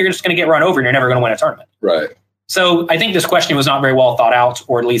 straightforward. Then you're just going to get run over and you're never going to win a tournament. Right. So I think this question was not very well thought out,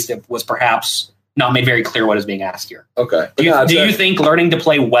 or at least it was perhaps not made very clear what is being asked here. Okay. Do you think learning to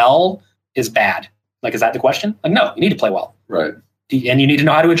play well is bad? Like, is that the question? Like, no, you need to play well. Right. And you need to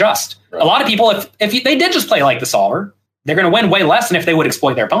know how to adjust. Right. A lot of people, if they did just play like the solver, they're going to win way less than if they would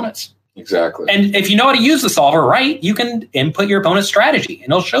exploit their opponents. Exactly. And if you know how to use the solver right, you can input your opponent's strategy,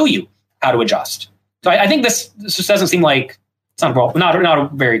 and it'll show you how to adjust. So I think this just doesn't seem like it's not a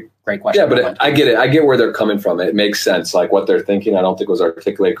very great question. Yeah, but I get it. I get where they're coming from. It makes sense, like what they're thinking. I don't think it was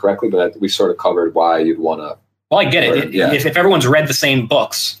articulated correctly, but we sort of covered why you'd want to. Well, I get it. If everyone's read the same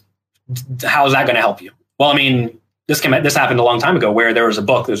books, how is that going to help you? Well, I mean, this happened a long time ago where there was a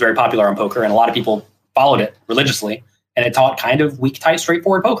book that was very popular on poker, and a lot of people followed it religiously, and it taught kind of weak, tight,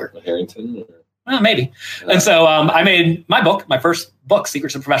 straightforward poker. Harrington? Maybe. And so I made my first book,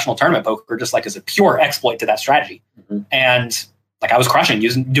 Secrets of Professional Tournament Poker, just like as a pure exploit to that strategy. And like I was crushing,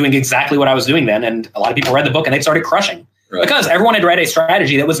 doing exactly what I was doing then. And a lot of people read the book and they started crushing because everyone had read a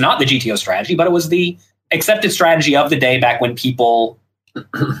strategy that was not the GTO strategy, but it was the accepted strategy of the day back when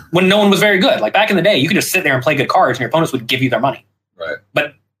when no one was very good. Like back in the day, you could just sit there and play good cards and your opponents would give you their money. Right.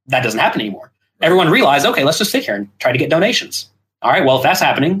 But that doesn't happen anymore. Right. Everyone realized, okay, let's just sit here and try to get donations. All right, well, if that's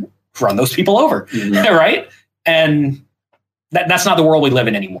happening, run those people over. Right. And that's not the world we live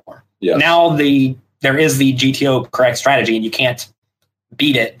in anymore. Yes. Now there is the GTO correct strategy, and you can't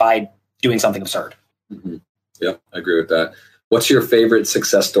beat it by doing something absurd. Yeah, I agree with that. What's your favorite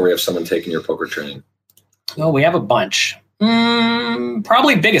success story of someone taking your poker training? Well, we have a bunch.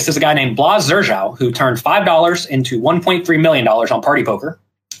 Probably biggest is a guy named Blas Zerjau, who turned $5 into $1.3 million on Party Poker.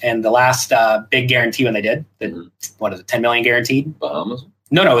 And the last big guarantee when they did, what is it, 10 million guaranteed? Bahamas?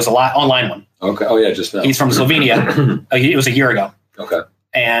 No, it was a online one. Okay. Oh, yeah, just now. He's from Slovenia. It was a year ago. Okay.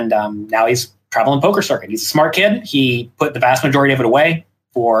 And now he's traveling poker circuit. He's a smart kid. He put the vast majority of it away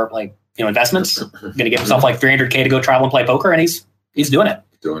for investments. Going to give himself like $300K to go travel and play poker, and he's doing it.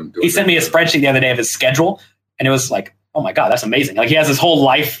 He sent me a spreadsheet the other day of his schedule, and it was like, oh my God, that's amazing. Like he has his whole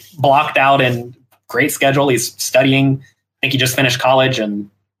life blocked out and great schedule. He's studying. I think he just finished college, and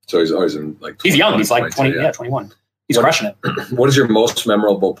so he's always in like. He's young. He's like 20. Yeah, 21. He's crushing it. What is your most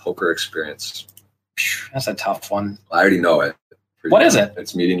memorable poker experience? That's a tough one. I already know it. What is it?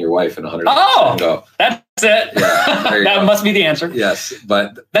 It's meeting your wife in 100. Oh, that's it. Yeah, that must be the answer. Yes,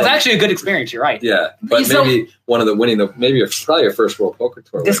 but that's actually a good experience. You're right. Yeah, but maybe one of the probably your first World Poker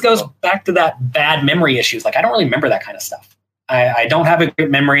Tour. This goes back to that bad memory issues. Like I don't really remember that kind of stuff. I don't have a good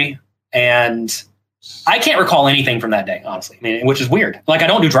memory, and I can't recall anything from that day, honestly. I mean, which is weird. Like I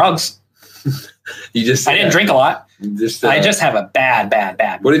don't do drugs. I didn't drink a lot. I just have a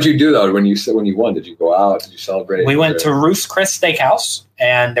bad. What did you do though when you won? Did you go out? Did you celebrate? We went to Ruth's Chris Steakhouse,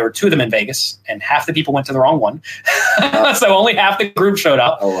 and there were 2 of them in Vegas, and half the people went to the wrong one, so only half the group showed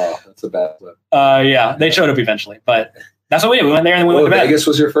up. Oh wow, that's a bad flip. Yeah, they showed up eventually, but that's what we did. We went there and we went to bed. Vegas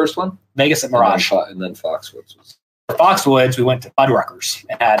was your first one? Vegas at Mirage, and then Foxwoods. For Foxwoods, we went to Fuddruckers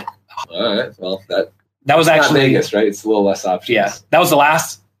and had. All right, well that was actually not Vegas, right? It's a little less options. Yeah, that was the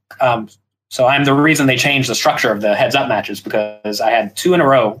last. So I'm the reason they changed the structure of the heads-up matches, because I had 2 in a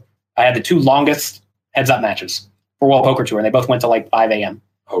row. I had the 2 longest heads-up matches for World Poker Tour, and they both went to like 5 a.m.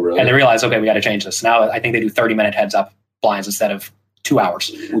 Oh, really? And they realized, okay, we got to change this. Now I think they do 30-minute heads-up blinds instead of 2 hours.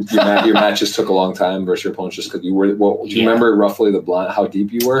 Your matches took a long time versus your opponents just because you were. Do you remember roughly the blind, how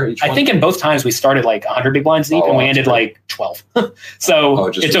deep you were each one? I think in both times we started like 100 big blinds deep, and we ended like 12. So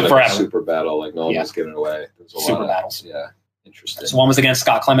it took forever. Super battle, like no one was giving away. Super battles. Yeah, interesting. So one was against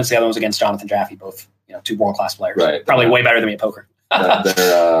Scott Clements, the other one was against Jonathan Jaffe, both 2 world class players. Right. Probably way better than me at poker.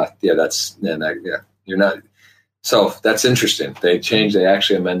 You're not. So that's interesting. They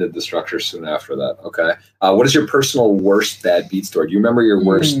actually amended the structure soon after that. Okay. What is your personal worst bad beat story? Do you remember your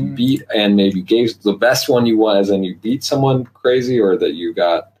worst beat and maybe gave the best one you won, as in you beat someone crazy or that you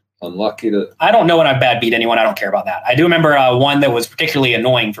got unlucky to? I don't know when I bad beat anyone. I don't care about that. I do remember one that was particularly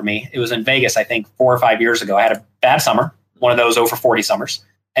annoying for me. It was in Vegas, I think 4 or 5 years ago. I had a bad summer, one of those over 40 summers.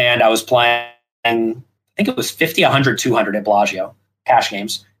 And I was playing, I think it was 50, 100, 200 at Bellagio, cash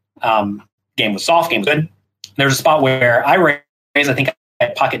games. Game was soft, game was good. There's a spot where I raised, I think I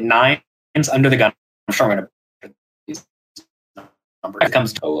had pocket 9s under the gun. I'm sure I'm going to put these numbers. It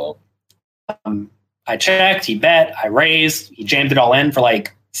comes to I checked, he bet, I raised, he jammed it all in for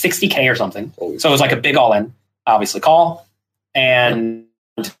like 60K or something. So it was like a big all in, obviously call. And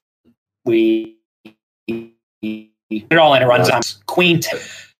we put it all in, it runs times queen 2,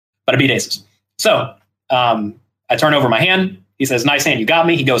 but I beat aces. So I turn over my hand. He says, nice hand, you got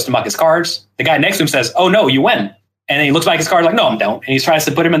me. He goes to muck his cards. The guy next to him says, oh, no, you win. And then he looks back at his cards like, no, I don't. And he tries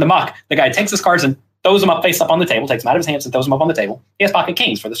to put him in the muck. The guy takes his cards and throws them up face up on the table, takes them out of his hands and throws them up on the table. He has pocket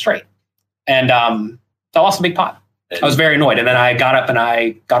kings for the straight. And so I lost a big pot. I was very annoyed. And then I got up and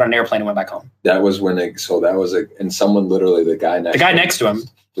I got on an airplane and went back home. That was when and someone literally, the guy next to him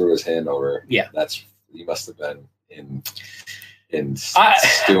threw his hand over. Yeah. You must have been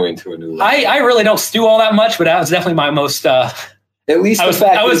stewing to a new level. I really don't stew all that much, but that was definitely my most. At least I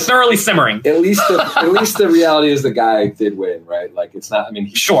was thoroughly simmering. At least the reality is the guy did win, right? Like it's not. I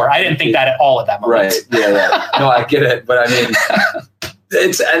mean, sure, I didn't think that at all at that moment. Right? Yeah. No, I get it, but I mean,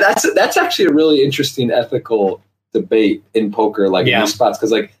 that's actually a really interesting ethical debate in poker, like in these spots,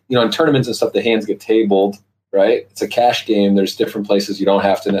 because in tournaments and stuff, the hands get tabled, right? It's a cash game. There's different places you don't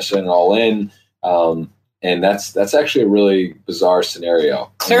have to necessarily all in. And that's actually a really bizarre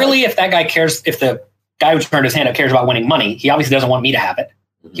scenario. Clearly, if that guy cares, if the guy who turned his hand up cares about winning money, he obviously doesn't want me to have it.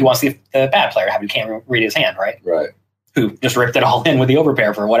 Mm-hmm. He wants the bad player to have it. He can't read his hand, right? Right. Who just ripped it all in with the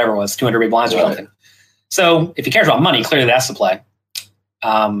overpair for whatever it was, 200 big blinds or something. So if he cares about money, clearly that's the play.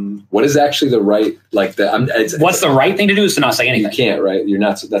 What is actually the right, what's the right thing to do is to not say anything. You can't, right? You're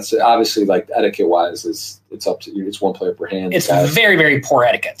not. That's obviously etiquette wise it's up to you. It's one player per hand. It's very, very poor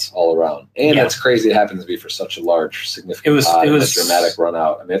etiquette all around. And that's crazy. It happens to be for such a large, significant it was a dramatic run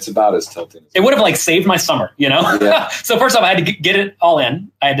out. I mean, it's about as tilting. It would have saved my summer, Yeah. So first off, I had to get it all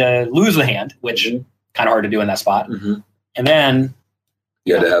in. I had to lose the hand, which kind of hard to do in that spot. Mm-hmm. And then,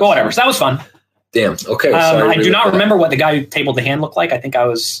 whatever. So that was fun. Damn. Okay. I do not remember what the guy who tabled the hand looked like. I think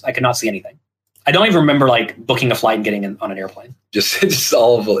I could not see anything. I don't even remember booking a flight and getting on an airplane. It just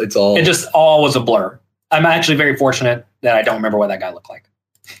all was a blur. I'm actually very fortunate that I don't remember what that guy looked like.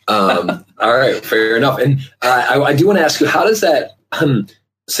 All right. Fair enough. And I do want to ask you, how does that,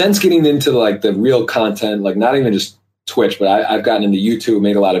 since getting into the real content, not even just Twitch, but I've gotten into YouTube,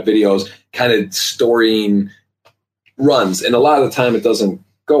 made a lot of videos, kind of storying runs. And a lot of the time it doesn't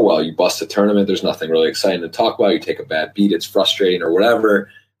go well. You bust a tournament. There's nothing really exciting to talk about. You take a bad beat. It's frustrating or whatever.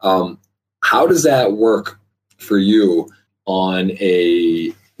 How does that work for you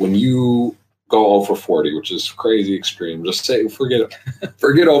when you go 0 for 40, which is crazy extreme? Just say, forget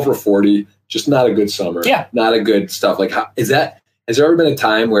 0 for 40. Just not a good summer. Yeah. Not a good stuff. Has there ever been a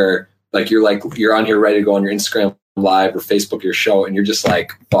time where you're on here ready to go on your Instagram Live or Facebook your show and you're just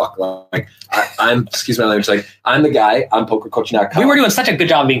fuck, I'm excuse my language, I'm the guy on PokerCoaching.com. We were doing such a good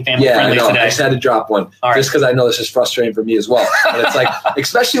job of being family friendly today. I just had to drop one just because I know this is frustrating for me as well. But it's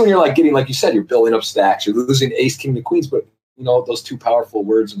especially when you're getting, like you said, you're building up stacks, you're losing ace, king to queens, but those two powerful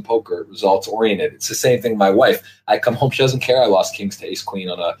words in poker, results oriented. It's the same thing. My wife, I come home, she doesn't care I lost kings to ace queen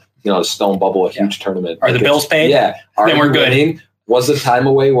on a stone bubble, a huge tournament. Are the bills paid? Yeah. Then we're good. Was the time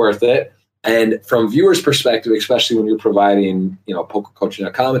away worth it? And from viewers' perspective, especially when you're providing,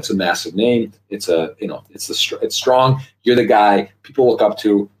 PokerCoaching.com, it's a massive name. It's it's strong. You're the guy people look up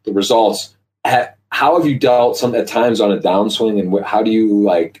to. The results. How have you dealt at times on a downswing, and how do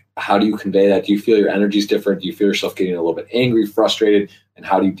you convey that? Do you feel your energy is different? Do you feel yourself getting a little bit angry, frustrated, and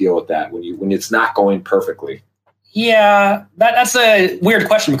how do you deal with that when it's not going perfectly? Yeah, that's a weird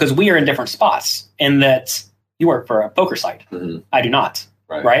question because we are in different spots. In that you work for a poker site, I do not.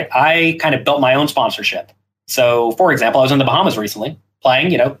 Right. I kind of built my own sponsorship. So, for example, I was in the Bahamas recently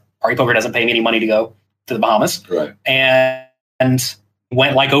playing, Party Poker doesn't pay me any money to go to the Bahamas. Right. And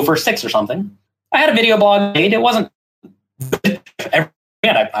went 0 for 6 or something. I had a video blog made. It wasn't every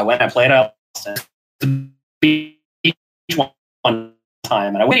weekend I went, I played at each one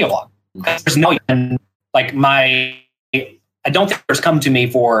time, and I video blog. There's no, like I don't think there's come to me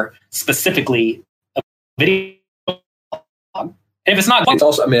for specifically a video blog. And if it's not, it's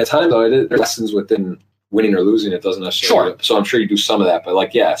also, I mean, at times though, there's lessons within winning or losing. It doesn't necessarily. Sure. So I'm sure you do some of that, but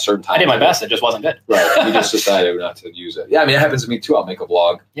like, yeah, certain times. I did my best. It just wasn't good. Right. You just decided not to use it. Yeah. I mean, it happens to me too. I'll make a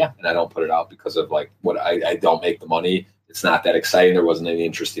vlog. Yeah. And I don't put it out because of like what I don't make the money. It's not that exciting. There wasn't any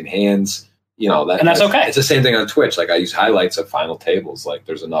interesting hands. You know, and that's okay. It's the same thing on Twitch. Like I use highlights of final tables. Like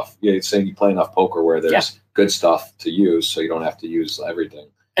there's enough. You say you play enough poker where there's good stuff to use, so you don't have to use everything.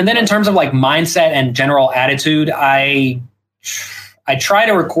 And then in terms of like mindset and general attitude, I try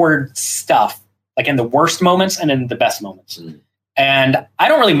to record stuff like in the worst moments and in the best moments. And I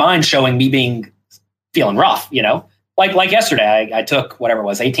don't really mind showing me feeling rough, you know, like yesterday, I took whatever it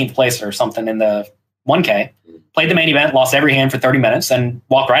was 18th place or something in the 1K, played the main event, lost every hand for 30 minutes and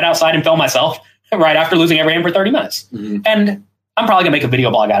walked right outside and filmed myself right after losing every hand for 30 minutes. And I'm probably gonna make a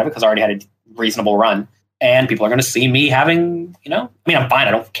video blog out of it because I already had a reasonable run. And people are going to see me having, you know, I mean, I'm fine.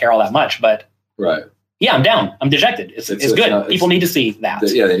 I don't care all that much, but yeah, I'm down. I'm dejected. It's good. People need to see that.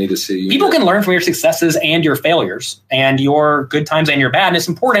 Yeah, they need to see. People can learn from your successes and your failures and your good times and your bad. And it's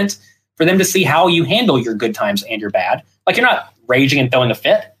important for them to see how you handle your good times and your bad. Like you're not raging and throwing a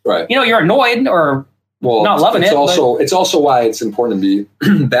fit. Right. You know, you're annoyed or not loving it. It's also why it's important to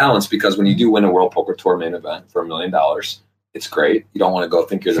be balanced, because when you do win a World Poker Tour main event for $1 million, it's great. You don't want to go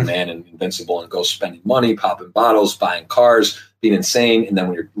think you're the man and invincible and go spending money, popping bottles, buying cars, being insane. And then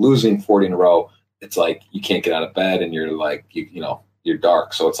when you're losing 40 in a row, it's like you can't get out of bed and you're like, you know, you're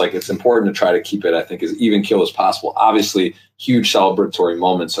dark. So it's like it's important to try to keep it, I think, as even keel as possible. Obviously, huge celebratory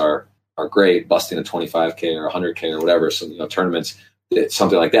moments are great. Busting a 25K or 100K or whatever. So, you know, tournaments,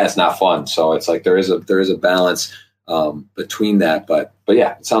 something like that, it's not fun. So it's like there is a balance between that, but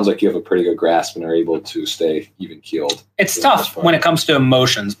yeah, it sounds like you have a pretty good grasp and are able to stay even keeled. It's tough when it comes to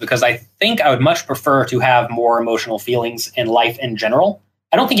emotions, because I think I would much prefer to have more emotional feelings in life in general.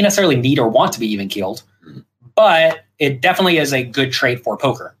 I don't think you necessarily need or want to be even keeled, but it definitely is a good trait for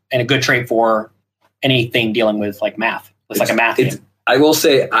poker and a good trait for anything dealing with like math. It's like a math game. I will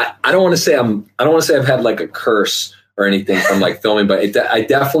say I don't want to say I've had like a curse or anything from like filming, but I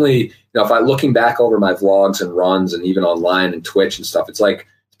definitely, you know, if I'm looking back over my vlogs and runs and even online and Twitch and stuff, it's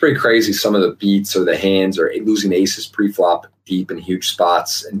pretty crazy. Some of the beats or the hands or losing aces pre-flop deep in huge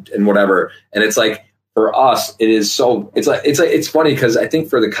spots and whatever. And it's like, for us, it is so, it's funny because I think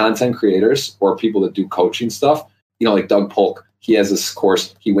for the content creators or people that do coaching stuff, you know, like Doug Polk, he has this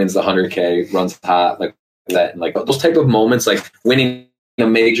course, he wins the 100K, runs hot, like that. And like those type of moments, like winning a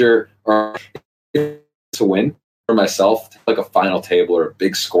major or to win, for myself, like a final table or a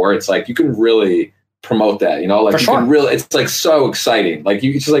big score, it's like you can really promote that, you know, like can really, it's like so exciting. Like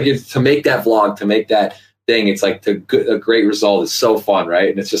you, it's just like to make that vlog, to make that thing, it's like a great result is so fun, right?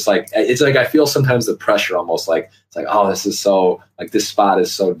 And it's like I feel sometimes the pressure almost like it's like, oh, this is so like this spot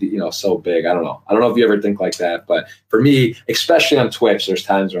is so, you know, so big. I don't know if you ever think like that, but for me, especially on Twitch, there's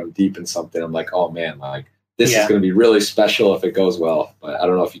times where I'm deep in something. I'm like, oh man, like this is going to be really special if it goes well. But I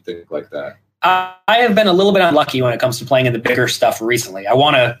don't know if you think like that. I have been a little bit unlucky when it comes to playing in the bigger stuff recently. I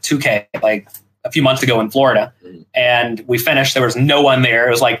won a 2K like a few months ago in Florida, and we finished. There was no one there.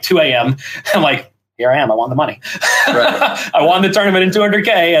 It was like 2 a.m. I'm like, here I am. I won the money. Right. I won the tournament in 200K,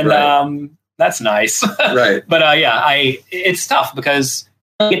 and that's nice. Right. But it's tough because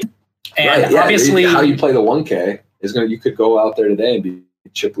obviously how you play the 1K is you could go out there today and be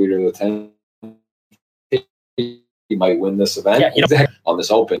chip leader of the 10. You might win this event on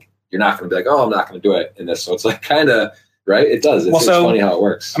this open. You're not going to be like, oh, I'm not going to do it in this. So it's like kind of, right? It does. It's funny how it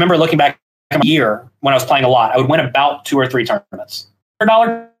works. I remember looking back a year when I was playing a lot, I would win about 2 or 3 tournaments.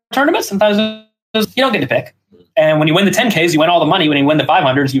 $100 tournaments, sometimes you don't get to pick. And when you win the 10Ks, you win all the money. When you win the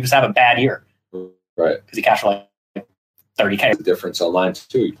 500s, you just have a bad year. Right. Because you cash for like 30K. The difference online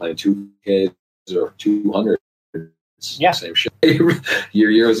too. You're playing 2Ks or 200. Yeah. Same shit.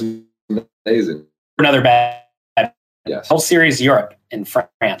 Your year was amazing. Another bad. Yes. Whole series Europe in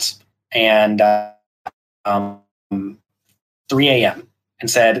France, and 3 a.m. and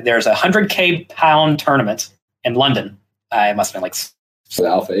said there's a 100K pound tournament in London. I must have been like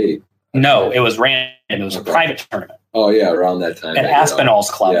Alpha 8. No, it was random. It was a private tournament. Oh yeah, around that time at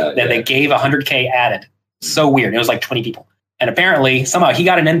Aspinall's Club that they gave 100K added. So weird. It was like 20 people, and apparently somehow he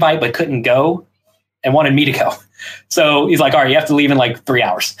got an invite but couldn't go, and wanted me to go. So he's like, "All right, you have to leave in like 3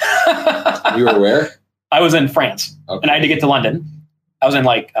 hours." You were where? I was in France, and I had to get to London. I was in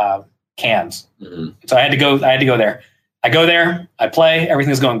like Cannes, so I had to go there. I go there, I play,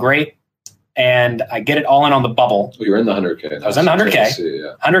 everything's going great, and I get it all in on the bubble. You were in the 100K. I was in the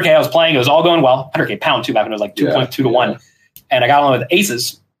 100K. 100K, I was playing. It was all going well. 100K pound too back when it was like 2.2 to 1. And I got on with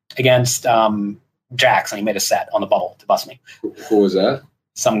aces against jacks, and he made a set on the bubble to bust me. Who was that?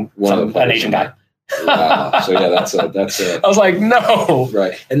 Some an Asian guy. Wow. So yeah, that's a. I was like, no.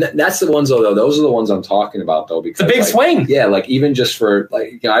 Right, and that's the ones though. Those are the ones I'm talking about though, because it's a big swing. Yeah, like even just for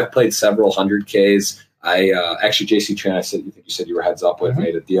I've played several 100Ks. I actually JC Tran, you said you were heads up with,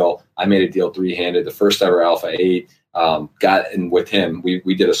 made a deal. I made a deal 3-handed, the first ever Alpha 8. Got in with him.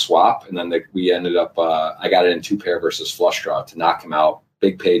 We did a swap, and then we ended up. I got it in 2-pair versus flush draw to knock him out.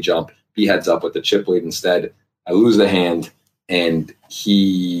 Big pay jump. He heads up with the chip lead instead. I lose the hand, and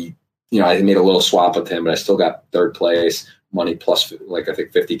he. I made a little swap with him, but I still got third place, money plus I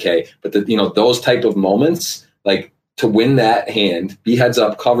think 50K. But those type of moments, like to win that hand, be heads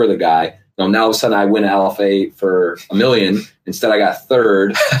up, cover the guy. Now all of a sudden I win Alpha 8 for $1 million. Instead I got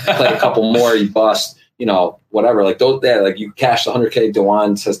third, play a couple more, you bust, whatever. Like those, like you cash the 100K.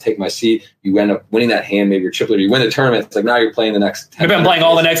 Dewan says, take my seat. You end up winning that hand, maybe your triplet. You win the tournament. It's like now you're playing the next 10. I've been playing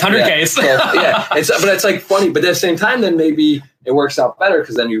all the next 100Ks. Yeah. But it's like funny. But at the same time, then maybe it works out better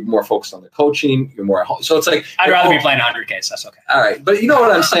because then you're more focused on the coaching. You're more at home. So it's like I'd rather be playing 100Ks. That's okay. All right, but you know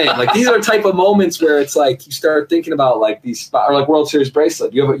what I'm saying? Like these are type of moments where it's like you start thinking about like these or like World Series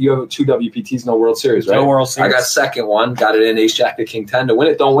bracelet. You have 2 WPTs, no World Series, right? No World Series. I got second one, got it in Ace Jack to King 10 to win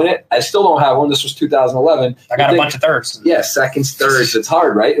it. Don't win it. I still don't have one. This was 2011. I got a bunch of thirds. Yeah, seconds, thirds. It's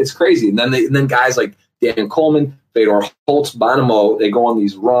hard, right? It's crazy. And then guys like Dan Coleman, Fedor Holtz, Bonomo, they go on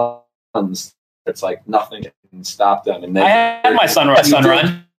these runs. It's like nothing can stop them. And then I had my sun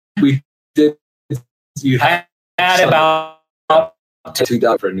run. We did. You had about 2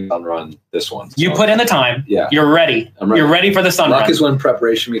 for a new sun run. This one. You put in the time. Yeah. You're ready. I'm ready. You're ready for the sun Luck run. is when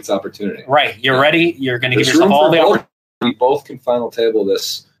preparation meets opportunity. Right. You're ready. You're going to give There's yourself room all for the both. opportunity. We both can final table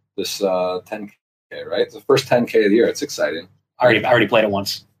this 10K, right? It's the first 10K of the year. It's exciting. I already played it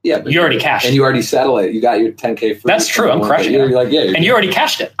once. Yeah, but you already cashed. And you already settled it. You got your 10K free. That's true. I'm crushing it. You're like, yeah. And you already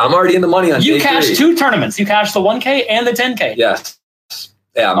cashed it. I'm already in the money on You day cashed 3. 2 tournaments. You cashed the 1K and the 10K. Yes.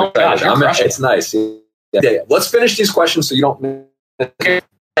 Yeah, I'm excited. Gosh, it's nice. Yeah. Let's finish these questions so you don't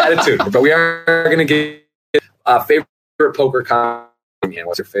attitude. But we are going to get favorite poker combination.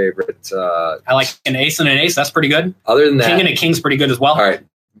 What's your favorite? I like an ace and an ace. That's pretty good. Other than that, king and a king's pretty good as well. All right.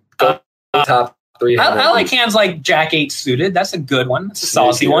 Top 3. I like hands like Jack 8 suited. That's a good one. That's a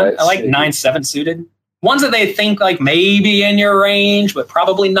saucy one. Right? I like 9-7 suited. Ones that they think like maybe in your range, but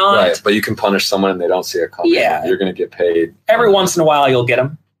probably not. Right, but you can punish someone and they don't see it coming. Yeah. You're going to get paid. Every once in a while, you'll get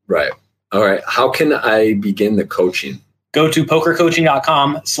them. Right. All right. How can I begin the coaching? Go to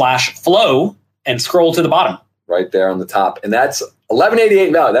pokercoaching.com/flow and scroll to the bottom. Right there on the top. And that's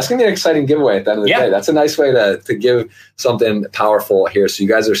 $11.88 value. That's going to be an exciting giveaway at the end of the day. That's a nice way to give something powerful here. So you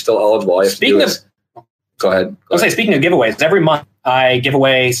guys are still eligible. All you have to do is go ahead. Speaking of giveaways, every month I give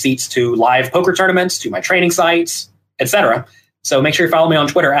away seats to live poker tournaments, to my training sites, etc. So make sure you follow me on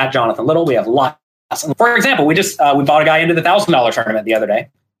Twitter at Jonathan Little. We have lots. For example, we bought a guy into the $1,000 tournament the other day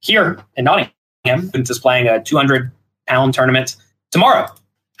here in Nottingham, who's just playing a 200-pound tournament tomorrow.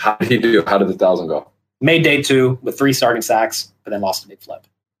 How did he do? How did the 1,000 go? Made day 2 with 3 starting stacks, but then lost a big flip.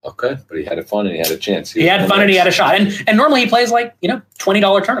 Okay, but he had fun and he had a chance. He had fun and he had a shot. And normally he plays like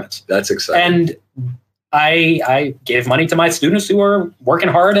 $20 tournaments. That's exciting. And I gave money to my students who are working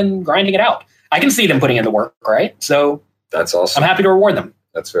hard and grinding it out. I can see them putting in the work, right? So that's awesome. I'm happy to reward them.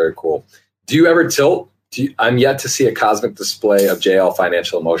 That's very cool. Do you ever tilt? I'm yet to see a cosmic display of JL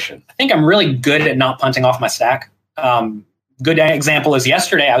Financial Emotion. I think I'm really good at not punting off my stack. Good example is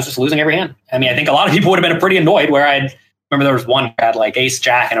yesterday, I was just losing every hand. I mean, I think a lot of people would have been pretty annoyed where I remember there was one who had like ace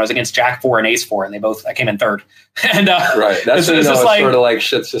jack and I was against jack 4 and ace 4 and I came in third. And right. That's it's just like, sort of like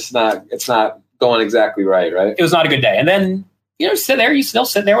shit's just it's not going exactly right? It was not a good day. And then, you still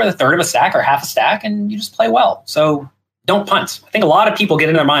sit there with a third of a stack or half a stack and you just play well. So don't punt. I think a lot of people get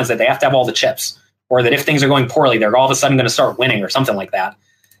in their minds that they have to have all the chips or that if things are going poorly, they're all of a sudden going to start winning or something like that.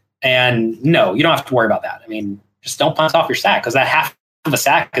 And no, you don't have to worry about that. I mean, just don't punt off your stack because that half of a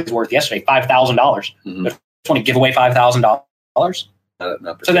stack is worth yesterday $5,000. Mm-hmm. I just want to give away $5,000.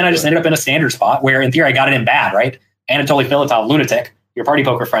 So then I just ended up in a standard spot where in theory I got it in bad, right? Anatoly Filatov, lunatic, your party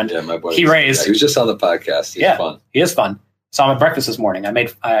poker friend. Yeah, my buddy. He raised. Yeah, he was just on the podcast. He's fun. He is fun. Saw him at breakfast this morning.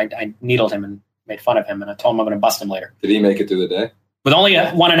 I needled him and made fun of him and I told him I'm going to bust him later. Did he make it through the day? With only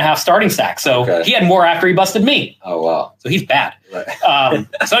a 1.5 starting stack. So he had more after he busted me. Oh, wow. So he's bad. Right.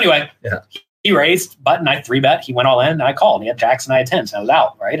 So anyway, he raised button. I 3-bet. He went all in and I called. He had jacks and I had 10s. And I was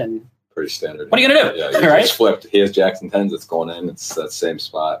out, right? And pretty standard. What are you going to do? Yeah, he right? just flipped. He has jacks and 10s. It's going in. It's that same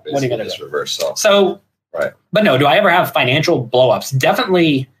spot. Basically, what are you going to just do? Reverse. So, right. But no, do I ever have financial blowups?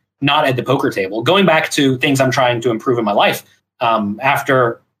 Definitely not at the poker table. Going back to things I'm trying to improve in my life.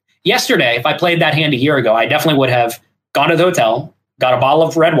 After yesterday, if I played that hand a year ago, I definitely would have gone to the hotel, got a bottle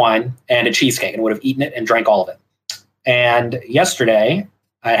of red wine and a cheesecake, and would have eaten it and drank all of it. And yesterday,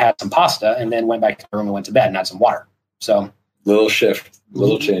 I had some pasta and then went back to the room and went to bed and had some water. So little shift,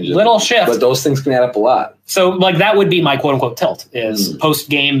 little changes. Little shift. But those things can add up a lot. So like that would be my quote unquote tilt is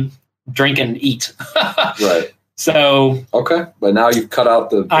post-game drink and eat. Right. So okay. But now you've cut out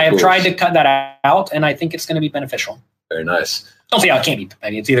the I have tools. tried to cut that out, and I think it's going to be beneficial. Very nice. Don't see how it can't be. I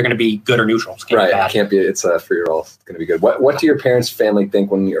mean, it's either going to be good or neutral. It can't Right. be bad. It can't be. It's for your all. It's going to be good. What do your parents' family think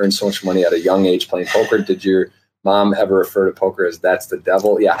when you earn so much money at a young age playing poker? Did your mom ever refer to poker as that's the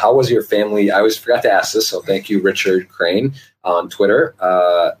devil? Yeah. How was your family? I always forgot to ask this. So thank you, Richard Crane on Twitter,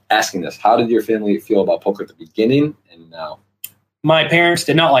 asking this. How did your family feel about poker at the beginning and now? My parents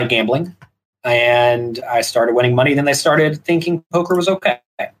did not like gambling, and I started winning money. Then they started thinking poker was okay.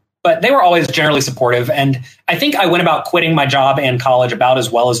 But they were always generally supportive. And I think I went about quitting my job and college about as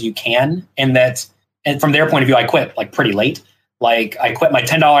well as you can. And from their point of view, I quit like pretty late. Like I quit my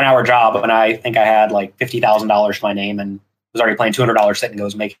 $10 an hour job when I think I had like $50,000 to my name and was already playing $200 sit and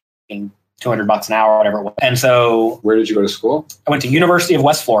goes making $200 an hour or whatever it was. And so where did you go to school? I went to University of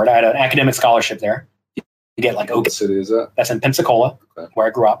West Florida. I had an academic scholarship there. You get like What city is that? That's in Pensacola, Okay. where I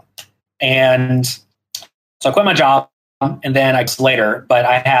grew up. And so I quit my job and then I later, but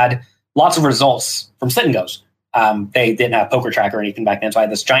I had lots of results from sit and goes. They didn't have Poker Track or anything back then. So I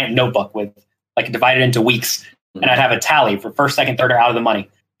had this giant notebook with like divided into weeks, and I'd have a tally for first, second, third, or out of the money.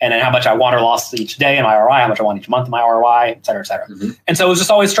 And then how much I won or lost each day in my ROI, how much I won each month in my ROI, et cetera, et cetera. Mm-hmm. And so it was just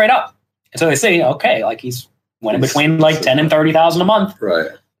always straight up. And so they say, okay, like he's winning between like 10 and 30,000 a month.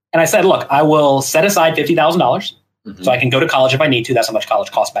 Right. And I said, look, I will set aside $50,000 Mm-hmm. so I can go to college if I need to. That's how much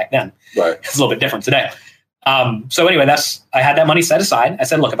college cost back then. Right. It's a little bit different today. So anyway, I had that money set aside. I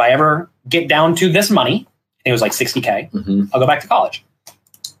said, look, if I ever get down to this money, I think it was like $60K, Mm-hmm. I'll go back to college.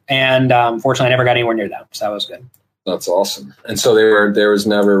 And fortunately, I never got anywhere near that. So that was good. That's awesome. And so there was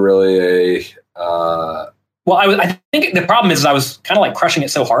never really a. Well, I think the problem is I was kind of like crushing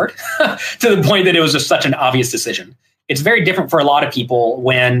it so hard to the point that it was just such an obvious decision. It's very different for a lot of people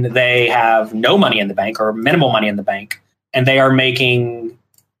when they have no money in the bank or minimal money in the bank, and they are making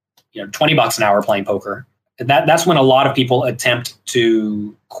 $20 an hour playing poker. That's when a lot of people attempt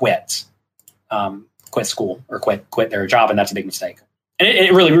to quit school or quit their job, and that's a big mistake. And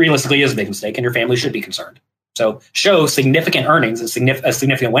it really realistically is a big mistake, and your family should be concerned. So show significant earnings and a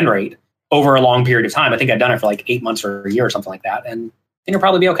significant win rate over a long period of time. I think I've done it for like 8 months or a year or something like that, and I think it'll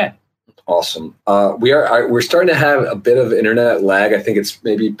probably be okay. Awesome. We're starting to have a bit of internet lag. I think it's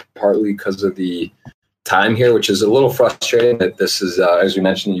maybe partly because of the time here, which is a little frustrating that this is, as we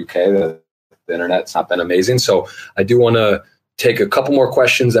mentioned in the UK, the internet's not been amazing. So I do want to take a couple more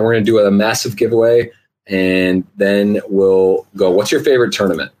questions, then we're going to do a massive giveaway, and then we'll go. What's your favorite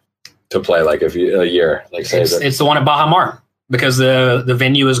tournament to play? Like a year, like say it's the one at Baha Mar, because the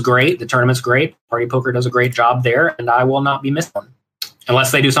venue is great, the tournament's great, Party Poker does a great job there, and I will not be missing one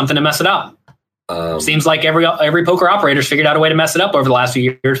unless they do something to mess it up. Seems like every poker operator's figured out a way to mess it up over the last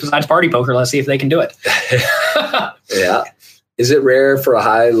few years besides Party Poker. Let's see if they can do it. Yeah. Is it rare for a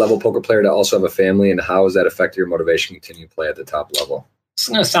high-level poker player to also have a family, and how has that affected your motivation to continue to play at the top level? It's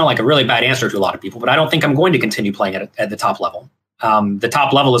going to sound like a really bad answer to a lot of people, but I don't think I'm going to continue playing at the top level. The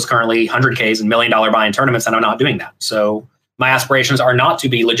top level is currently 100Ks and $1 million buy-in tournaments, and I'm not doing that. So my aspirations are not to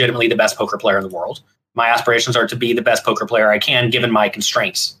be legitimately the best poker player in the world. My aspirations are to be the best poker player I can, given my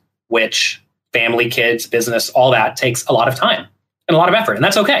constraints, which family, kids, business, all that takes a lot of time and a lot of effort. And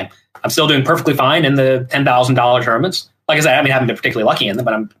that's okay. I'm still doing perfectly fine in the $10,000 tournaments. Like I said, I haven't been particularly lucky in them,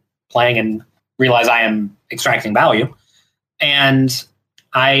 but I'm playing and realize I am extracting value. And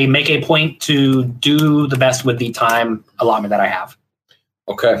I make a point to do the best with the time allotment that I have.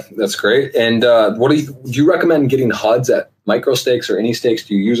 Okay, that's great. And do you recommend getting HUDs at micro stakes or any stakes?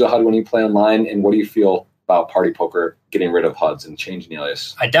 Do you use a HUD when you play online? And what do you feel about Party Poker getting rid of HUDs and changing the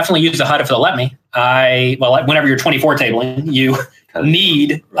alias? I definitely use the HUD if they'll let me. Whenever you're 24 tabling, you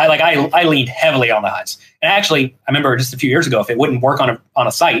need. I leaned heavily on the HUDs. And actually, I remember just a few years ago, if it wouldn't work on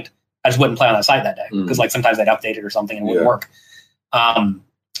a site, I just wouldn't play on that site that day because like sometimes they'd update it or something and it wouldn't work.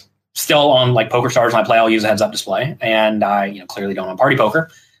 Still on like PokerStars when I play, I'll use a heads-up display, and I clearly don't on Party Poker.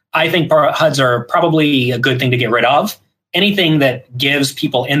 I think HUDs are probably a good thing to get rid of. Anything that gives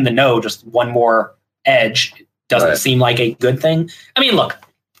people in the know just one more edge doesn't seem like a good thing. I mean, look,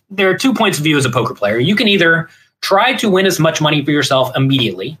 there are 2 points of view as a poker player. You can either try to win as much money for yourself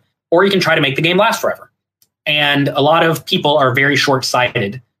immediately, or you can try to make the game last forever. And a lot of people are very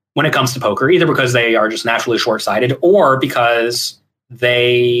short-sighted when it comes to poker, either because they are just naturally short-sighted or because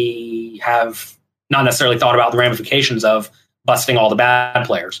they have not necessarily thought about the ramifications of busting all the bad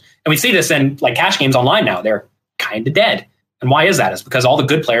players. And we see this in like cash games online now. They're kind of dead. And why is that? It's because all the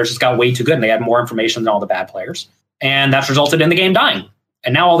good players just got way too good and they had more information than all the bad players. And that's resulted in the game dying.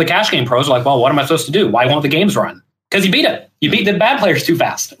 And now all the cash game pros are like, well, what am I supposed to do? Why won't the games run? Because you beat it. You beat the bad players too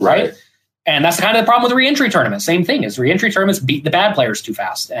fast, right? And that's kind of the problem with the re-entry tournament. Same thing is re-entry tournaments beat the bad players too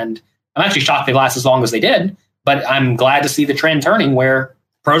fast. And I'm actually shocked they last as long as they did. But I'm glad to see the trend turning where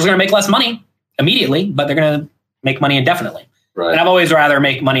pros are going to make less money immediately, but they're going to make money indefinitely. Right. And I've always rather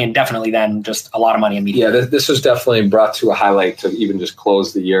make money indefinitely than just a lot of money immediately. Yeah, this was definitely brought to a highlight to even just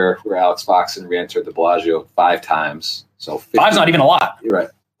close the year where Alex Foxen re-entered the Bellagio 5 times. So 5's not even a lot. You're right.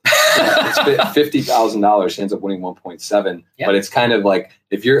 It's $50,000. He ends up winning 1.7. Yeah. But it's kind of like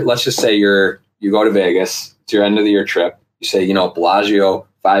if let's just say you go to Vegas, it's your end of the year trip. You say, Bellagio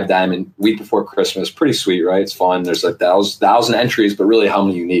 5 diamond week before Christmas, pretty sweet, right? It's fun. There's like 1,000 entries, but really how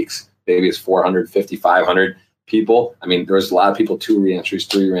many uniques? Maybe it's 450, 500 people. I mean, there's a lot of people, 2 re-entries,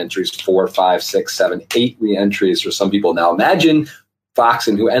 3 re-entries, 4, 5, 6, 7, 8 re-entries for some people. Now imagine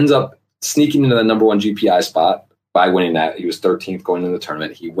Foxen, who ends up sneaking into the number 1 GPI spot by winning that. He was 13th going into the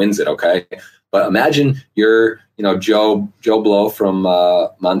tournament. He wins it, okay? But imagine you're, Joe Blow from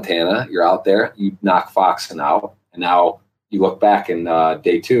Montana. You're out there. You knock Foxen out, and now you look back in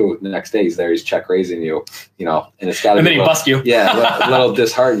day 2, the next day he's there, he's check raising you, and it's got to be. And then he busts you. Yeah, a little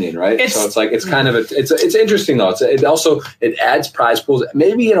disheartening, right? So it's like, it's kind of, it's interesting though. It adds prize pools.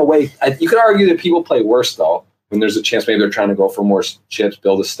 Maybe in a way, you could argue that people play worse though, when there's a chance maybe they're trying to go for more chips,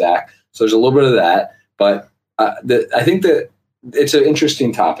 build a stack. So there's a little bit of that. But I think that it's an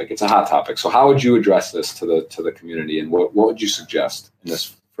interesting topic. It's a hot topic. So how would you address this to the community, and what would you suggest in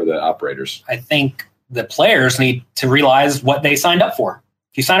this for the operators? I think the players need to realize what they signed up for.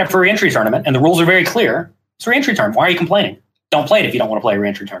 If you sign up for a re-entry tournament and the rules are very clear, it's a re-entry tournament. Why are you complaining? Don't play it if you don't want to play a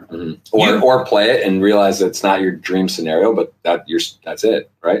re-entry tournament. Mm-hmm. Or play it and realize that it's not your dream scenario, but that's it,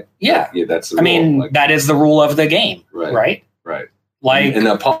 right? Yeah. That's the rule. That is the rule of the game, right? Like, and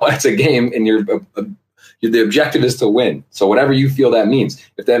it's a game, and the objective is to win. So whatever you feel that means.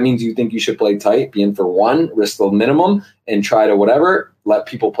 If that means you think you should play tight, be in for 1, risk the minimum, and try to whatever, let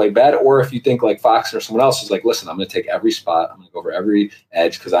people play bad. Or if you think like Fox or someone else is like, listen, I'm going to take every spot. I'm going to go for every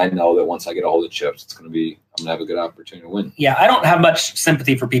edge because I know that once I get a hold of chips, I'm going to have a good opportunity to win. Yeah, I don't have much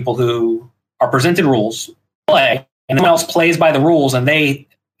sympathy for people who are presented rules, play, and someone else plays by the rules, and they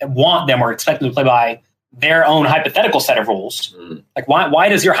want them or expect them to play by their own hypothetical set of rules. Mm. Like, why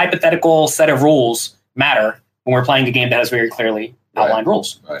does your hypothetical set of rules matter when we're playing a game that has very clearly outlined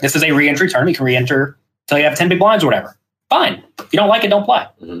rules? Right. This is a re-entry tournament. You can re-enter until you have 10 big blinds or whatever. Fine. If you don't like it, don't play.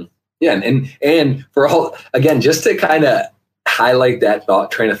 Mm-hmm. Yeah, and for all, again, just to kind of highlight that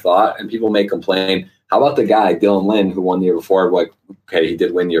train of thought, and people may complain, how about the guy, Dylan Lynn, who won the year before? Like, okay, he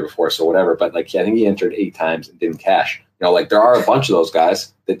did win the year before, so whatever. But like, I think he entered 8 times and didn't cash. Like there are a bunch of those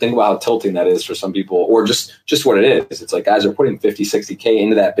guys that think about how tilting that is for some people, or just what it is. It's like guys are putting 50, 60K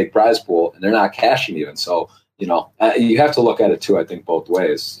into that big prize pool and they're not cashing even. So, you have to look at it too, I think, both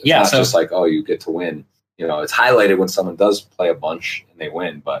ways. It's not just like, oh, you get to win. It's highlighted when someone does play a bunch and they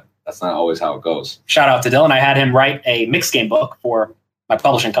win, but that's not always how it goes. Shout out to Dylan. I had him write a mixed game book for my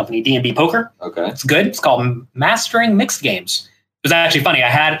publishing company, D&B Poker. Okay. It's good. It's called Mastering Mixed Games. It was actually funny.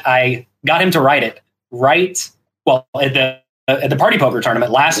 I got him to write it at the Party Poker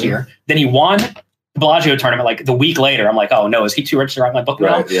tournament last year. Then he won the Bellagio tournament like the week later. I'm like, oh no, is he too rich to write my book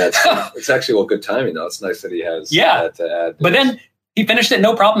now? Right, yeah. It's actually good timing though. It's nice that he has that to add. But then he finished it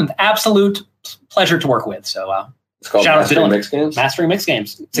no problem. Absolute pleasure to work with. So it's called Mastering Mixed Games? Mastering Mixed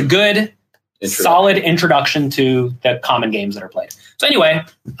Games. It's a good, solid introduction to the common games that are played. So anyway,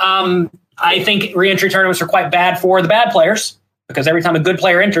 I think re-entry tournaments are quite bad for the bad players because every time a good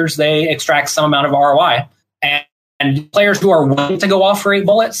player enters, they extract some amount of ROI. And players who are willing to go off for 8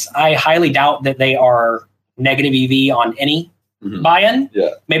 bullets, I highly doubt that they are negative EV on any buy-in. Yeah.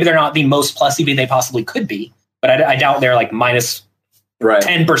 Maybe they're not the most plus EV they possibly could be, but I doubt they're like minus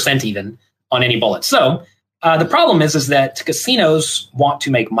 10% even on any bullet. So the problem is that casinos want to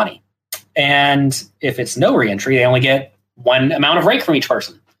make money. And if it's no reentry, they only get one amount of rake from each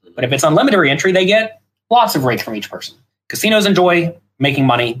person. But if it's unlimited reentry, they get lots of rake from each person. Casinos enjoy making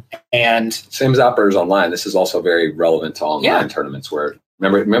money, and same as operators online. This is also very relevant to online tournaments. Where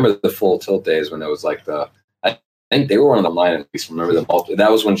remember the full tilt days when it was like I think they were one of the online at least. Remember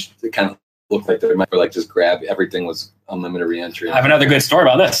that was when it kind of looked like they might like just grab everything was unlimited reentry. I have another good story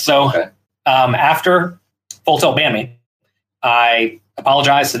about this. So after Full Tilt banned me, I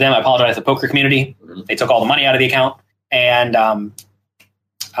apologized to them. I apologized to the poker community. Mm-hmm. They took all the money out of the account, and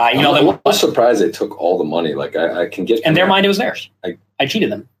I emailed them. I was surprised they took all the money. Like I can get. In their mind, it was theirs. I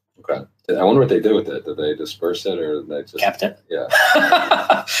cheated them. Okay. I wonder what they did with it. Did they disperse it or they just kept it? Yeah.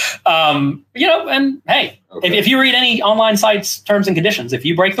 And hey, if you read any online sites' terms and conditions, if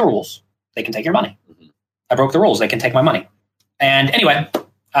you break the rules, they can take your money. Mm-hmm. I broke the rules; they can take my money. And anyway,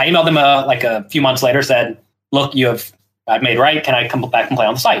 I emailed them like a few months later. Said, "Look, I've made right. Can I come back and play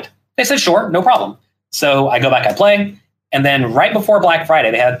on the site?" They said, "Sure, no problem." So I go back, I play, and then right before Black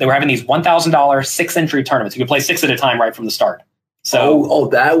Friday, they were having these $1,000 6-entry tournaments. You could play 6 at a time right from the start. So,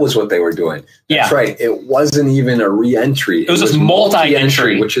 that was what they were doing. That's right. It wasn't even a re-entry. It was just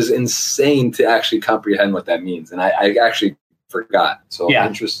multi-entry, which is insane to actually comprehend what that means. And I actually forgot. So I'm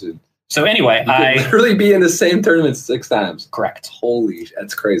interested. So anyway, I literally be in the same tournament 6 times. Correct.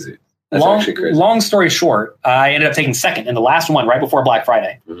 That's crazy. That's actually crazy. Long story short, I ended up taking second in the last one right before Black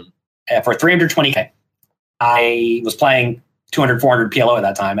Friday for $320K. I was playing 200, 400 PLO at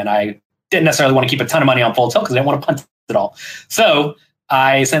that time, and I didn't necessarily want to keep a ton of money on Full Tilt because I didn't want to punt it all. So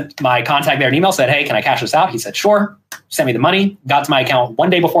I sent my contact there an email, said, "Hey, can I cash this out?" He said, "Sure." Sent me the money, got to my account one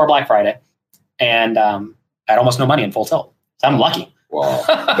day before Black Friday, and I had almost no money in Full Tilt. So I'm lucky. Wow.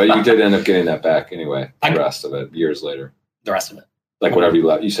 But you did end up getting that back anyway, the rest of it, years later. The rest of it. Like whatever you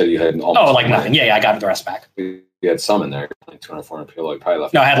left. You said you had almost nothing. Yeah, I got the rest back. You had some in there, like 200, 400 PLO. You probably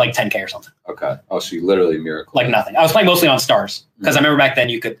left. No, I had like 10K or something. Okay. Oh, so you literally miracle. Like nothing. I was playing mostly on stars because I remember back then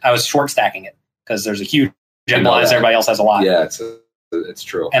I was short stacking it because there's a huge big blinds. Everybody else has a lot. Yeah, it's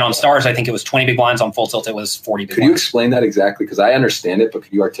true. And on stars, I think it was 20 big blinds. On Full Tilt, it was 40 big blinds. Could you explain that exactly? Because I understand it, but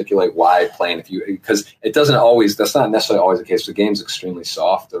could you articulate why playing because it doesn't always, that's not necessarily always the case. The game's extremely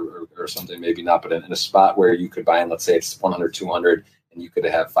soft or something, maybe not, but in a spot where you could buy in, let's say it's 100, 200, and you could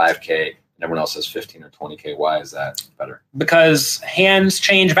have 5K and everyone else has 15 or 20K. Why is that better? Because hands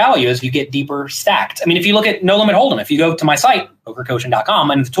change value as you get deeper stacked. I mean, if you look at No Limit Hold'em, if you go to my site,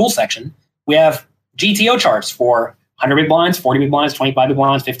 pokercoaching.com, in the tools section, we have GTO charts for 100 big blinds, 40 big blinds, 25 big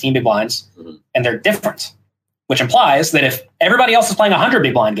blinds, 15 big blinds, and they're different, which implies that if everybody else is playing a 100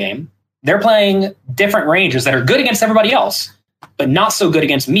 big blind game, they're playing different ranges that are good against everybody else, but not so good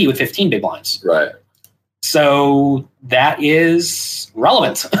against me with 15 big blinds. Right. So that is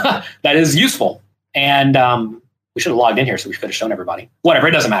relevant. That is useful. And we should have logged in here so we could have shown everybody. Whatever,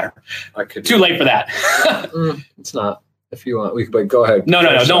 it doesn't matter. Too late for that. It's not. If you want, but go ahead. No,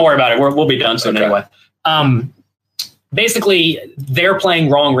 don't worry about it. We'll be done soon anyway. Basically, they're playing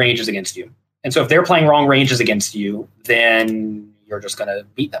wrong ranges against you. And so if they're playing wrong ranges against you, then you're just going to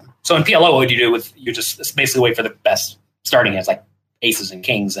beat them. So in PLO, what would you do you just basically wait for the best starting hands, like aces and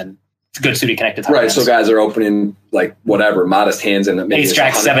kings and good suited connected. Right. Hands. So guys are opening like whatever, modest hands and maybe ace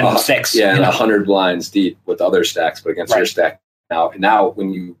jack 7 6. Yeah, and 100 blinds deep with other stacks, but against your stack. Now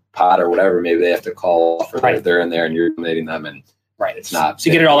when you pot or whatever, maybe they have to call for they're in there and you're eliminating them and it's not. So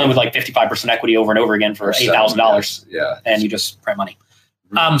you get it all in with like 55% equity over and over again for $8,000. Yeah. And you just print money.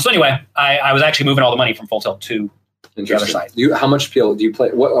 So anyway, I was actually moving all the money from Full Tilt to the other side. How much PL do you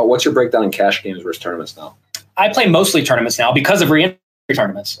play? What's your breakdown in cash games versus tournaments now? I play mostly tournaments now because of re-entry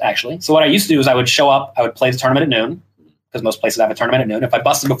tournaments, actually. So what I used to do is I would show up, I would play the tournament at noon because most places have a tournament at noon. If I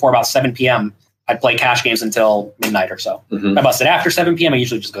busted before about 7 p.m., I'd play cash games until midnight or so. If I busted after 7 p.m., I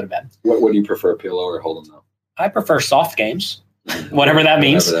usually just go to bed. What do you prefer, PLO or Hold'em now? I prefer soft games, whatever that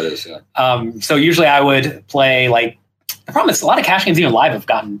means. Whatever that is, yeah. So usually I would play the problem is a lot of cash games even live have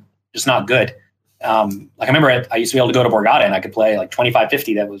gotten just not good. I remember I used to be able to go to Borgata and I could play like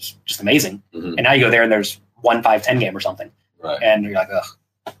 25-50. That was just amazing. And now you go there and there's 1-5-10 game or something. Right. And you're like,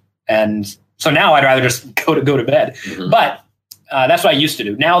 ugh. And so now I'd rather just go to bed. But that's what I used to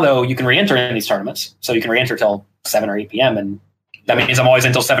do. Now, though, you can re-enter in these tournaments. So you can re-enter till 7 or 8 p.m. And that means I'm always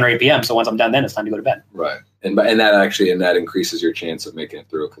until 7 or 8 p.m. So once I'm done, then it's time to go to bed. Right. And that increases your chance of making it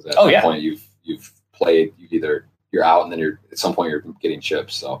through because at that point you've played, you're out and then at some point you're getting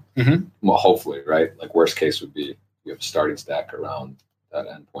chips. So well, hopefully, right? Like worst case would be you have a starting stack around that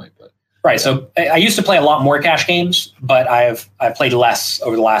end point. But right. So I used to play a lot more cash games, but I've played less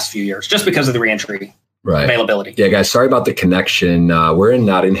over the last few years just because of the reentry availability. Yeah, guys, sorry about the connection. We're in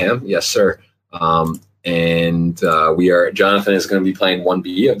Nottingham. Yes, sir. And Jonathan is going to be playing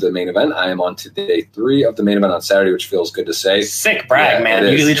 1B of the main event. I am on to day 3 of the main event on Saturday, which feels good to say. Sick brag, man.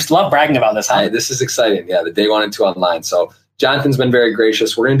 You usually just love bragging about this. Huh? This is exciting. Yeah, the day 1 and 2 online. So Jonathan's been very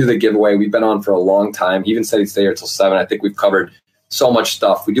gracious. We're going to do the giveaway. We've been on for a long time. He even said he'd stay here till 7. I think we've covered so much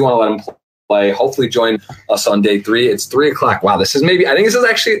stuff. We do want to let him play. Hopefully join us on day 3. It's 3 o'clock. Wow, this is going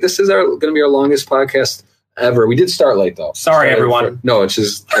to be our longest podcast ever. We did start late though. Sorry, everyone.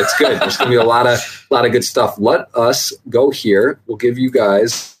 It's good. There's going to be a lot of good stuff. Let us go here. We'll give you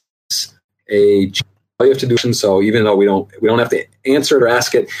guys a you have to do. So even though we don't have to answer it or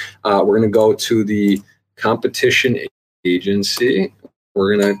ask it, we're going to go to the competition agency.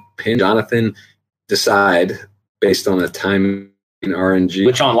 We're going to pin Jonathan decide based on the time in RNG.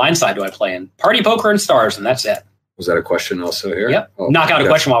 Which online side do I play in? Party Poker and Stars, and that's it. Was that a question also here? Yep. Knock out a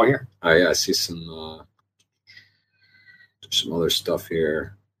question while we're here. Oh yeah, I see some other stuff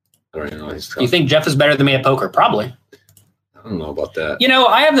here. I don't even know. You think Jeff is better than me at poker? Probably. I don't know about that.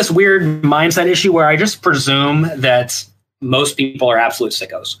 I have this weird mindset issue where I just presume that most people are absolute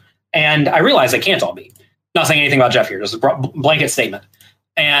sickos. And I realize they can't all be. Not saying anything about Jeff here, just a blanket statement.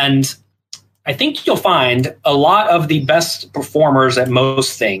 And I think you'll find a lot of the best performers at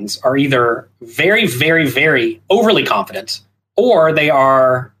most things are either very, very, very overly confident, or they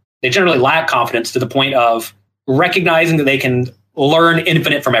generally lack confidence to the point of recognizing that they can learn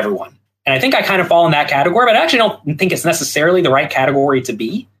infinite from everyone. And I think I kind of fall in that category, but I actually don't think it's necessarily the right category to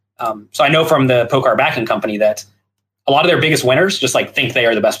be. So I know from the Poker Backing Company that a lot of their biggest winners just think they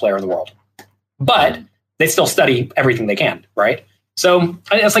are the best player in the world. But they still study everything they can, right? So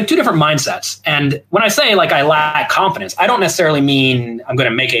it's two different mindsets. And when I say I lack confidence, I don't necessarily mean I'm going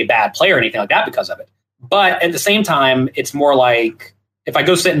to make a bad player or anything like that because of it. But at the same time, it's more like if I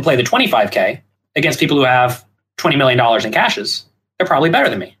go sit and play the 25K against people who have $20 million in cashes, they're probably better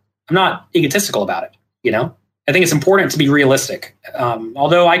than me. I'm not egotistical about it. I think it's important to be realistic.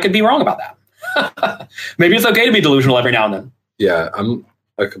 Although I could be wrong about that. Maybe it's okay to be delusional every now and then. Yeah,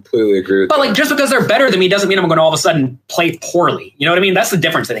 I completely agree with that. But just because they're better than me doesn't mean I'm going to all of a sudden play poorly. You know what I mean? That's the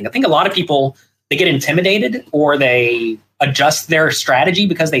difference, I think. I think a lot of people, they get intimidated or they adjust their strategy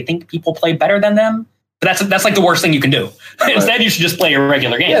because they think people play better than them. But that's the worst thing you can do. Right. Instead, you should just play a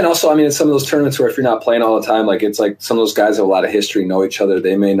regular game. Yeah, and also, in some of those tournaments where if you're not playing all the time, it's some of those guys have a lot of history, know each other.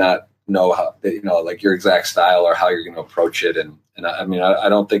 They may not know how, your exact style or how you're going to approach it. And I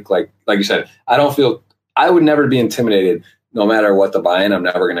don't think, like you said, I would never be intimidated. No matter what the buy-in, I'm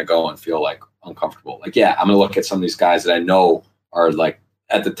never going to go and feel uncomfortable. I'm going to look at some of these guys that I know are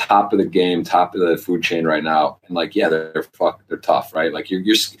at the top of the game, top of the food chain right now. And they're tough, right?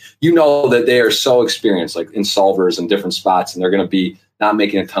 You know that they are so experienced, in solvers and different spots, and they're going to be not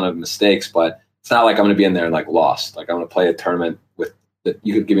making a ton of mistakes, but it's not like I'm going to be in there and lost. I'm going to play a tournament with that.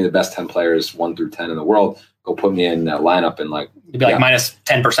 You could give me the best 10 players, 1 through 10 in the world. Go put me in that lineup and you'd be minus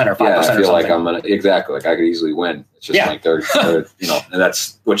 10% or 5%. Yeah, I feel or something. I'm going to, exactly. I could easily win. It's just they're and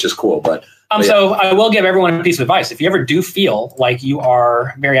that's, which is cool. But so I will give everyone a piece of advice. If you ever do feel like you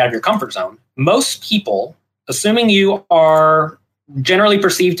are very out of your comfort zone, most people, assuming you are generally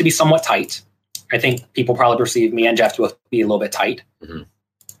perceived to be somewhat tight, I think people probably perceive me and Jeff to be a little bit tight. Mm-hmm.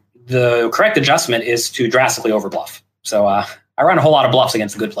 The correct adjustment is to drastically overbluff. So I run a whole lot of bluffs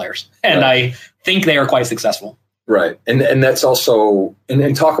against the good players, and I think they are quite successful. Right. And that's also,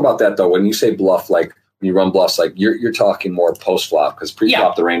 and talk about that though, when you say bluff, when you run bluffs, you're talking more post flop, because pre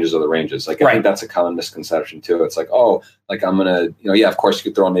flop, the ranges are the ranges. I think that's a common misconception too. It's I'm going to, of course you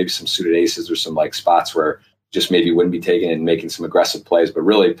could throw in maybe some suited aces or some spots where just maybe wouldn't be taking and making some aggressive plays, but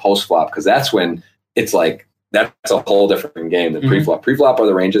really post flop, because that's when it's that's a whole different game than pre-flop. Pre-flop are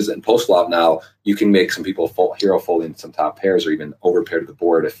the ranges, and post-flop now you can make some people hero folding some top pairs or even overpair to the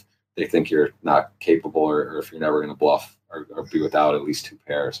board if they think you're not capable or if you're never going to bluff or be without at least 2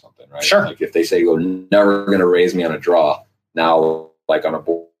 pair or something, right? Sure. If they say you're never going to raise me on a draw, now on a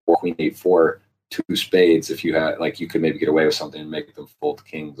board, queen 8-4, 2 spades, if you had you could maybe get away with something and make them fold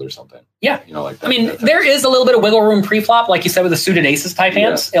kings or something. Yeah. That. There is a little bit of wiggle room pre-flop, like you said, with the suited aces type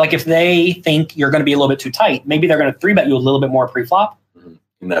hands. Yeah. If they think you're going to be a little bit too tight, maybe they're going to 3-bet you a little bit more pre-flop. Mm-hmm.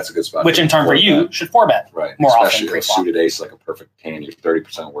 And that's a good spot. Which in turn for you should 4-bet right. more Especially often pre-flop. Suited ace, a perfect hand, you're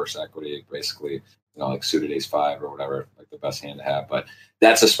 30% worse equity, basically, suited ace 5 or whatever, the best hand to have. But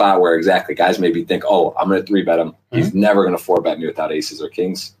that's a spot where exactly guys maybe think, I'm going to 3-bet him. Mm-hmm. He's never going to 4-bet me without aces or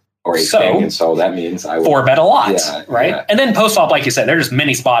kings. Or king, and so that means I will 4-bet a lot, right? Yeah. And then post-flop, like you said, there's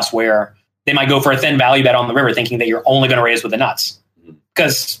many spots where they might go for a thin value bet on the river thinking that you're only going to raise with the nuts.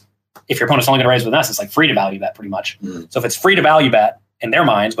 Because if your opponent's only going to raise with the nuts, it's free to value bet pretty much. Mm-hmm. So if it's free to value bet in their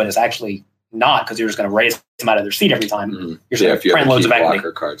minds, but it's actually not because you're just going to raise them out of their seat every time, you're just going to print loads of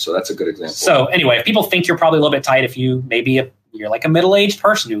equity. Card. So that's a good example. So anyway, if people think you're probably a little bit tight, if you you're a middle-aged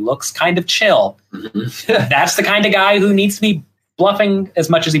person who looks kind of chill, that's the kind of guy who needs to be bluffing as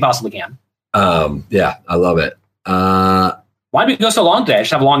much as he possibly can. Yeah, I love it. Why did we go so long today? I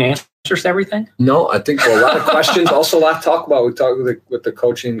just have long answers to everything? No, I think a lot of questions, also a lot to talk about. We talked with the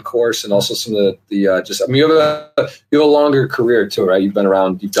coaching course and also some of the you have a longer career too, right? You've been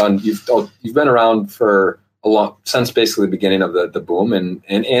around. You've been around for since basically the beginning of the boom,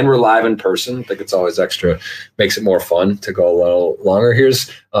 and we're live in person. I think it's always extra, makes it more fun to go a little longer.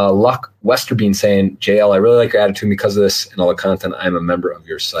 Here's Luck Westerbean saying, JL, I really like your attitude because of this and all the content. I'm a member of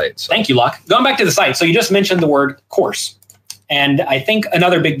your site. So. Thank you, Luck. Going back to the site. So you just mentioned the word course. And I think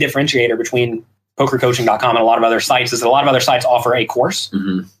another big differentiator between pokercoaching.com and a lot of other sites is that a lot of other sites offer a course.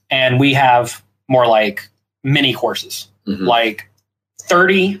 And we have more like mini courses, like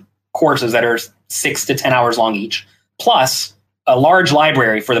 30 courses that are 6 to 10 hours long each, plus a large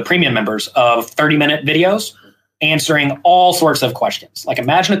library for the premium members of 30-minute videos answering all sorts of questions. Like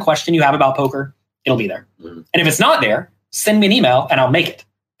imagine a question you have about poker, it'll be there. And if it's not there, send me an email and I'll make it.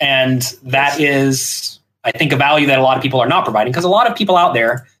 And that is, I think, a value that a lot of people are not providing, because a lot of people out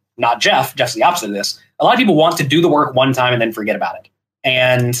there, not Jeff's the opposite of this. A lot of people want to do the work one time and then forget about it.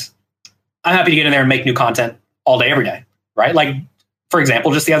 And I'm happy to get in there and make new content all day, every day, right? Like, for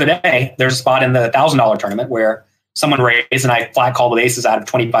example, just the other day, there's a spot in the $1,000 tournament where someone raised and I flat called with aces out of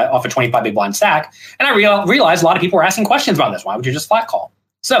 25 off a 25 big blind stack. And I realized a lot of people were asking questions about this. Why would you just flat call?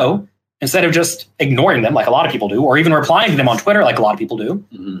 So instead of just ignoring them like a lot of people do, or even replying to them on Twitter like a lot of people do,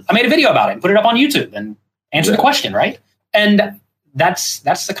 I made a video about it and put it up on YouTube and answered the question, right? And that's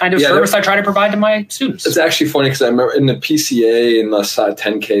the kind of service I try to provide to my students. It's actually funny because I remember in the PCA in the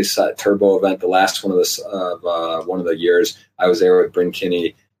 10K Turbo event, the last one of one of the years, I was there with Bryn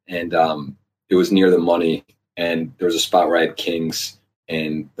Kinney, and it was near the money, and there was a spot where I had kings,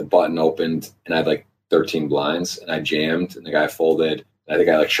 and the button opened, and I had like 13 blinds, and I jammed, and the guy folded. I think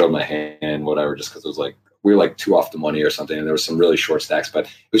I like showed my hand, whatever, just because it was like we were like 2 off the money or something, and there was some really short stacks, but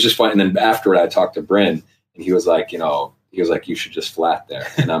it was just fun. And then afterward, I talked to Bryn, and he was like, you should just flat there.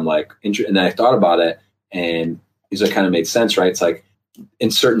 And I'm like, and then I thought about it, and he's like, kind of made sense, right? It's like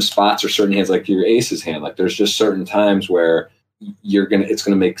in certain spots or certain hands, like your aces hand, like there's just certain times where it's going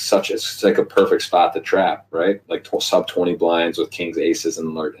to make it's like a perfect spot to trap, right? Like sub 20 blinds with kings, aces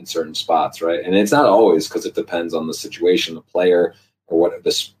in certain spots, right? And it's not always, because it depends on the situation, the player, or what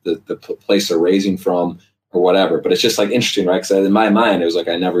the place they're raising from, or whatever. But it's just like interesting, right? Because in my mind, it was like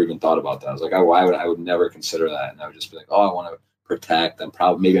I never even thought about that. I was like, I would never consider that, and I would just be like, I want to protect.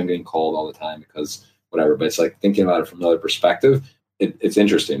 Maybe I'm getting called all the time because whatever. But it's like thinking about it from another perspective. It's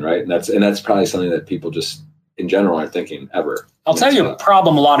interesting, right? And that's probably something that people just in general aren't thinking ever. I'll tell you a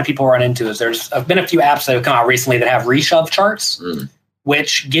problem a lot of people run into is there's been a few apps that have come out recently that have reshove charts,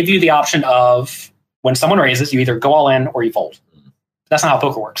 which give you the option of when someone raises, you either go all in or you fold. That's not how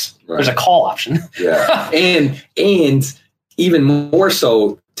poker works. Right. There's a call option. Yeah. And even more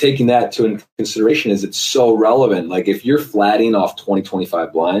so, taking that to consideration is it's so relevant. Like if you're flatting off 20,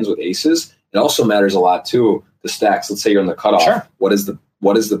 25 blinds with aces, it also matters a lot too, the stacks. Let's say you're in the cutoff. Sure. What does the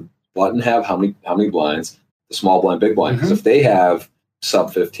button have? How many blinds? The small blind, big blind. Because if they have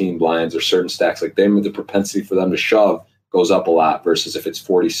sub 15 blinds or certain stacks, like them, the propensity for them to shove goes up a lot, versus if it's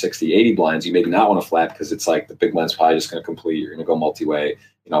 40, 60, 80 blinds, you maybe not want to flat because it's like the big blind's probably just going to complete. You're going to go multi-way.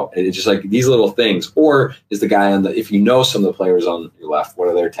 It's just like these little things. Or is the guy if you know some of the players on your left, what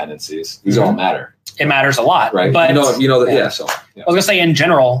are their tendencies? These all matter. It matters a lot. Right. But I was going to say in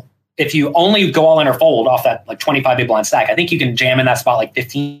general, if you only go all in or fold off that like 25 big blind stack, I think you can jam in that spot like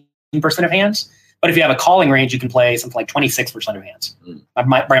 15% of hands. But if you have a calling range, you can play something like 26% of hands.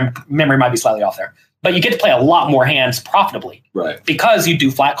 My memory might be slightly off there. But you get to play a lot more hands profitably, right? Because you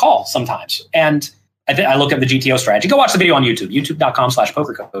do flat call sometimes. And I look at the GTO strategy. Go watch the video on YouTube,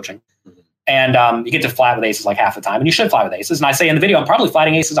 youtube.com/pokercoaching. And you get to flat with aces like half the time. And you should flat with aces. And I say in the video, I'm probably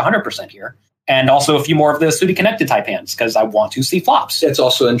flatting aces 100% here. And also a few more of the suited connected type hands because I want to see flops. It's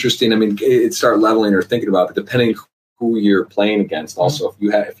also interesting. I mean, it start leveling or thinking about it, depending who you're playing against. Also,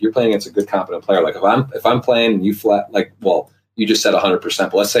 if you're playing against a good competent player, like if I'm playing and you flat, you just said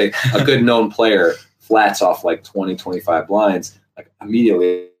 100%, but let's say a good known player flats off like 20, 25 blinds, like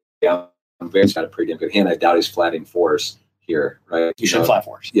immediately I'm very got a pretty damn good hand. I doubt he's flatting fours here, right? You should flat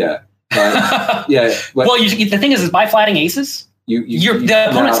fours. Yeah. Yeah. Well, the thing is by flatting aces, the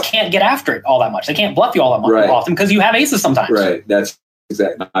opponents can't get after it all that much. They can't bluff you all that much often because you have aces sometimes. Right. That's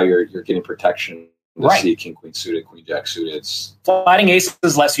exactly. Now you're getting protection. See king, queen suited, queen jack suited. Flatting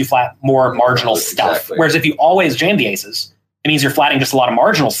aces lets you flat more marginal stuff. Exactly. Whereas if you always jam the aces, it means you're flatting just a lot of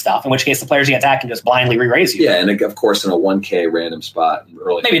marginal stuff, in which case the players you attack can just blindly re-raise you. Yeah, and of course in a 1K random spot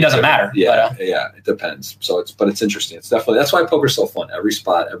early. Maybe it doesn't matter. Yeah, it depends. So it's interesting. It's definitely, that's why poker's so fun. Every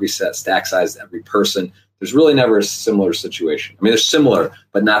spot, every set, stack size, every person. There's really never a similar situation. I mean, they're similar,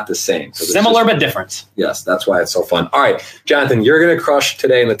 but not the same. So similar but different. Yes, that's why it's so fun. All right, Jonathan, you're going to crush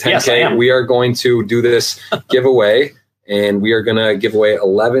today in the 10K. Yes, I am. We are going to do this giveaway, and we are going to give away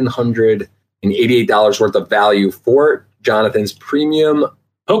 $1,188 worth of value for Jonathan's premium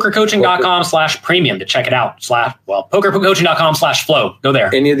PokerCoaching.com/premium to check it out. PokerCoaching.com/flow. Go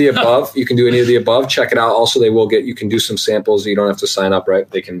there. Any of the above. You can do any of the above. Check it out. Also, you can do some samples. You don't have to sign up, right?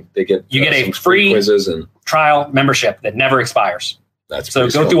 They get a free quizzes and trial membership that never expires. So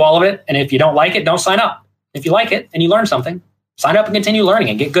go through all of it. And if you don't like it, don't sign up. If you like it and you learn something, sign up and continue learning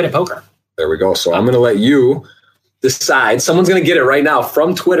and get good at poker. There we go. So I'm going to let you decide. Someone's going to get it right now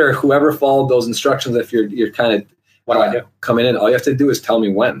from Twitter. Whoever followed those instructions, if you're kind of what do I do? Coming in, all you have to do is tell me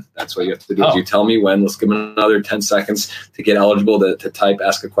when. That's what you have to do. Is you tell me when. Let's give them another 10 seconds to get eligible to type,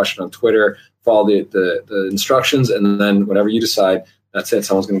 ask a question on Twitter, follow the instructions, and then whenever you decide, that's it.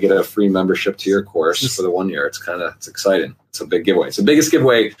 Someone's going to get a free membership to your course for the 1 year. It's exciting. It's a big giveaway. It's the biggest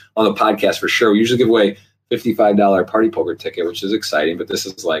giveaway on the podcast for sure. We usually give away $55 party poker ticket, which is exciting, but this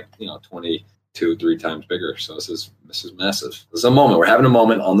is like 22-3 times bigger. So this is massive. This is a moment. We're having a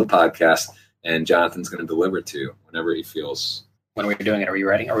moment on the podcast. And Jonathan's going to deliver to you whenever he feels. When are we doing it? Are we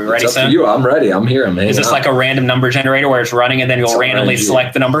ready? Are we ready, it's up soon? To you. I'm ready. I'm here. Is this like a random number generator where it's running and then you'll randomly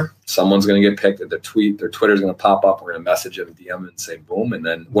select the number? Someone's going to get picked. Their Twitter's going to pop up. We're going to message them, DM and say boom. And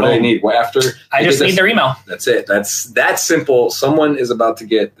then what do they need? Well, after I just need their email. That's it. That's that simple. Someone is about to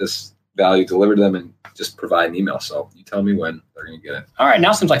get this value delivered to them and just provide an email. So you tell me when they're going to get it. All right.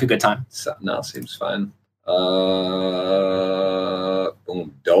 Now seems like a good time. So, now seems fine.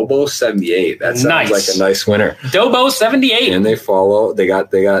 Boom. Dobo78. That sounds like a nice winner. Dobo78. And they follow. They got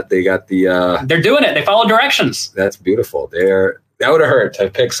the. They're doing it. They follow directions. That's beautiful. That would have hurt to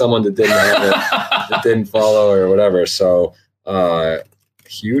pick someone that didn't have it, that didn't follow or whatever. So,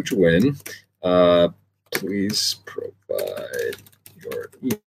 huge win. Please provide your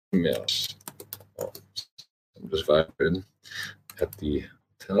emails. Oh, I'm just vibing at the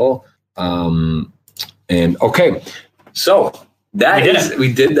hotel. And okay, so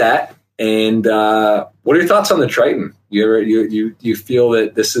we did that. And what are your thoughts on the Triton? You feel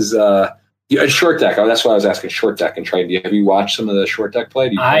that this is a short deck? Oh, that's why I was asking. Short deck and Triton. Have you watched some of the short deck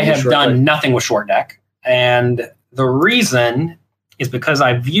play? I have done nothing with short deck, and the reason is because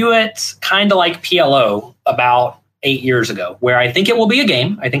I view it kind of like PLO about 8 years ago, where I think it will be a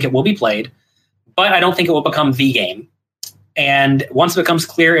game. I think it will be played, but I don't think it will become the game. And once it becomes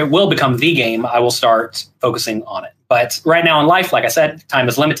clear it will become the game, I will start focusing on it. But right now in life, like I said, time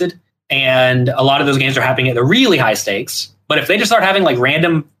is limited. And a lot of those games are happening at the really high stakes. But if they just start having like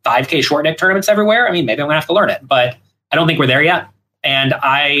random 5K short deck tournaments everywhere, I mean, maybe I'm going to have to learn it. But I don't think we're there yet. And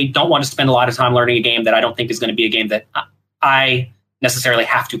I don't want to spend a lot of time learning a game that I don't think is going to be a game that I necessarily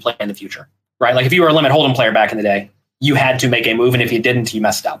have to play in the future. Right? Like if you were a limit hold'em player back in the day, you had to make a move. And if you didn't, you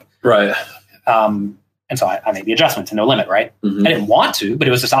messed up. Right. And so I made the adjustment to no limit, right? Mm-hmm. I didn't want to, but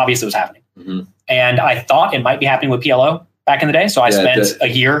it was just obvious it was happening. Mm-hmm. And I thought it might be happening with PLO back in the day. So I spent a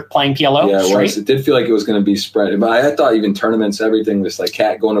year playing PLO. Yeah, straight. It did feel like it was going to be spread. But I thought even tournaments, everything was like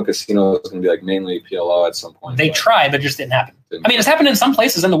going to a casino was going to be like mainly PLO at some point. They tried, but it just didn't happen. I mean, it's happened in some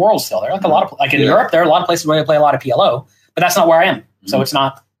places in the world still. There are like a lot of, like in Europe, there are a lot of places where they play a lot of PLO, but that's not where I am. Mm-hmm. So it's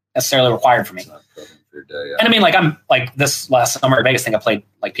not necessarily required for me. And I mean, like I'm like this last summer at Vegas thing, I played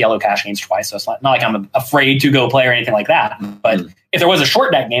like PLO cash games twice. So it's not like I'm afraid to go play or anything like that. But if there was a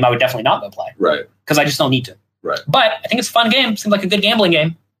short deck game, I would definitely not go play. Right. Because I just don't need to. Right. But I think it's a fun game. Seems like a good gambling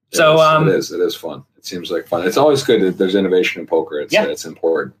game. Yeah, so it is fun. It seems like fun. It's always good that there's innovation in poker. It's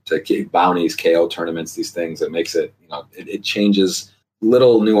important to keep bounties, KO tournaments, these things. It makes it, it changes.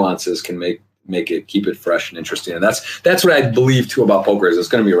 Little nuances can make it, keep it fresh and interesting. And that's what I believe too about poker is it's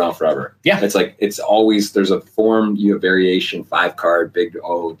going to be around forever. Yeah. It's like, it's always, there's a form, variation, 5 card, big,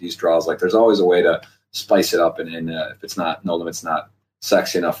 these draws, like there's always a way to spice it up. And if it's not, no limit's not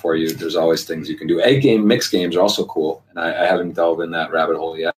sexy enough for you, there's always things you can do. Mixed games are also cool. And I haven't delved in that rabbit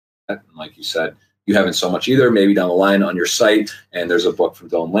hole yet. And like you said, you haven't so much either, maybe down the line on your site. And there's a book from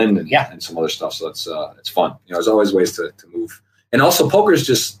Dylan Lind and some other stuff. So it's fun. There's always ways to move. And also, poker is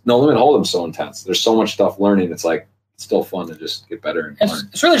just no limit hold'em so intense. There's so much stuff learning. It's like it's still fun to just get better and learn.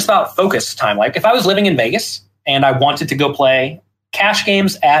 It's really just about focus time. Like if I was living in Vegas and I wanted to go play cash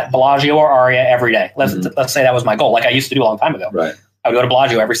games at Bellagio or Aria every day, let's say that was my goal, like I used to do a long time ago. Right. I would go to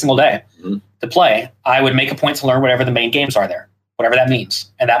Bellagio every single day to play. I would make a point to learn whatever the main games are there, whatever that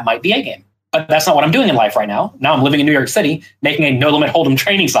means, and that might be a game. But that's not what I'm doing in life right now. Now I'm living in New York City, making a no limit hold'em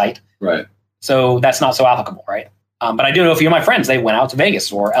training site. Right. So that's not so applicable, right? But I do know a few of my friends, they went out to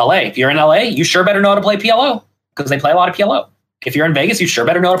Vegas or LA. If you're in LA, you sure better know how to play PLO because they play a lot of PLO. If you're in Vegas, you sure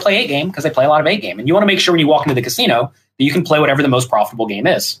better know how to play 8-game because they play a lot of 8-game. And you want to make sure when you walk into the casino that you can play whatever the most profitable game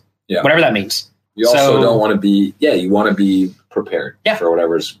is, whatever that means. You also don't want to be, you want to be prepared for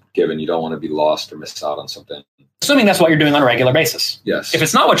whatever's given. You don't want to be lost or miss out on something. Assuming that's what you're doing on a regular basis. Yes. If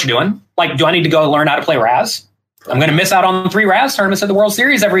it's not what you're doing, like, do I need to go learn how to play Raz? I'm going to miss out on 3 Raz tournaments at the World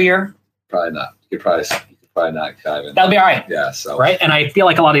Series every year. Probably not. You could probably not dive in. That'll be all right. Yeah. So right, and I feel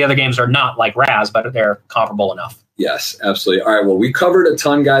like a lot of the other games are not like Raz, but they're comparable enough. Yes, absolutely. All right. Well, we covered a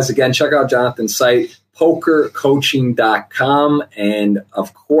ton, guys. Again, check out Jonathan's site, pokercoaching.com. And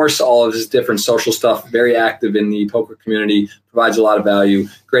of course, all of his different social stuff, very active in the poker community, provides a lot of value.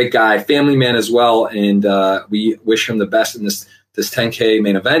 Great guy, family man as well. And we wish him the best in this 10K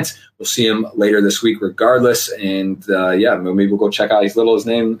main event. We'll see him later this week regardless. And maybe we'll go check out his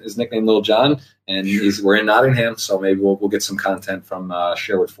nickname Little John. And we're in Nottingham, so maybe we'll get some content from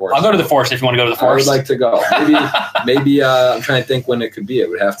Sherwood Forest. I'll go to the Forest if you want to go to the Forest. I would like to go. Maybe I'm trying to think when it could be. It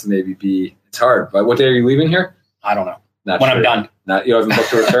would have to maybe be. It's hard. But what day are you leaving here? I don't know. Not when sure. I'm done. You haven't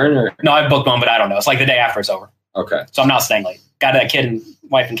booked a return, or no? I've booked one, but I don't know. It's like the day after it's over. Okay. So I'm not staying late. Got a kid and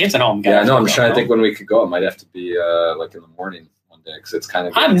wife and kids at home. Yeah, no. I'm just trying to think when we could go. It might have to be like in the morning. Because it's kind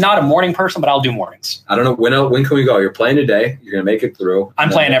of. I'm not a morning person, but I'll do mornings. I don't know when can we go? You're playing today. You're gonna make it through. I'm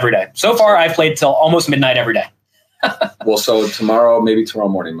playing every day. So far, I've played till almost midnight every day. Well, so tomorrow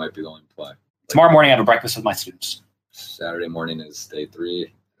morning might be the only play. Tomorrow morning, I have a breakfast with my students. Saturday morning is day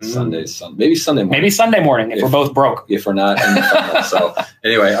 3. Maybe Sunday morning. Maybe Sunday morning if we're both broke. If we're not in the final. So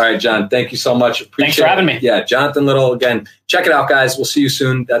anyway, all right, John, thank you so much. Thanks for having me. Yeah, Jonathan Little, again, check it out, guys. We'll see you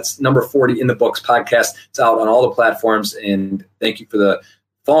soon. That's number 40 in the books podcast. It's out on all the platforms. And thank you for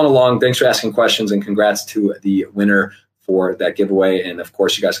following along. Thanks for asking questions, and congrats to the winner for that giveaway. And of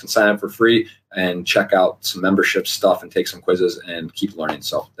course, you guys can sign up for free and check out some membership stuff and take some quizzes and keep learning.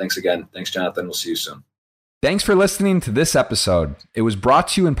 So thanks again. Thanks, Jonathan. We'll see you soon. Thanks for listening to this episode. It was brought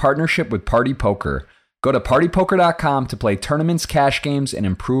to you in partnership with Party Poker. Go to partypoker.com to play tournaments, cash games, and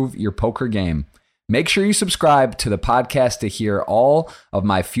improve your poker game. Make sure you subscribe to the podcast to hear all of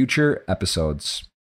my future episodes.